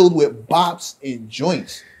filled with bops and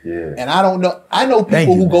joints. Yeah. And I don't know. I know Thank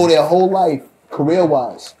people you, who go man. their whole life,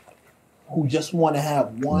 career-wise, who just want to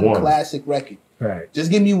have one classic record. Right.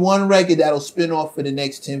 Just give me one record that'll spin off for the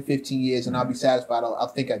next 10, 15 years, and I'll be satisfied. I'll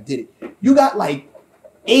think I did it. You got like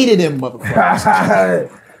 8 of them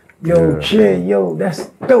motherfuckers. Yo, kid, yo, that's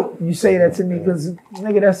dope. You say that to me because,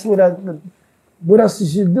 nigga, that's what else you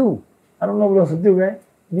should do. I don't know what else to do, right?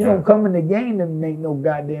 You don't come in the game to make no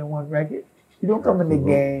goddamn one record. You don't come in the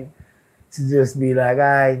game to just be like, all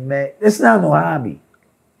right, man. It's not no hobby.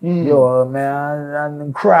 Yo, man, I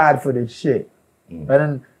done cried for this shit. I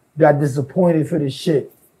done got disappointed for this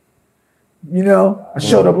shit. You know, I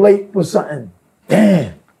showed up late for something.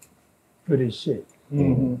 Damn, for this shit.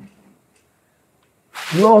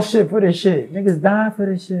 Lost shit for this shit. Niggas died for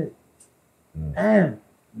this shit. Damn.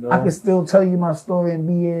 I can still tell you my story and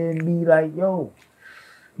be like, yo,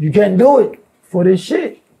 you can't do it for this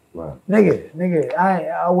shit. Right. Nigga,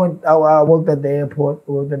 I worked at the airport,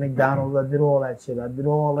 I worked at McDonald's, I did all that shit. I did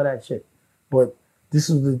all of that shit. But this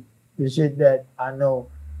is the shit that I know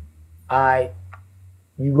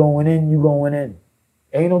you going in.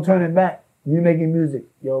 Ain't no turning back. You making music,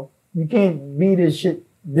 yo. You can't be this shit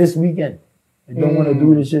this weekend and don't want to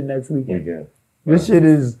do this shit next weekend. This shit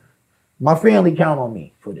is, my family count on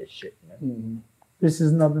me for this shit, man. This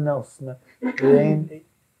is nothing else, man. It ain't,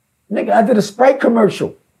 nigga, I did a Sprite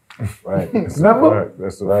commercial. Right. Remember? Right.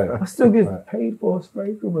 That's right. I still get paid for a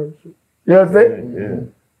Sprite commercial. You know what I'm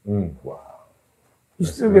saying? Wow. You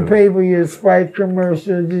still get paid for your Sprite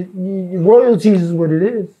commercial. Your royalties is what it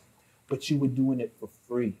is. But you were doing it for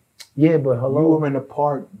free. Yeah, but You hello. were in the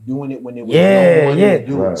park doing it when there was no money to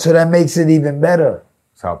do it. So that makes it even better.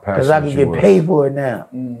 That's how Because I passionate can you get was. paid for it now.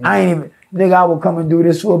 I ain't even, nigga, I will come and do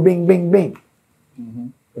this for bing, bing, bing.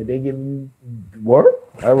 But they give me work?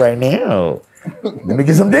 All right, now. Let me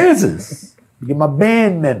get some dancers. Get my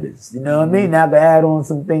band members. You know what I mean? Now I can add on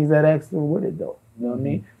some things that extra with it, though. You know what I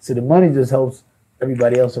mean? So the money just helps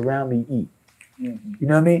everybody else around me eat. You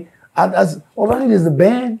know what I mean? All I need is a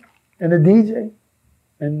band and a DJ,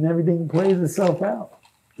 and everything plays itself out,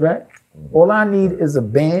 right? All I need is a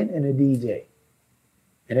band and a DJ,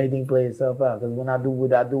 and everything plays itself out. Because when I do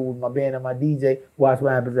what I do with my band and my DJ, watch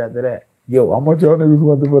what happens after that. Yo, how much y'all niggas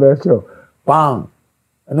want to for that show? Bang.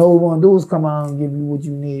 And all we want to do is come out and give you what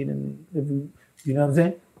you need, and if you know what I'm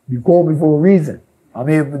saying? You called me for a reason. I'm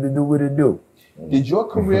here to do what it do. Did your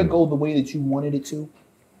career go the way that you wanted it to?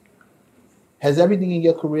 Has everything in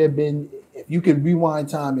your career been, if you could rewind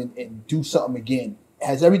time and do something again,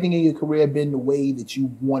 has everything in your career been the way that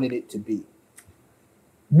you wanted it to be?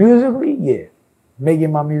 Musically, yeah.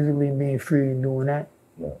 making my music and being free and doing that.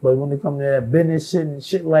 But when it comes to that business shit and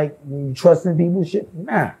shit like you trusting people shit,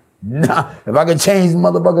 nah. If I could change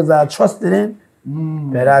motherfuckers I trusted in,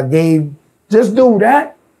 that I gave, just do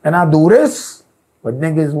that, and I do this. But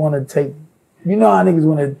niggas want to take, you know how niggas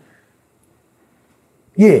want to,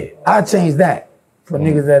 yeah, I change that for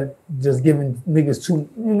niggas that just giving niggas too,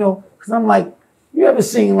 you know, because I'm like, you ever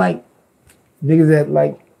seen like niggas that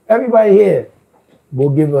like, everybody here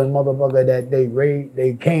will give a motherfucker that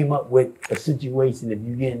they came up with a situation if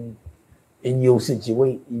you getting in your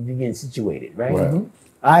situation, if you getting situated, right? All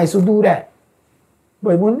right, so do that.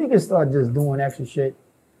 But when niggas start just doing extra shit,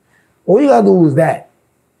 all you gotta do is that.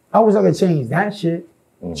 I wish I could change that shit.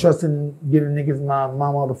 Trusting, giving niggas my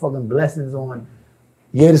motherfucking blessings on,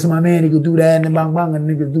 yeah, this is my man, he could do that, and then bang bang, and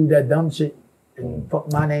niggas do that dumb shit and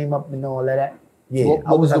fuck my name up and all of that. Yeah,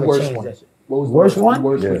 I wish I could change that shit. What was the worst one?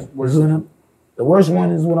 Worst. The worst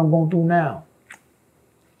one is what I'm going through now.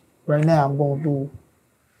 Right now, I'm going through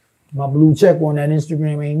my blue check on that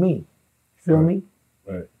Instagram ain't me. Feel me?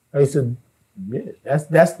 Right. I said, yeah,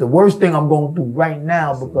 that's the worst thing I'm going through right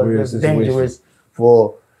now because it's dangerous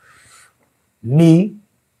for me,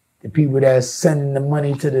 the people that's sending the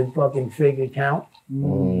money to the fucking fake account.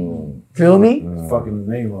 Feel me? Fucking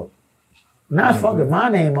the name up. Not fucking my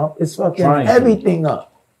name up. It's fucking Trying everything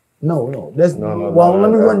up. No. That's well.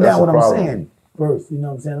 Let me run down what I'm saying first. You know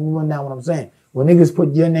what I'm saying? Let me run down what I'm saying. When niggas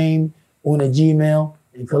put your name on a Gmail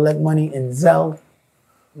and collect money in Zelle,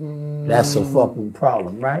 that's a fucking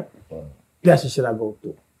problem, right? That's the shit I go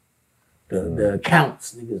through. The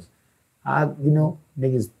accounts, niggas.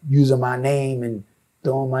 Niggas using my name and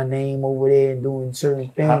throwing my name over there and doing certain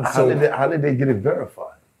things. How did they get it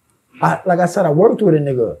verified? Like I said, I worked with a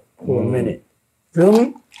nigga for a minute. Feel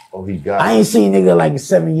me? Oh, he got I ain't seen nigga like in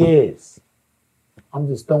 7 years. I'm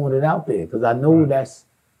just throwing it out there because I know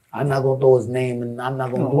I'm not gonna throw his name and I'm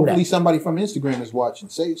not gonna do that. Hopefully somebody from Instagram is watching.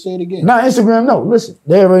 Say it again. Nah, Instagram, no. Listen,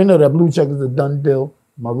 they already know that blue check is a done deal.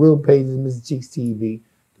 My real page is Mr. Cheeks TV.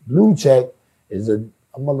 The blue check is a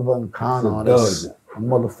motherfucking con artist. A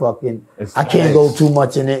motherfucking. I can't go too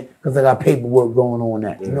much in it because I got paperwork going on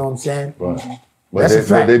that. You know what I'm saying? Right.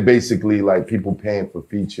 But they basically like people paying for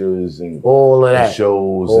features and all of that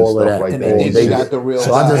shows all and of stuff that. like And that. they got the real.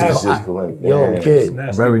 So I just kid,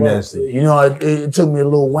 Very nasty. you know, it took me a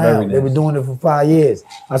little while. They were doing it for 5 years.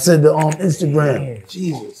 I said the Instagram.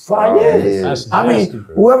 Jesus. 5 years. That's I nasty, mean,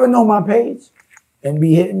 bro. whoever know my page and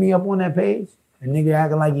be hitting me up on that page and nigga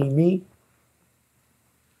acting like he me,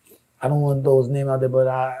 I don't want to throw his name out there, but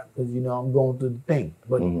because I'm going through the thing.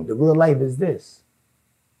 But the real life is this.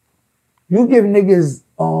 You give niggas,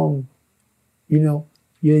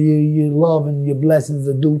 your love and your blessings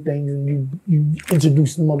to do things, and you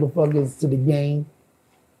introduce the motherfuckers to the game.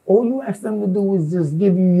 All you ask them to do is just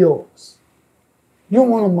give you yours. You don't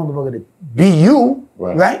want a motherfucker to be you,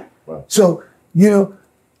 right? So,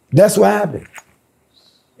 that's what happened.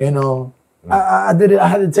 I did it. I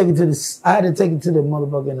had to take it to the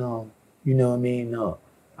motherfucking. You know what I mean?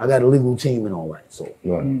 I got a legal team and all that. So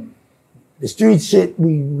the street shit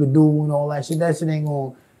we could do and all that shit. That shit ain't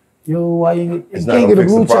gonna. Why you can't get a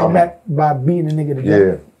blue check back by beating a nigga to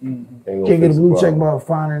death. Can't get a blue check by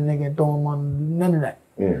finding a nigga and throwing him on none of that.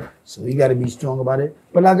 Yeah. So you got to be strong about it.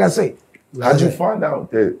 But like I say, how'd you find out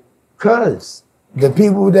that? Cause the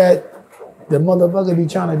people that the motherfucker be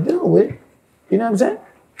trying to deal with, you know what I'm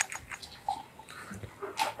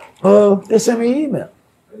saying? They send me an email.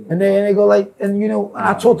 And they go like, and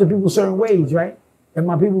I talk to people certain ways, right? And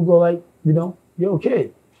my people go like, yo,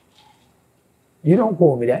 kid, you don't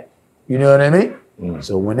call me that. You know what I mean?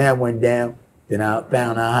 So when that went down, then I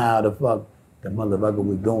found out how the fuck the motherfucker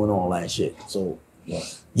was doing all that shit. So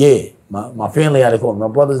yeah, my family had to call me. My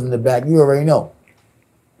brother's in the back. You already know.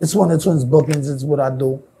 It's one of the twins bookings. It's what I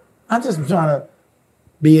do. I'm just trying to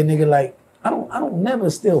be a nigga like, I don't never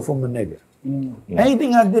steal from a nigga.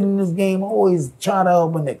 Anything I did in this game, I always try to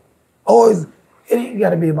help a nigga. Always, it ain't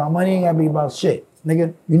gotta be about money, it ain't gotta be about shit.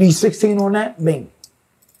 Nigga, you need 16 on that? Bing.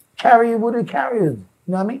 Carry it with a carrier. You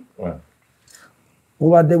know what I mean? Right.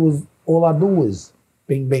 All I do is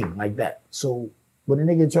bing bing like that. So when a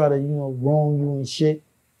nigga try to, wrong you and shit,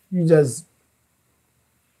 you just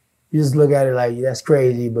look at it like that's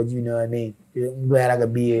crazy, but you know what I mean? I'm glad I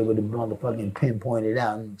could be able to motherfucking pinpoint it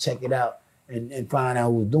out and check it out and find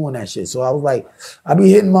out who's doing that shit. So I was like, I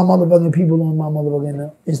be hitting my motherfucking people on my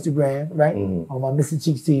motherfucking Instagram, right? On my Mr.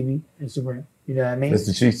 Cheeks TV Instagram. You know what I mean?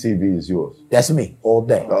 Mr. Cheeks TV is yours. That's me all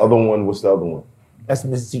day. The other one, what's the other one? That's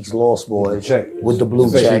Mr. Cheeks Lost Boys Check. with the blue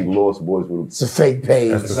Mr. check. Cheeks Lost Boys with It's a fake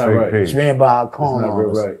page. That's the fake page. It's ran by a It's con not real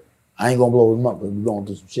artist. right. I ain't gonna blow him up because we're going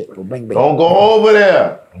through some shit. But bang, bang. Don't go over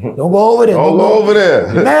there. Don't go over there. Don't go over there.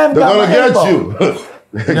 Man, They're got gonna my get info. you.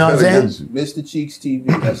 You know what I'm saying? Mr. Cheeks TV,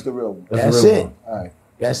 that's the real one. That's the real it. one. All right.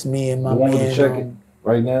 That's me and my The one with man. the check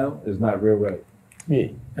right now is not real right. Yeah,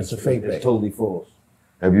 that's a fake It's page. totally false.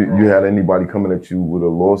 Have you had anybody coming at you with a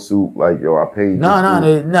lawsuit like, yo, I paid No.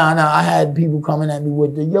 this dude? I had people coming at me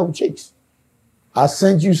with the yo chicks. I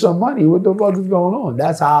sent you some money. What the fuck is going on?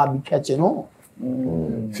 That's how I be catching on.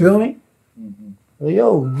 Feel me? Like,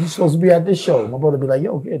 yo, you supposed to be at this show. My brother be like,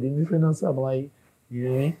 yo, kid, did you feel us up? Like, you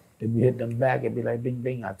know what I mean? Then we hit them back and be like, bing,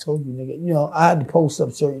 bing, I told you, nigga. You know, I had to post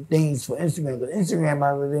up certain things for Instagram because Instagram,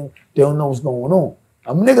 everything, they don't know what's going on.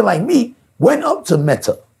 A nigga like me went up to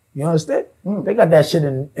Meta. You understand? They got that shit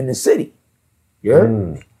in the city. You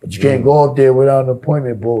heard? But you can't go up there without an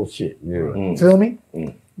appointment bullshit. Yeah. Feel me?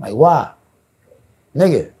 Like, why?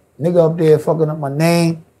 Nigga up there fucking up my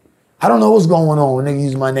name. I don't know what's going on when nigga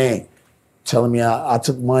use my name. Telling me I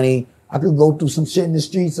took money. I could go through some shit in the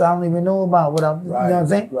streets I don't even know about. You know what I'm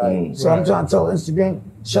saying? Right. So I'm trying to tell Instagram,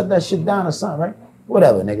 shut that shit down or something, right?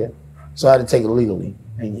 Whatever, nigga. So I had to take it legally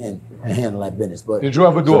and handle that business. But Did you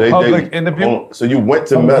ever do So a they- public they- interview? So you went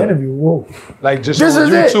to I'm Meta. interview, whoa. Like just This on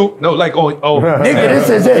is it. YouTube? No, like on Nigga, this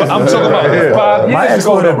is it. I'm talking about 5 My years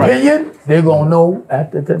ago. expert though, right? opinion, they're gonna know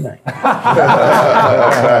after tonight.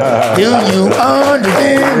 Do you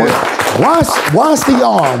understand? Watch the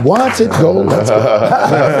arm. Watch it go. Let's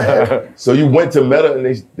go. So you went to Meta and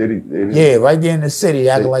they Yeah, right there in the city,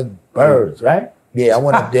 acting like birds, right? Yeah, I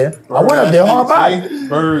went up there. I went up there hard body.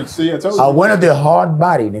 Bird, see, I told you. I went up there hard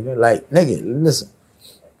body, nigga. Like, nigga, listen.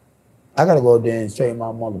 I gotta go up there and straighten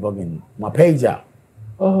my page out.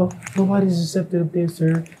 Oh, nobody's accepted up there,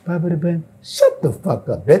 sir. Shut the fuck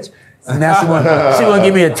up, bitch. And now she wanna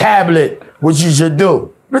give me a tablet, which you should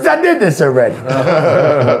do. Bitch, I did this already.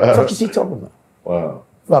 Fuck is she talking about? Wow.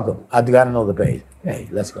 Fuck them. I got another page. Hey,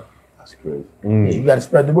 let's go. That's crazy. Yeah, you gotta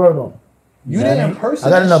spread the word on them. You know there what I in mean? person, I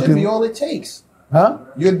got that enough should be people. all it takes. Huh?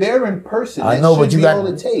 You're there in person. I That know, should but you be got all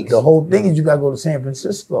it takes. the whole thing is you gotta go to San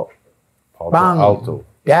Francisco. Bang. Alto.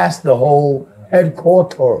 That's the whole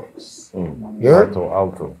headquarters. You heard?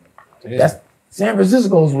 Alto. That's San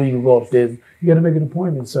Francisco's where you can go upstairs. You gotta make an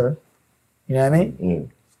appointment, sir. You know what I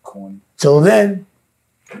mean? Corny. Till then,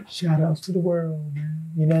 shout outs to the world, man.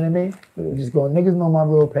 You know what I mean? You just go, niggas know my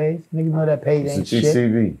real page. Niggas know that page It's ain't a shit.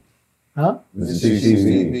 GCV. Huh? It's a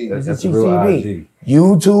GCV. It's a That's a real GCV. IG.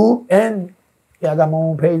 YouTube, and yeah, I got my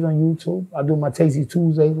own page on YouTube. I do my Tasty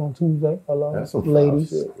Tuesdays on Tuesday. Hello, That's some ladies.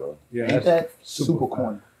 shit, bro. Yeah, Ain't that super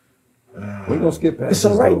corny? we're gonna skip past It's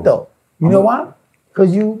this, all right though. You know why? Cause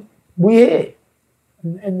we here,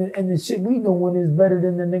 and the shit we doing is better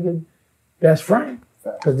than the nigga best friend.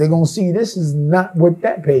 Cause they gonna see this is not what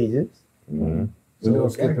that page is. We're gonna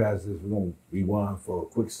skip past this. We're gonna rewind for a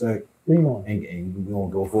quick sec, Where you going? and we're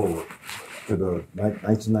gonna go forward to the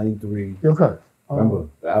 1993. Your cousin. Remember,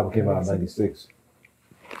 the album came out in '96.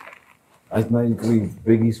 1993,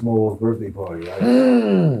 Biggie Smalls' birthday party, right?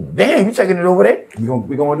 Damn, you taking it over there?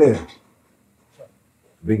 We going there.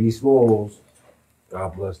 Biggie Smalls,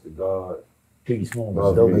 God bless the God, Biggie Smalls,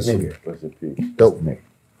 God dope bless nigga. him. Rest in peace. Dope nigga.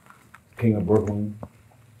 King of Brooklyn,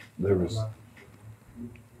 lyricist.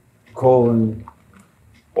 Calling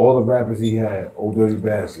all the rappers he had, Old Dirty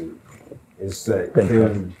Bastard, is set. Thank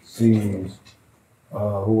Kim, C's,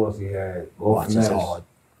 who else he had? Go Watch Finesse. this hard.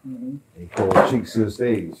 He called Cheeks to the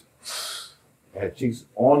stage. Had Cheeks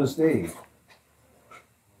on the stage.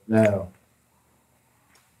 Now,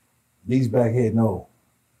 these back here know.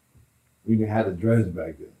 We didn't have the dreads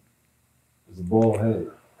back then. It's a bald head.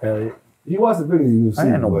 Hell yeah. You watch the video, you'll see.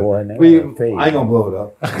 I ain't no but boy, nigga. we- I ain't fade. I ain't gonna blow it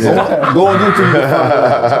up. Go on YouTube and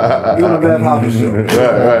find it. Give it a bad Hopper show. Right.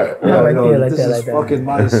 Yeah, right yo, there, like this that, is like that. fucking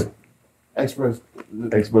nice. Express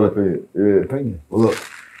Expert opinion. Yeah. opinion. Well, look,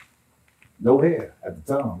 no hair at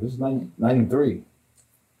the time. This is 93.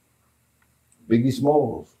 Biggie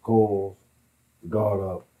Smalls calls the guard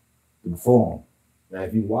up to perform. Now,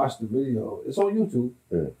 if you watch the video, it's on YouTube.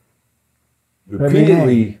 Yeah.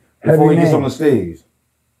 Repeatedly Heavy before he gets name. on the stage,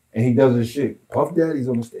 and he does his shit. Puff Daddy's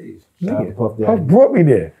on the stage. Shout out to Puff Puff Daddy. brought me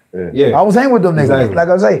there. Yeah, I was hanging with them niggas. Exactly. Like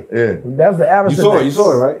I say, Yeah. that was the average. you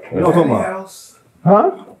saw it, right? You know what I'm talking about?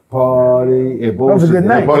 Huh? Party and bullshit. was a good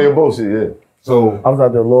night. Funny and bullshit, yeah. So I was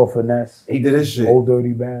out there, Lil Finesse, he did his shit. Old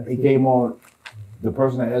Dirty Bastard. He came on. The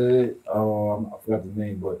person that edited, I forgot the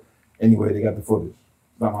name, but anyway, they got the footage.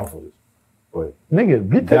 It's not my footage, but Nigga,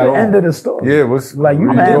 get to Got the on. end of the story. Yeah, what's Like, you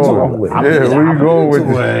where had to going? go with it. Yeah, where you going with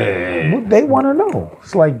this? What they want to know.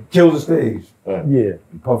 It's like, kills the stage. yeah.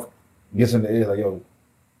 And Puff gets in the air like, yo,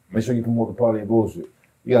 make sure you promote the party and bullshit.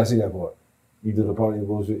 You gotta see that part. You do the party and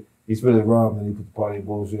bullshit. He spit his rhyme, and he put the party in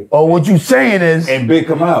bullshit. Oh, what you saying is And Big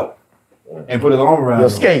come out and put his arm around your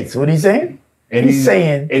him. skates. What he saying? And he's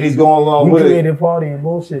saying and he's going along we with it. created party and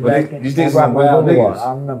bullshit But back these in niggas some Rockland wild Boulevard. niggas.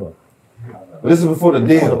 I remember. But this is before the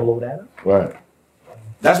deal. Blow that up. Right.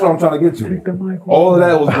 That's what I'm trying to get Take the to. mic off. All of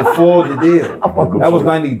that was before the deal. That was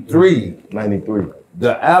 93. 93.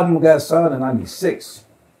 The album got signed in 96.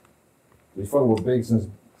 We fucking with Big since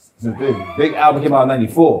Big. Big album came out in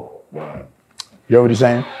 94. You know what he's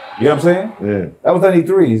saying? You know what I'm saying? Yeah. That was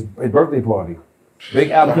 93, his birthday party.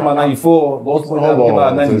 Big album came out in 94. Most of the album came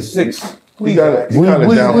out in 96. We kinda We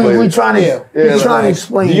downplayed trying to Yeah, trying to like-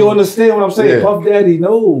 explain. Do you understand what I'm saying? Yeah. Puff Daddy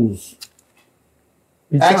knows.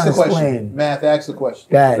 We trying Ask to the question. explain Math, ask the question.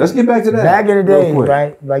 that Let's get back to that. back in the real days, quick.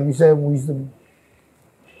 right? Like you said, we used to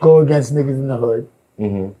go against niggas in the hood,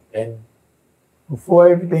 Mm-hmm. and before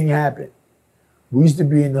everything happened, we used to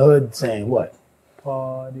be in the hood saying what?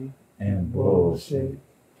 Party And bullshit.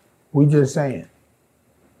 We just saying.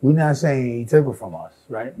 We're not saying he took it from us,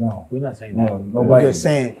 right? No. We're not saying No, that. nobody. We're just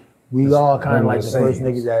saying we all kind of regular like the first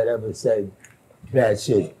sayings. niggas that ever said bad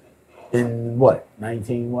shit. In what?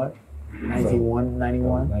 19 what? 91,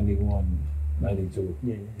 91? 91, 92.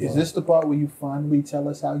 Yeah. Is this the part where you finally tell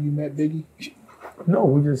us how you met Biggie? No,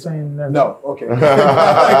 we're just saying that. No. Okay. But you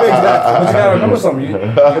gotta remember something. You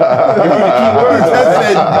heard the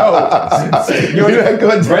key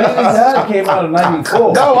words. Brendan and Dad came out in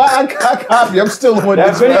 94. No, I copy. I'm still on That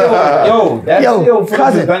this. video, that Yo, video from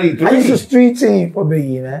cousin, I used to 93. street team for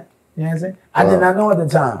Biggie, man. You know what I'm saying? I did not know at the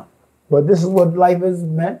time. But this is what life is,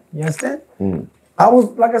 man. You understand? I was,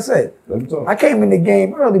 like I said, Let me talk. I came in the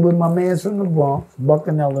game early with my mans from the Bronx,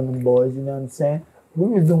 Bucknell and them boys, you know what I'm saying? We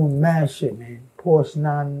was doing mad shit, man. Porsche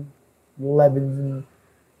 911s and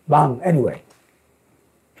bang. Anyway,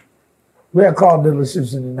 we had car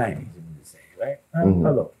dealerships in the 90s, you know what I'm saying, right?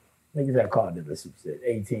 Hello. Niggas had car dealerships at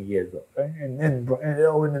 18 years old, right? And in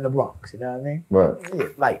the Bronx, you know what I mean? Right. Yeah,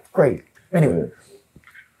 like crazy. Anyway,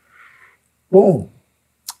 boom.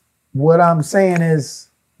 What I'm saying is,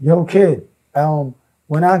 yo, kid,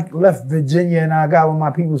 when I left Virginia and I got with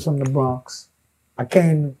my people from the Bronx, I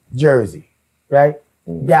came to Jersey, right?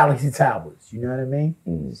 Galaxy Towers, you know what I mean?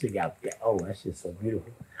 Shit got, oh, that shit's so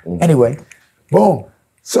beautiful. Anyway, boom.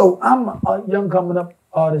 So I'm a young coming up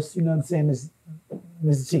artist, you know what I'm saying?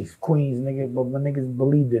 Mr. Chiefs, Queens, nigga, but my niggas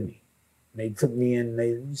believed in me. They took me in,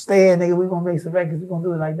 they stay here, nigga, we gonna make some records, we gonna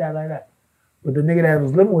do it like that, like that. But the nigga that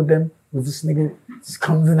was living with them was this nigga just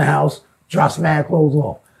comes in the house, drops mad clothes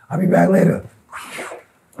off. I'll be back later.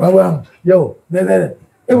 Yo,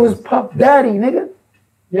 it was Puff Daddy, nigga.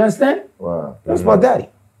 You understand? Wow. It was Puff Daddy.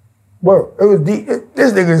 Word. It was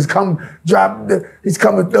this nigga is he's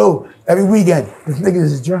coming through every weekend. This nigga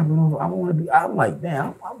is dropping over. I'm like,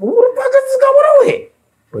 damn, who the fuck is this going on here?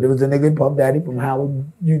 But it was the nigga Puff Daddy from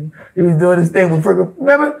Howard. He was doing this thing with freaking,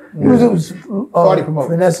 remember? He was Party promoter.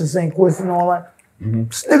 Vanessa St. Chris and all that.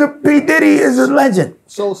 This nigga P. Diddy is a legend.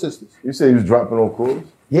 Soul Sisters. You say he was dropping on cruise?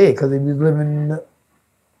 Yeah, because he was living,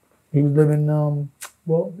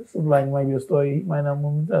 well, this is like maybe a story he might not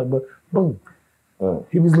want to tell, but boom.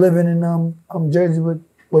 He was living in Jersey with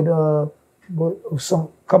some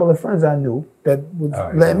couple of friends I knew that would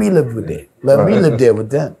let me live with them. Let me live there with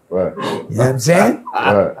them. Right. You know what I'm saying?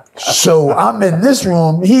 Right. So I'm in this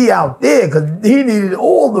room, he out there, because he needed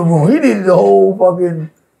all the room. He needed the whole fucking,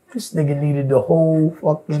 this nigga needed the whole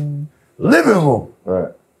fucking living room.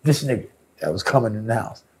 Right. This nigga that was coming in the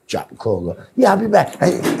house, dropping clothes off. Yeah, I'll be back.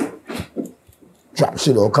 Hey, drop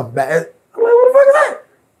shit off, come back. I'm like, what the fuck is that?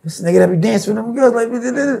 This nigga that be dancing with them girls like,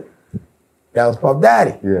 that was Puff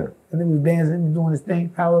Daddy. Yeah. And he was dancing, he was doing his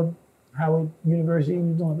thing. Howard University, he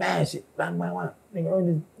was doing mad shit. Bang, bang, bang.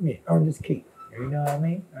 Nigga earned his keep. You know what I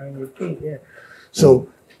mean? Earned your keep, yeah. So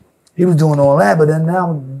he was doing all that, but then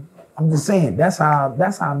now I'm just saying that's how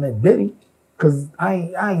I met Diddy. Cause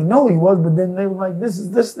I ain't know he was, but then they were like, this is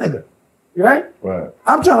this nigga. You right? Right.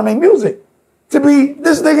 I'm trying to make music to be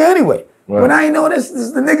this nigga anyway. Right. When I ain't know this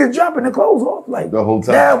is the nigga dropping the clothes off like The whole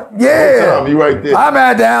time. Yeah. The whole time, you right there. I'm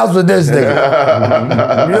at the house with this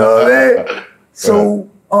nigga. You know what I mean? So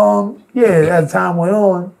as time went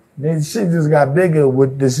on, then shit just got bigger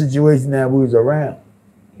with the situation that we was around.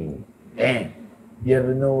 Damn. You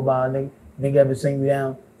ever know about a nigga? Nigga ever send me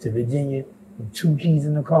down to Virginia with 2 keys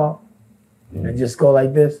in the car and just go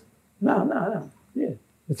like this? No. Yeah.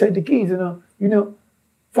 Just take the keys and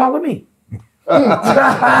follow me.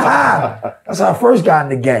 That's how I first got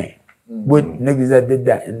in the game with niggas that did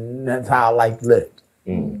that, and that's how life lived.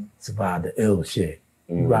 Survived the ill shit.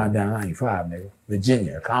 You ride down 95, nigga.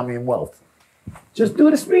 Virginia, Commonwealth. Just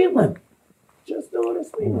do the speed limit. Just do the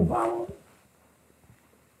speed limit. Follow it.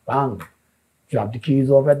 Bang. Drop the keys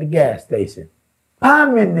off at the gas station.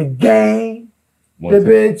 I'm in the game. One The thing.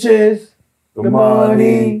 bitches, the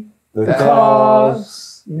money, the the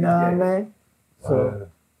cars. You know what I mean? So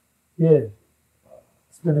yeah,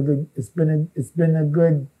 it's been a good. It's been a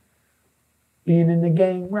good being in the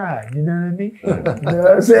game ride. You know what I mean? You know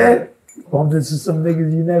what I'm saying? Bumped into some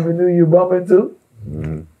niggas you never knew you bump into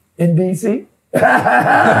in DC.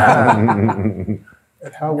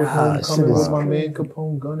 And how was homecoming with my man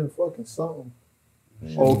Capone gunning fucking something?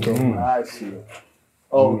 Okay, I see it.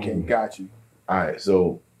 Okay, got you. All right,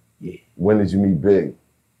 so when did you meet Big?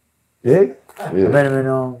 Big? Yeah. I met him in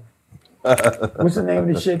what's the name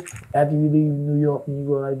of the shit after you leave New York and you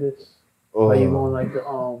go like this? Like you going like the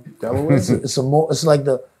Delaware? it's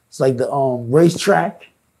like the racetrack.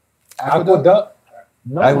 Aqueduct.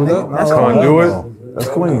 No, Aqueduct? nigga, that's Conduit. That's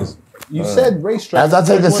Queens. You said racetrack. As I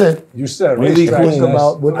take a sip, You said Really racetrack. clean.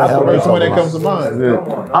 about what the That's hell the I'm first one talking that comes to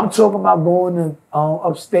about. mind. I'm talking about going to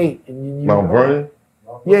upstate and you Mount Vernon?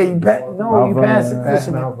 Yeah, you pass. No, Mount you Vernon, pass it. yeah. Past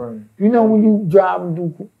Listen, Mount Vernon. you know when you drive and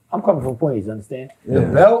do. I'm coming from Queens, understand? The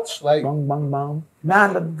belts, like Bang, bang, bang. Nah,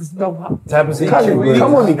 no. Tappan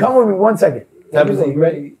Come with me 1 second. Tappan Zee, you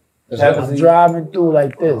ready? I'm driving through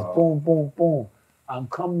like this. Boom, boom, boom. I'm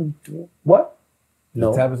coming through. What?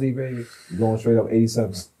 No. Tappan Zee, baby. You're going straight up 87.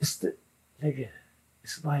 It's the nigga.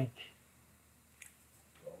 It's like.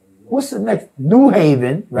 What's the next? New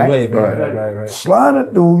Haven, right? Wait, right.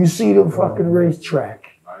 Sliding through, you see the fucking racetrack.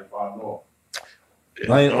 95 North. That's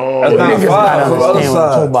Niggas not gotta five. From the other understand what I'm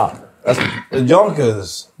talking side. about. That's the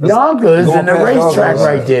Yonkers. Yonkers going and the past racetrack Yonkers.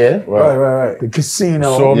 right there. Right. The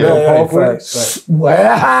casino. Sawmill Parkway. Facts.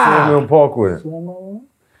 Wow. Sawmill Parkway.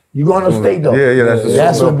 You going upstate though? Yeah, that's the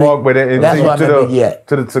That's Sawmill what Big- Parkway. That that's takes what you I meant Big Yet.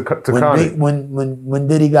 to the When, Taconic. Big- when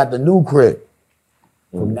Diddy got the new crib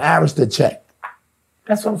from the Arista check.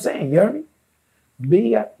 That's what I'm saying. You heard me?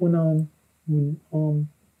 Big got when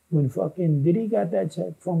fucking Diddy got that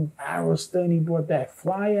check from Arista and he bought that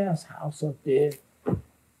fly ass house up there.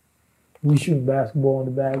 We shoot basketball in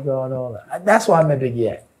the backyard, all that. That's why I met Big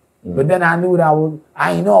Yet. But then I knew that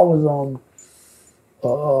I didn't know I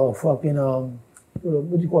was fucking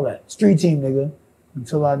what you call that? Street team nigga.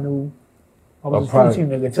 Until I knew I was a street team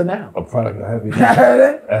nigga till now. A product of heavy.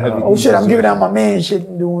 Oh shit, I'm giving out my man shit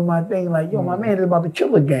and doing my thing like, yo, my man is about to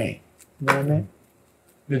kill a game. You know what I mean?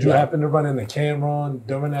 did you happen to run into Cameron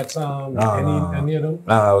during that time? No. Any of them?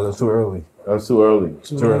 Nah, it was too early. That was too early.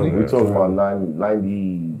 Too early? We talking about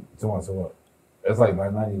 90. Too much. It's like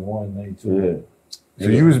 91, 92. Yeah.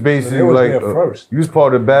 So you was basically They was like there first. you was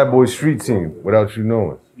part of the Bad Boy Street team without you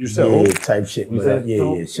knowing. You said, Yeah, type shit. But,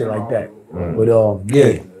 yeah, shit like that. But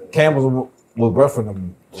Yeah, Cam was roughing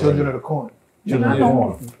them. Children of the Corn. I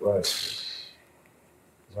know. Right.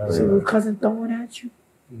 See what cousin throwing at you?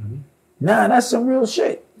 Nah, that's some real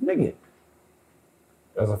shit, nigga.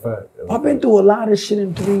 That's a fact. I've been through a lot of shit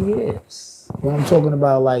in 3 years. When I'm talking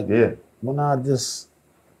about like Yeah. when I just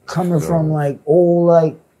coming from like all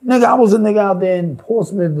like nigga, I was a nigga out there in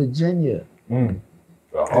Portsmouth, Virginia. it's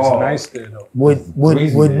nice there though. With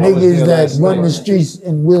Crazy, man. I was niggas there that last run night. the streets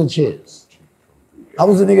in wheelchairs. I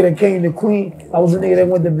was a nigga that came to Queen. I was a nigga that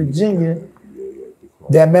went to Virginia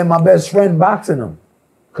that met my best friend boxing him.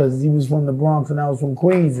 Cause he was from the Bronx and I was from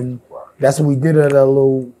Queens and that's what we did at our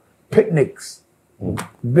little picnics.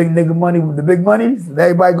 Big nigga money with the big monies.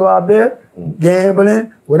 Everybody go out there,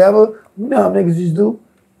 gambling, whatever. You know how niggas used to do.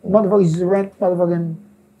 Motherfuckers used to rent, motherfucking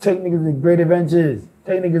take niggas to Great Adventures,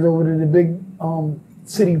 take niggas over to the big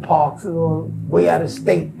city parks or way out of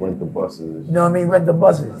state. Rent the buses. You know what I mean? Rent the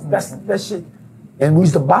buses. That's that shit. And we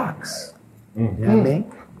used to box. You know what I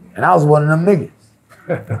mean? And I was one of them niggas.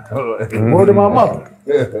 Word to my mother.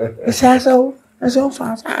 This asshole. That's your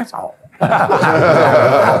son's asshole.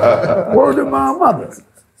 Word to my mother.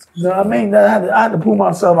 You know what I mean? I had to pull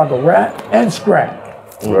myself like a rat and scrap.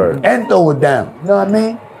 Right. And throw it down. You know what I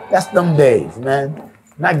mean? That's them days, man.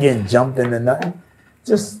 Not getting jumped into nothing.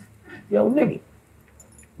 Just, yo, nigga.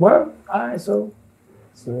 Word? All right, so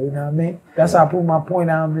you know what I mean? That's how I put my point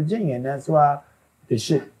out in Virginia, and that's why the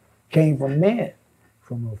shit came from there.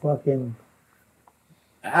 From a fucking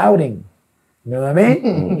outing. You know what I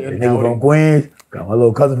mean? The nigga from Queens, got my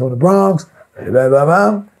little cousin from the Bronx, blah, blah, blah,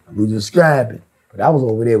 blah. We just scrapping. But I was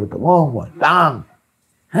over there with the long one. Dong.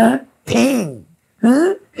 Huh? Ting.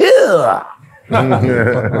 Huh? Yeah.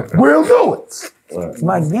 We'll do it.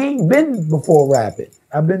 My game been before rapping.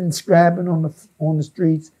 I've been scrapping on the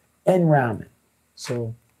streets and rhyming.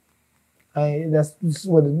 So that's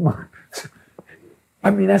what it's I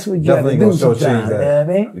mean, that's what you Definitely gotta do gonna shortchange sometimes. You that. know what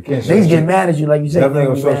I mean? You can't Niggas get shortchange- mad at you like you said. Definitely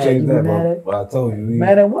you gonna mad, shortchange you that, mad bro. at- But I told you,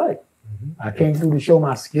 Mad at what? I came through to show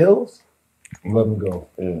my skills. let them go.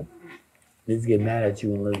 You Niggas get mad at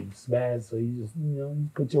you and look bad, so you just, you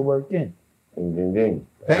put your work in. Ding, ding, ding.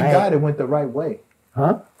 Thank God it went the right way.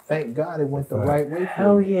 Huh? Thank God it went the right way.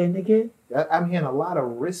 Hell yeah, nigga. I'm hearing a lot of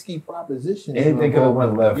risky propositions. Anything could have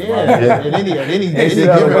went left. Yeah, man. at any It's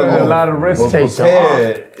a lot of risk. Say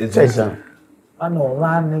Prepared. It's Say just something. I know a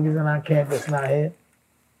lot of niggas in our campus not here.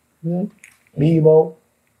 Bebo,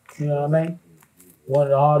 you know what I mean? One of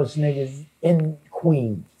the hardest niggas in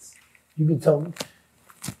Queens. You can tell me.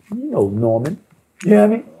 You know Norman. You know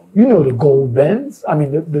what I mean? You know the gold Benz. I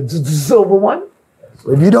mean the silver one.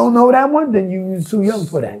 If you don't know that one, then you're too young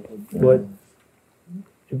for that. But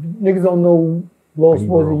if niggas don't know Law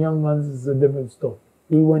Sports and Young Guns, it's a different story.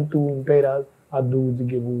 We went through and paid our dues to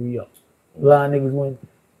get where we are. A lot of niggas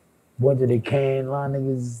went to the can. A lot of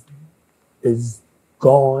niggas is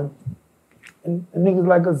gone. And niggas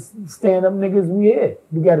like us, stand-up niggas, we here.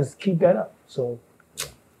 We got to keep that up. So,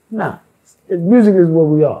 music is what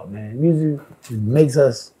we are, man. Music makes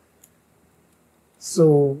us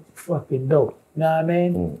so fucking dope. You know what I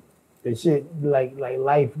mean? The shit like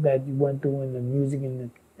life that you went through in the music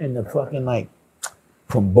and the fucking like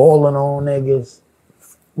from balling on niggas.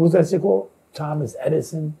 What's that shit called? Thomas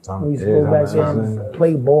Edison. We used to go back there and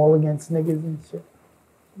play ball against niggas and shit.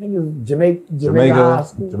 Niggas, Jamaica High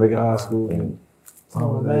School. Jamaica High School.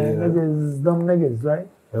 Oh man, niggas, dumb niggas, right?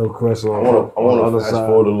 Hillcrest on I want the to other fast side.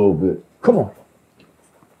 forward a little bit. Come on.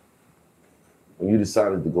 When you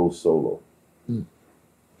decided to go solo,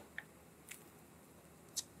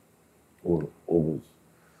 what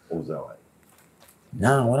was that like?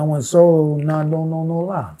 Nah, when I went solo, don't know no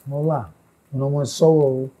lie. When I went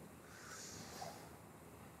solo,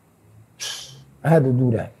 I had to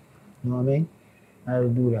do that. You know what I mean? I had to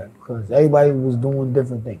do that because everybody was doing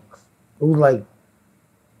different things. It was like,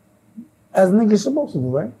 as niggas supposed to do,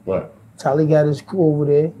 right? Right. Tally got his crew over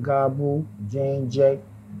there, Gabu, Jane, Jake,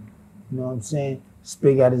 you know what I'm saying?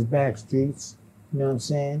 Spig got his back streets, you know what I'm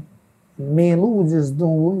saying? And me and Lou was just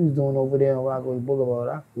doing what we was doing over there on Rockaway Boulevard.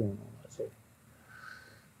 I said,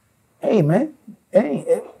 hey man,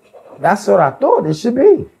 that's what I thought it should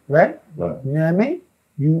be, right? Right. You know what I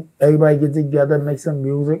mean? Everybody get together, make some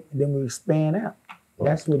music, and then we expand out.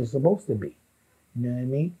 That's what it's supposed to be. You know what I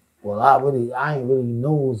mean? Well, I ain't really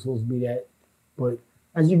know it was supposed to be that, but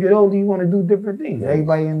as you get older, you want to do different things.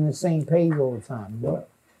 Everybody in the same page all the time. You know?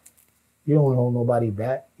 You don't want to hold nobody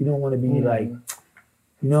back. You don't want to be like,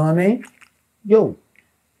 you know what I mean? Yo,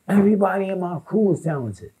 everybody in my crew is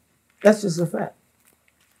talented. That's just a fact.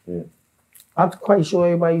 Yeah. I'm quite sure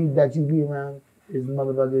everybody that you be around is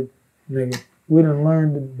motherfucking nigga. We done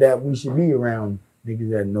learned that we should be around niggas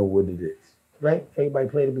that know what it is, right? Everybody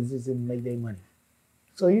play the position and make their money.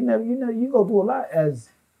 So you go through a lot as,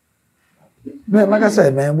 man, like I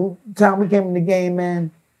said, man, the time we came in the game,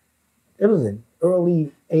 man, it was in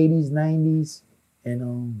early 80s, 90s,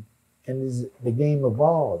 and the game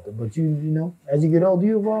evolved. But you know, as you get older,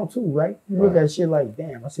 you evolve too, right? You look at shit like,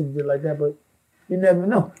 damn, I should have did like that, but you never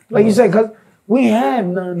know. Like you said, because we have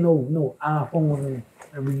no iPhone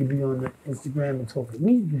and we could be on the Instagram and talk.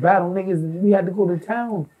 We battle niggas and we had to go to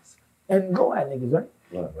town and go at niggas, right?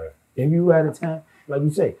 Right. If you were out of town, like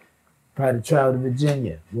you say, if I had to travel to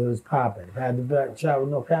Virginia, where it was popping. If I had to travel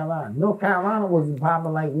to North Carolina. North Carolina wasn't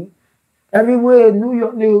popping like we. Everywhere New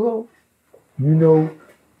York nigga go, you know,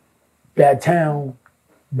 that town,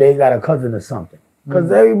 they got a cousin or something.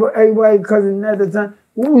 Because everybody cousin at the time,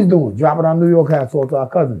 what we was doing? Dropping our New York hats off to our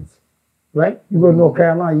cousins. Right? You go to North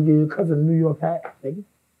Carolina, you get your cousin a New York hat, nigga.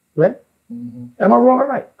 Right? Am I wrong or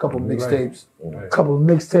right? Couple mixtapes. Couple of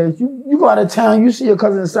mixtapes. You go out of town, you see your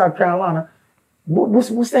cousin in South Carolina.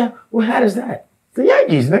 What's that? What hat is that? The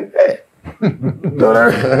Yankees, nigga. Yeah. I'm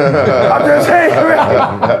just saying.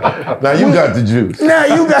 Now you got the juice. Now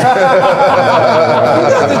you got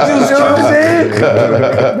the juice, you know what I'm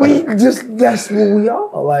saying? We just, that's what we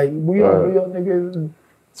are. Like, we are New York niggas.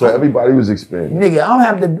 So everybody was expanding. Nigga,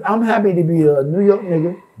 I'm happy to be a New York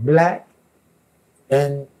nigga, black,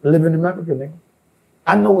 and live in America, nigga.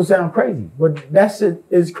 I know it sounds crazy, but that shit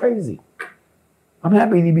is crazy. I'm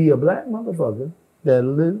happy to be a black motherfucker that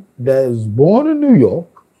is born in New York.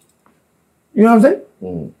 You know what I'm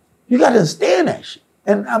saying? You gotta understand that shit.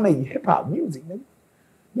 And I make hip hop music, nigga.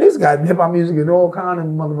 This guy hip hop music in all kind of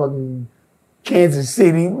motherfucking Kansas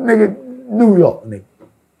City, nigga, New York, nigga.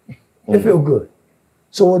 It feel good.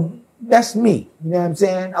 So that's me. You know what I'm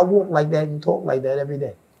saying? I walk like that and talk like that every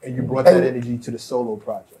day. And you brought that energy to the solo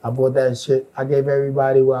project. I brought that shit. I gave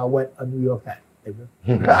everybody where I went a New York hat,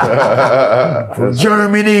 nigga. From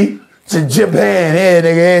Germany to Japan. Here,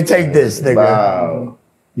 nigga, here, take this, nigga. Wow.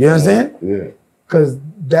 You know what I'm saying? Yeah. Because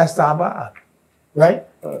that's our vibe, right?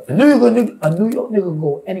 A New York nigga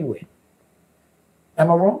go anywhere. Am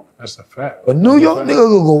I wrong? That's a fact. But New York nigga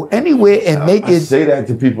will go anywhere and make I it say that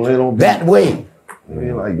to people, they don't be that way. I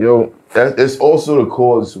mean, like, yo, it's also the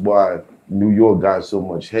cause why New York got so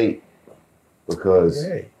much hate. Because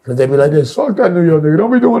Because they be like this, fuck that New York nigga,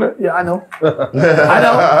 don't be doing that. Yeah, I know.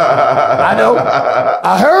 I know.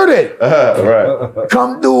 I heard it. right.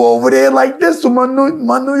 Come through over there like this with my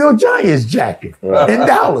New York Giants jacket in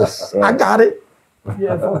Dallas. I got it.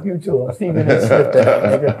 Yeah, fuck you too. I'm Stephen A. Smith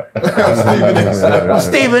tonight, nigga. I'm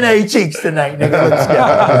Stephen A. Cheeks tonight, nigga. Let's go.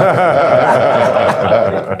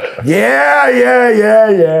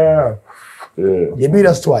 Yeah. You beat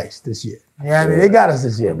us twice this year. Yeah, I mean, they got us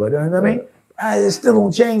this year, but you know what I mean? It still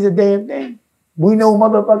don't change a damn thing. We know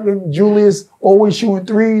motherfucking Julius always shooting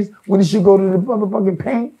threes. When he should go to the motherfucking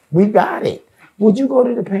paint, we got it. Would you go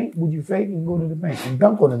to the paint? Would you fake and go to the paint and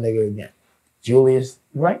dunk on the nigga again? Julius,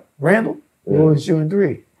 right? Randall, always shooting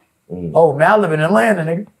threes. Oh, man, I live in Atlanta,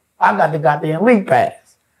 nigga. I got the goddamn league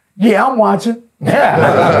pass. Yeah, I'm watching.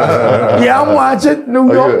 Yeah, I'm watching.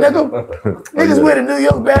 New York, nigga. Niggas wear the New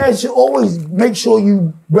York badge. You always make sure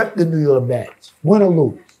you rep the New York badge. Win or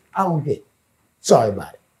lose. I don't get it. Sorry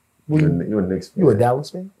about it. You're a Knicks fan. You a Dallas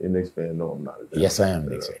fan? You're a Knicks fan? No, I'm not a Dallas Yes, I am a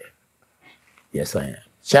Knicks fan. Yes, I am.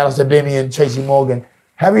 Shout out to Benny and Tracy Morgan.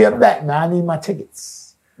 Hurry up back, man. I need my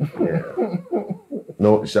tickets. Yeah.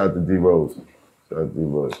 No, shout out to D Rose. Shout out to D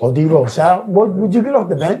Rose. Oh, D-Rose, shout out. What would you get off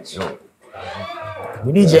the bench?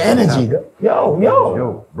 We need your energy.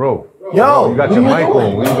 Yo. Bro. Yo. You got what your are mic doing?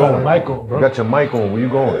 on. Where you going? Michael, bro. You got your mic on. Where you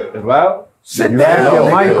going? It's loud? Sit You down. have your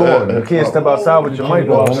nigga. mic on. You can't step outside with your mic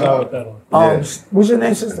on. Outside homie. with that on. What's your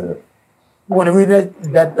name, sister? You want to read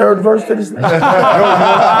that third verse to this thing? You want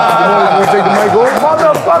to take the mic off?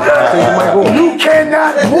 Motherfucker, you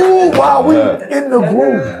cannot move while we in the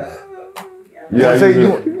groove. Yeah,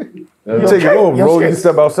 You take it off, bro. You can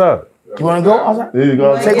step outside. You want to go outside? There you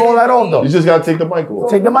go. Take all that off, though. You just gotta take the mic off.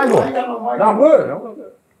 Take the mic off. I'm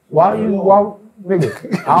good. Why nigga?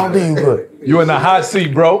 I don't think you good. You in the hot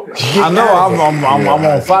seat, bro. I know I'm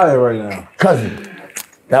on fire right now. Cousin,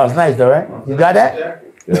 that was nice though, right? You got that?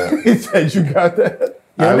 Yeah. He said you got that.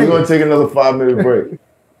 All right, we're gonna take another 5-minute break.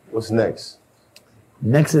 What's next?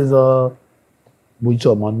 Next is what you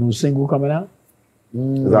talking about? New single coming out?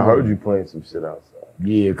 Cause I heard you playing some shit outside.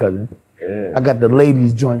 Yeah, cousin. Yeah. I got the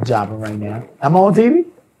ladies joint chopping right now. I'm on TV.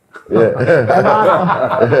 Yeah.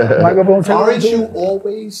 Microphone tape on Aren't TV? you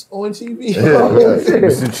always on TV?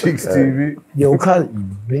 Mr. Cheeks TV. Yo,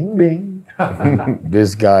 cousin, bing bing.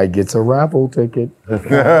 This guy gets a raffle ticket.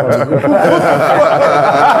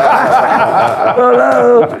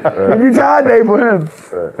 Hello. You got day for him.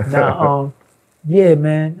 Now, yeah,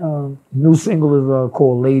 man. New single is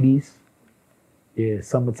called Ladies. Yeah,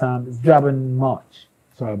 summertime. It's dropping in March.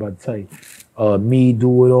 Sorry about to tell you. Me,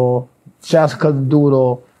 Do It All. Shouts to cousin Do It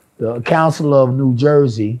All. The counselor of New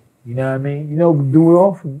Jersey. You know what I mean? You know Do It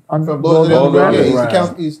All from Boyz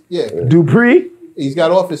Underground? yeah, Dupree. he's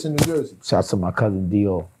got office in New Jersey. Shouts to my cousin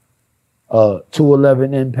Dio.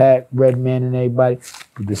 211 Impact, Redman and everybody.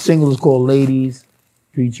 The single is called Ladies,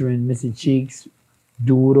 featuring Mr. Cheeks,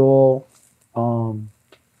 Do It All,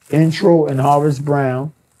 intro and Horace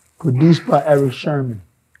Brown, produced by Eric Sherman.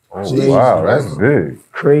 Oh, wow, that's big.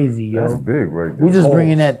 Crazy, yo. That's big right there. We just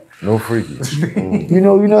bringing that, No freaky. you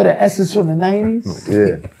know the essence from the 90s?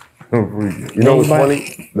 Yeah. No freaky. You know what's Anybody?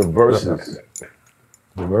 funny? The verses.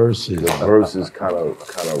 The verses. The verses kind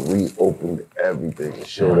of reopened everything and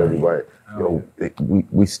showed everybody, yo,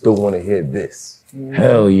 we still want to hear this.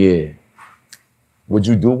 Hell yeah. Would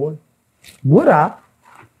you do one? Would I?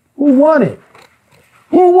 Who won it?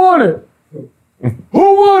 Who won it? Who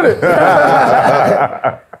won it?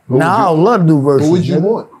 Nah, I love new verses. Who would you nigga.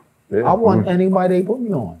 want? Yeah. I want anybody they put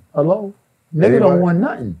me on. Hello? Nigga Anybody? don't want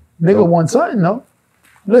nothing. Nigga want something, though.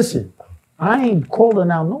 Listen, I ain't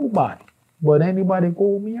calling out nobody, but anybody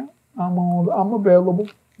call me out, I'm available.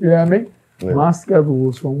 You know what I mean? Yeah. My schedule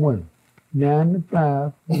is from when? 9 to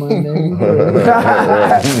 5, Monday to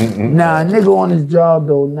Thursday. Nah, nigga on his job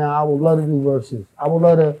though, I would love to do verses. I would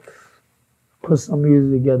love to put some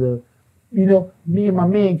music together. You know, me and my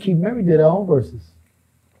man Keith Murray did our own verses.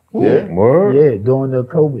 Yeah. Word? Yeah, during the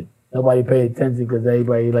COVID. Nobody paid attention because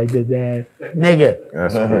everybody like this, that. Nigga,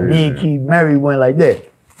 That's me crazy. and Keith Murray went like that.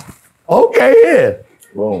 Okay, yeah.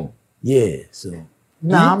 Boom. Yeah, so.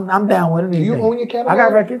 Nah, I'm down with Do anything. you own your catalog? I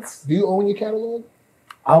got records. Do you own your catalog?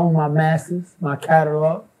 I own my masters, my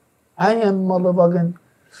catalog. I am motherfucking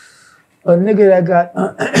a nigga that got.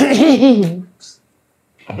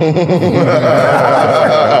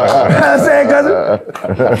 I'm saying, cousin?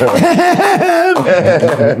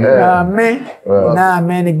 Nah,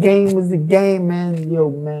 man, the game was the game, man. Yo,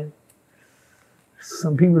 man.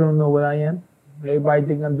 Some people don't know what I am. Everybody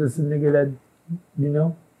think I'm just a nigga that, you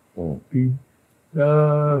know,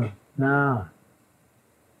 nah.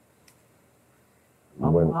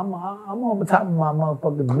 I'm on the top of my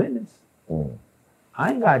motherfucking business.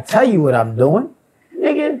 I ain't gotta tell you what I'm doing.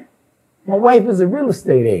 Nigga, my wife is a real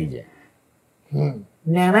estate agent.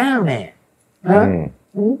 Now. Huh?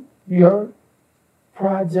 You heard?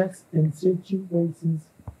 Projects and situations.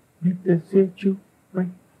 You the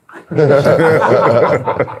situation. I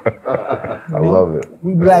love it.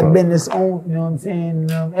 We black business owned, you know what I'm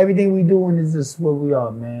saying? Everything we doing is just what we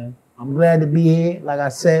are, man. I'm glad to be here, like I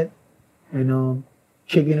said. And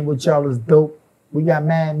kicking it with y'all is dope. We got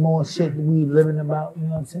mad more shit that we living about, you know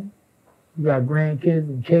what I'm saying? We got grandkids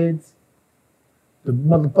and kids. The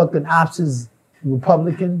motherfucking options,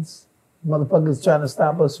 Republicans, motherfuckers trying to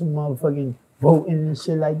stop us from motherfucking voting and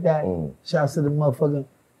shit like that. Shouts to the motherfucking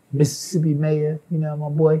Mississippi mayor, you know, my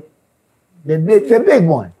boy. The big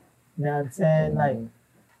one. You know what I'm saying? Like,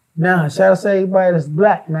 nah, shout out to everybody that's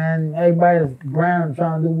black, man. Everybody that's brown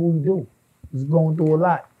trying to do what we do. It's going through a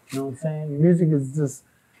lot. You know what I'm saying? Music is just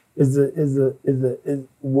is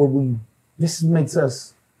what we. This makes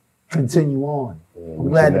us continue on. I'm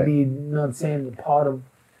glad to be, you know what I'm saying, a part of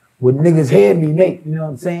what niggas hear me make. You know what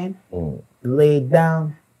I'm saying? Lay it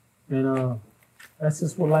down, and that's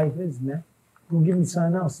just what life is, man. Go give me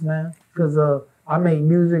something else, man. Because I make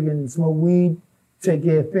music and smoke weed, take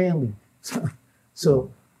care of family. So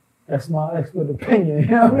that's my expert opinion. You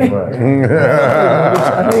know what I mean?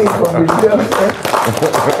 I need from me, you know what I'm saying?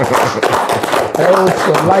 That was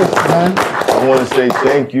for life, man. I want to say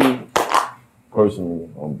thank you personally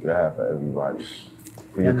on behalf of everybody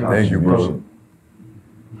for your contribution.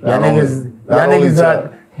 Y'all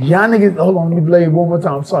niggas, hold on, let me play it one more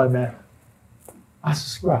time. I'm sorry, man. I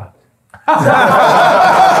subscribed.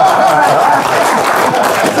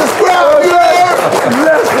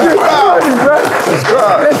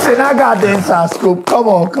 Subscribe. Listen, I got the inside scoop. Come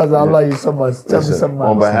on, cuz I love you so much. Tell me something else.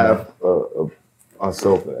 On behalf of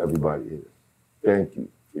myself and everybody here, thank you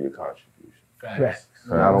for your contribution. Thanks.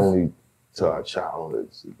 Not only to our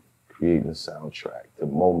childhoods, creating a soundtrack, the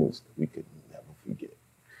moments that we could never forget,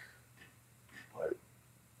 but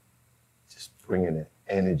just bringing an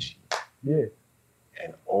energy. Yeah.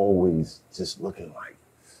 And always just looking like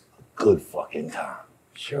a good fucking time.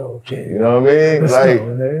 Sure, okay. You know what I mean? Let's like,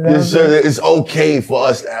 go, it's okay for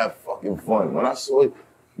us to have fucking fun. When I saw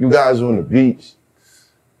you guys on the beach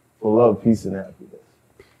for love, peace, and happiness,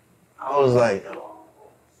 I was like, oh,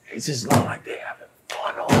 it just look like they having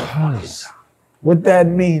fun all the fucking time. What that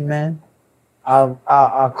mean, man?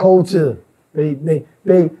 Our culture, they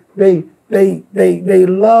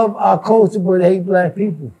love our culture, but they hate black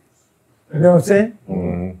people. You know what I'm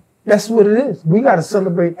saying? That's what it is. We got to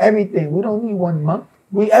celebrate everything. We don't need 1 month.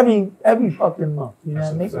 We every fucking month. You know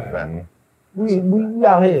what I mean? We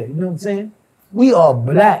out here. You know what I'm saying? We are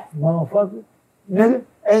black, motherfucker. Nigga,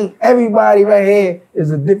 ain't everybody right here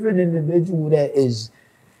is a different individual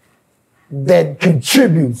that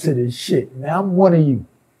contributes to this shit. Man, I'm one of you.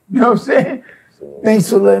 You know what I'm saying? Thanks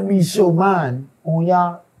for letting me show mine on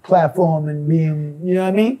y'all platform and being, you know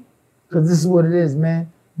what I mean? Because this is what it is, man.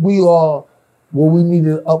 We are well, we need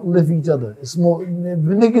to uplift each other. It's more, if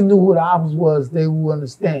niggas knew who the ops was, they would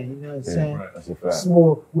understand. You know what I'm saying? Right. That's a fact. It's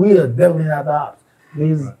more, we are definitely not the ops.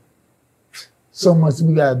 There's so much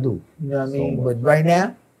we gotta do. You know what I mean? But right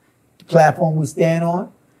now, the platform we stand on,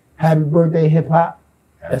 happy birthday hip hop.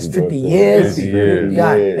 That's 50 years. 50 years.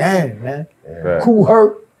 God damn, man. Yeah. Cool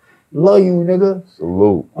Hurt. Love you, nigga.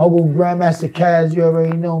 Salute. Uncle Grandmaster Kaz, you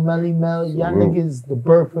already know. Melly Mel. Y'all Salute. niggas, the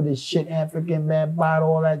birth of this shit, African, man. Bought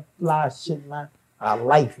all that fly shit, man. Our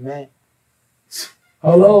life, man.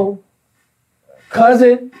 Hello?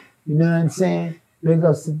 Cousin. You know what I'm saying? Big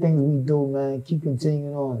ups to things we do, man. Keep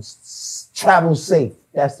continuing on. Travel safe.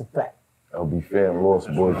 That's the fact. LB Fam, Lost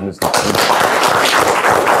Boys, Mr.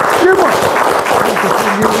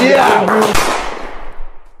 Yeah.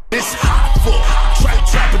 It's hot for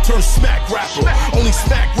trapper turn smack rapper. Only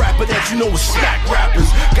smack rapper that you know is smack rappers.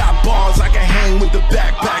 Got bars, I can hang with the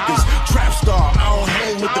backpackers. Trap star, I don't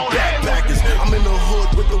hang with the backpackers. I'm in the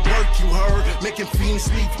hood with the work, you heard. Making fiends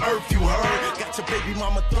leave earth, you heard. Got your baby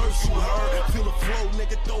mama thirst, you heard. Feel the flow,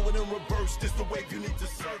 nigga, throw it in reverse. This the wave you need to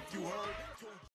surf, you heard.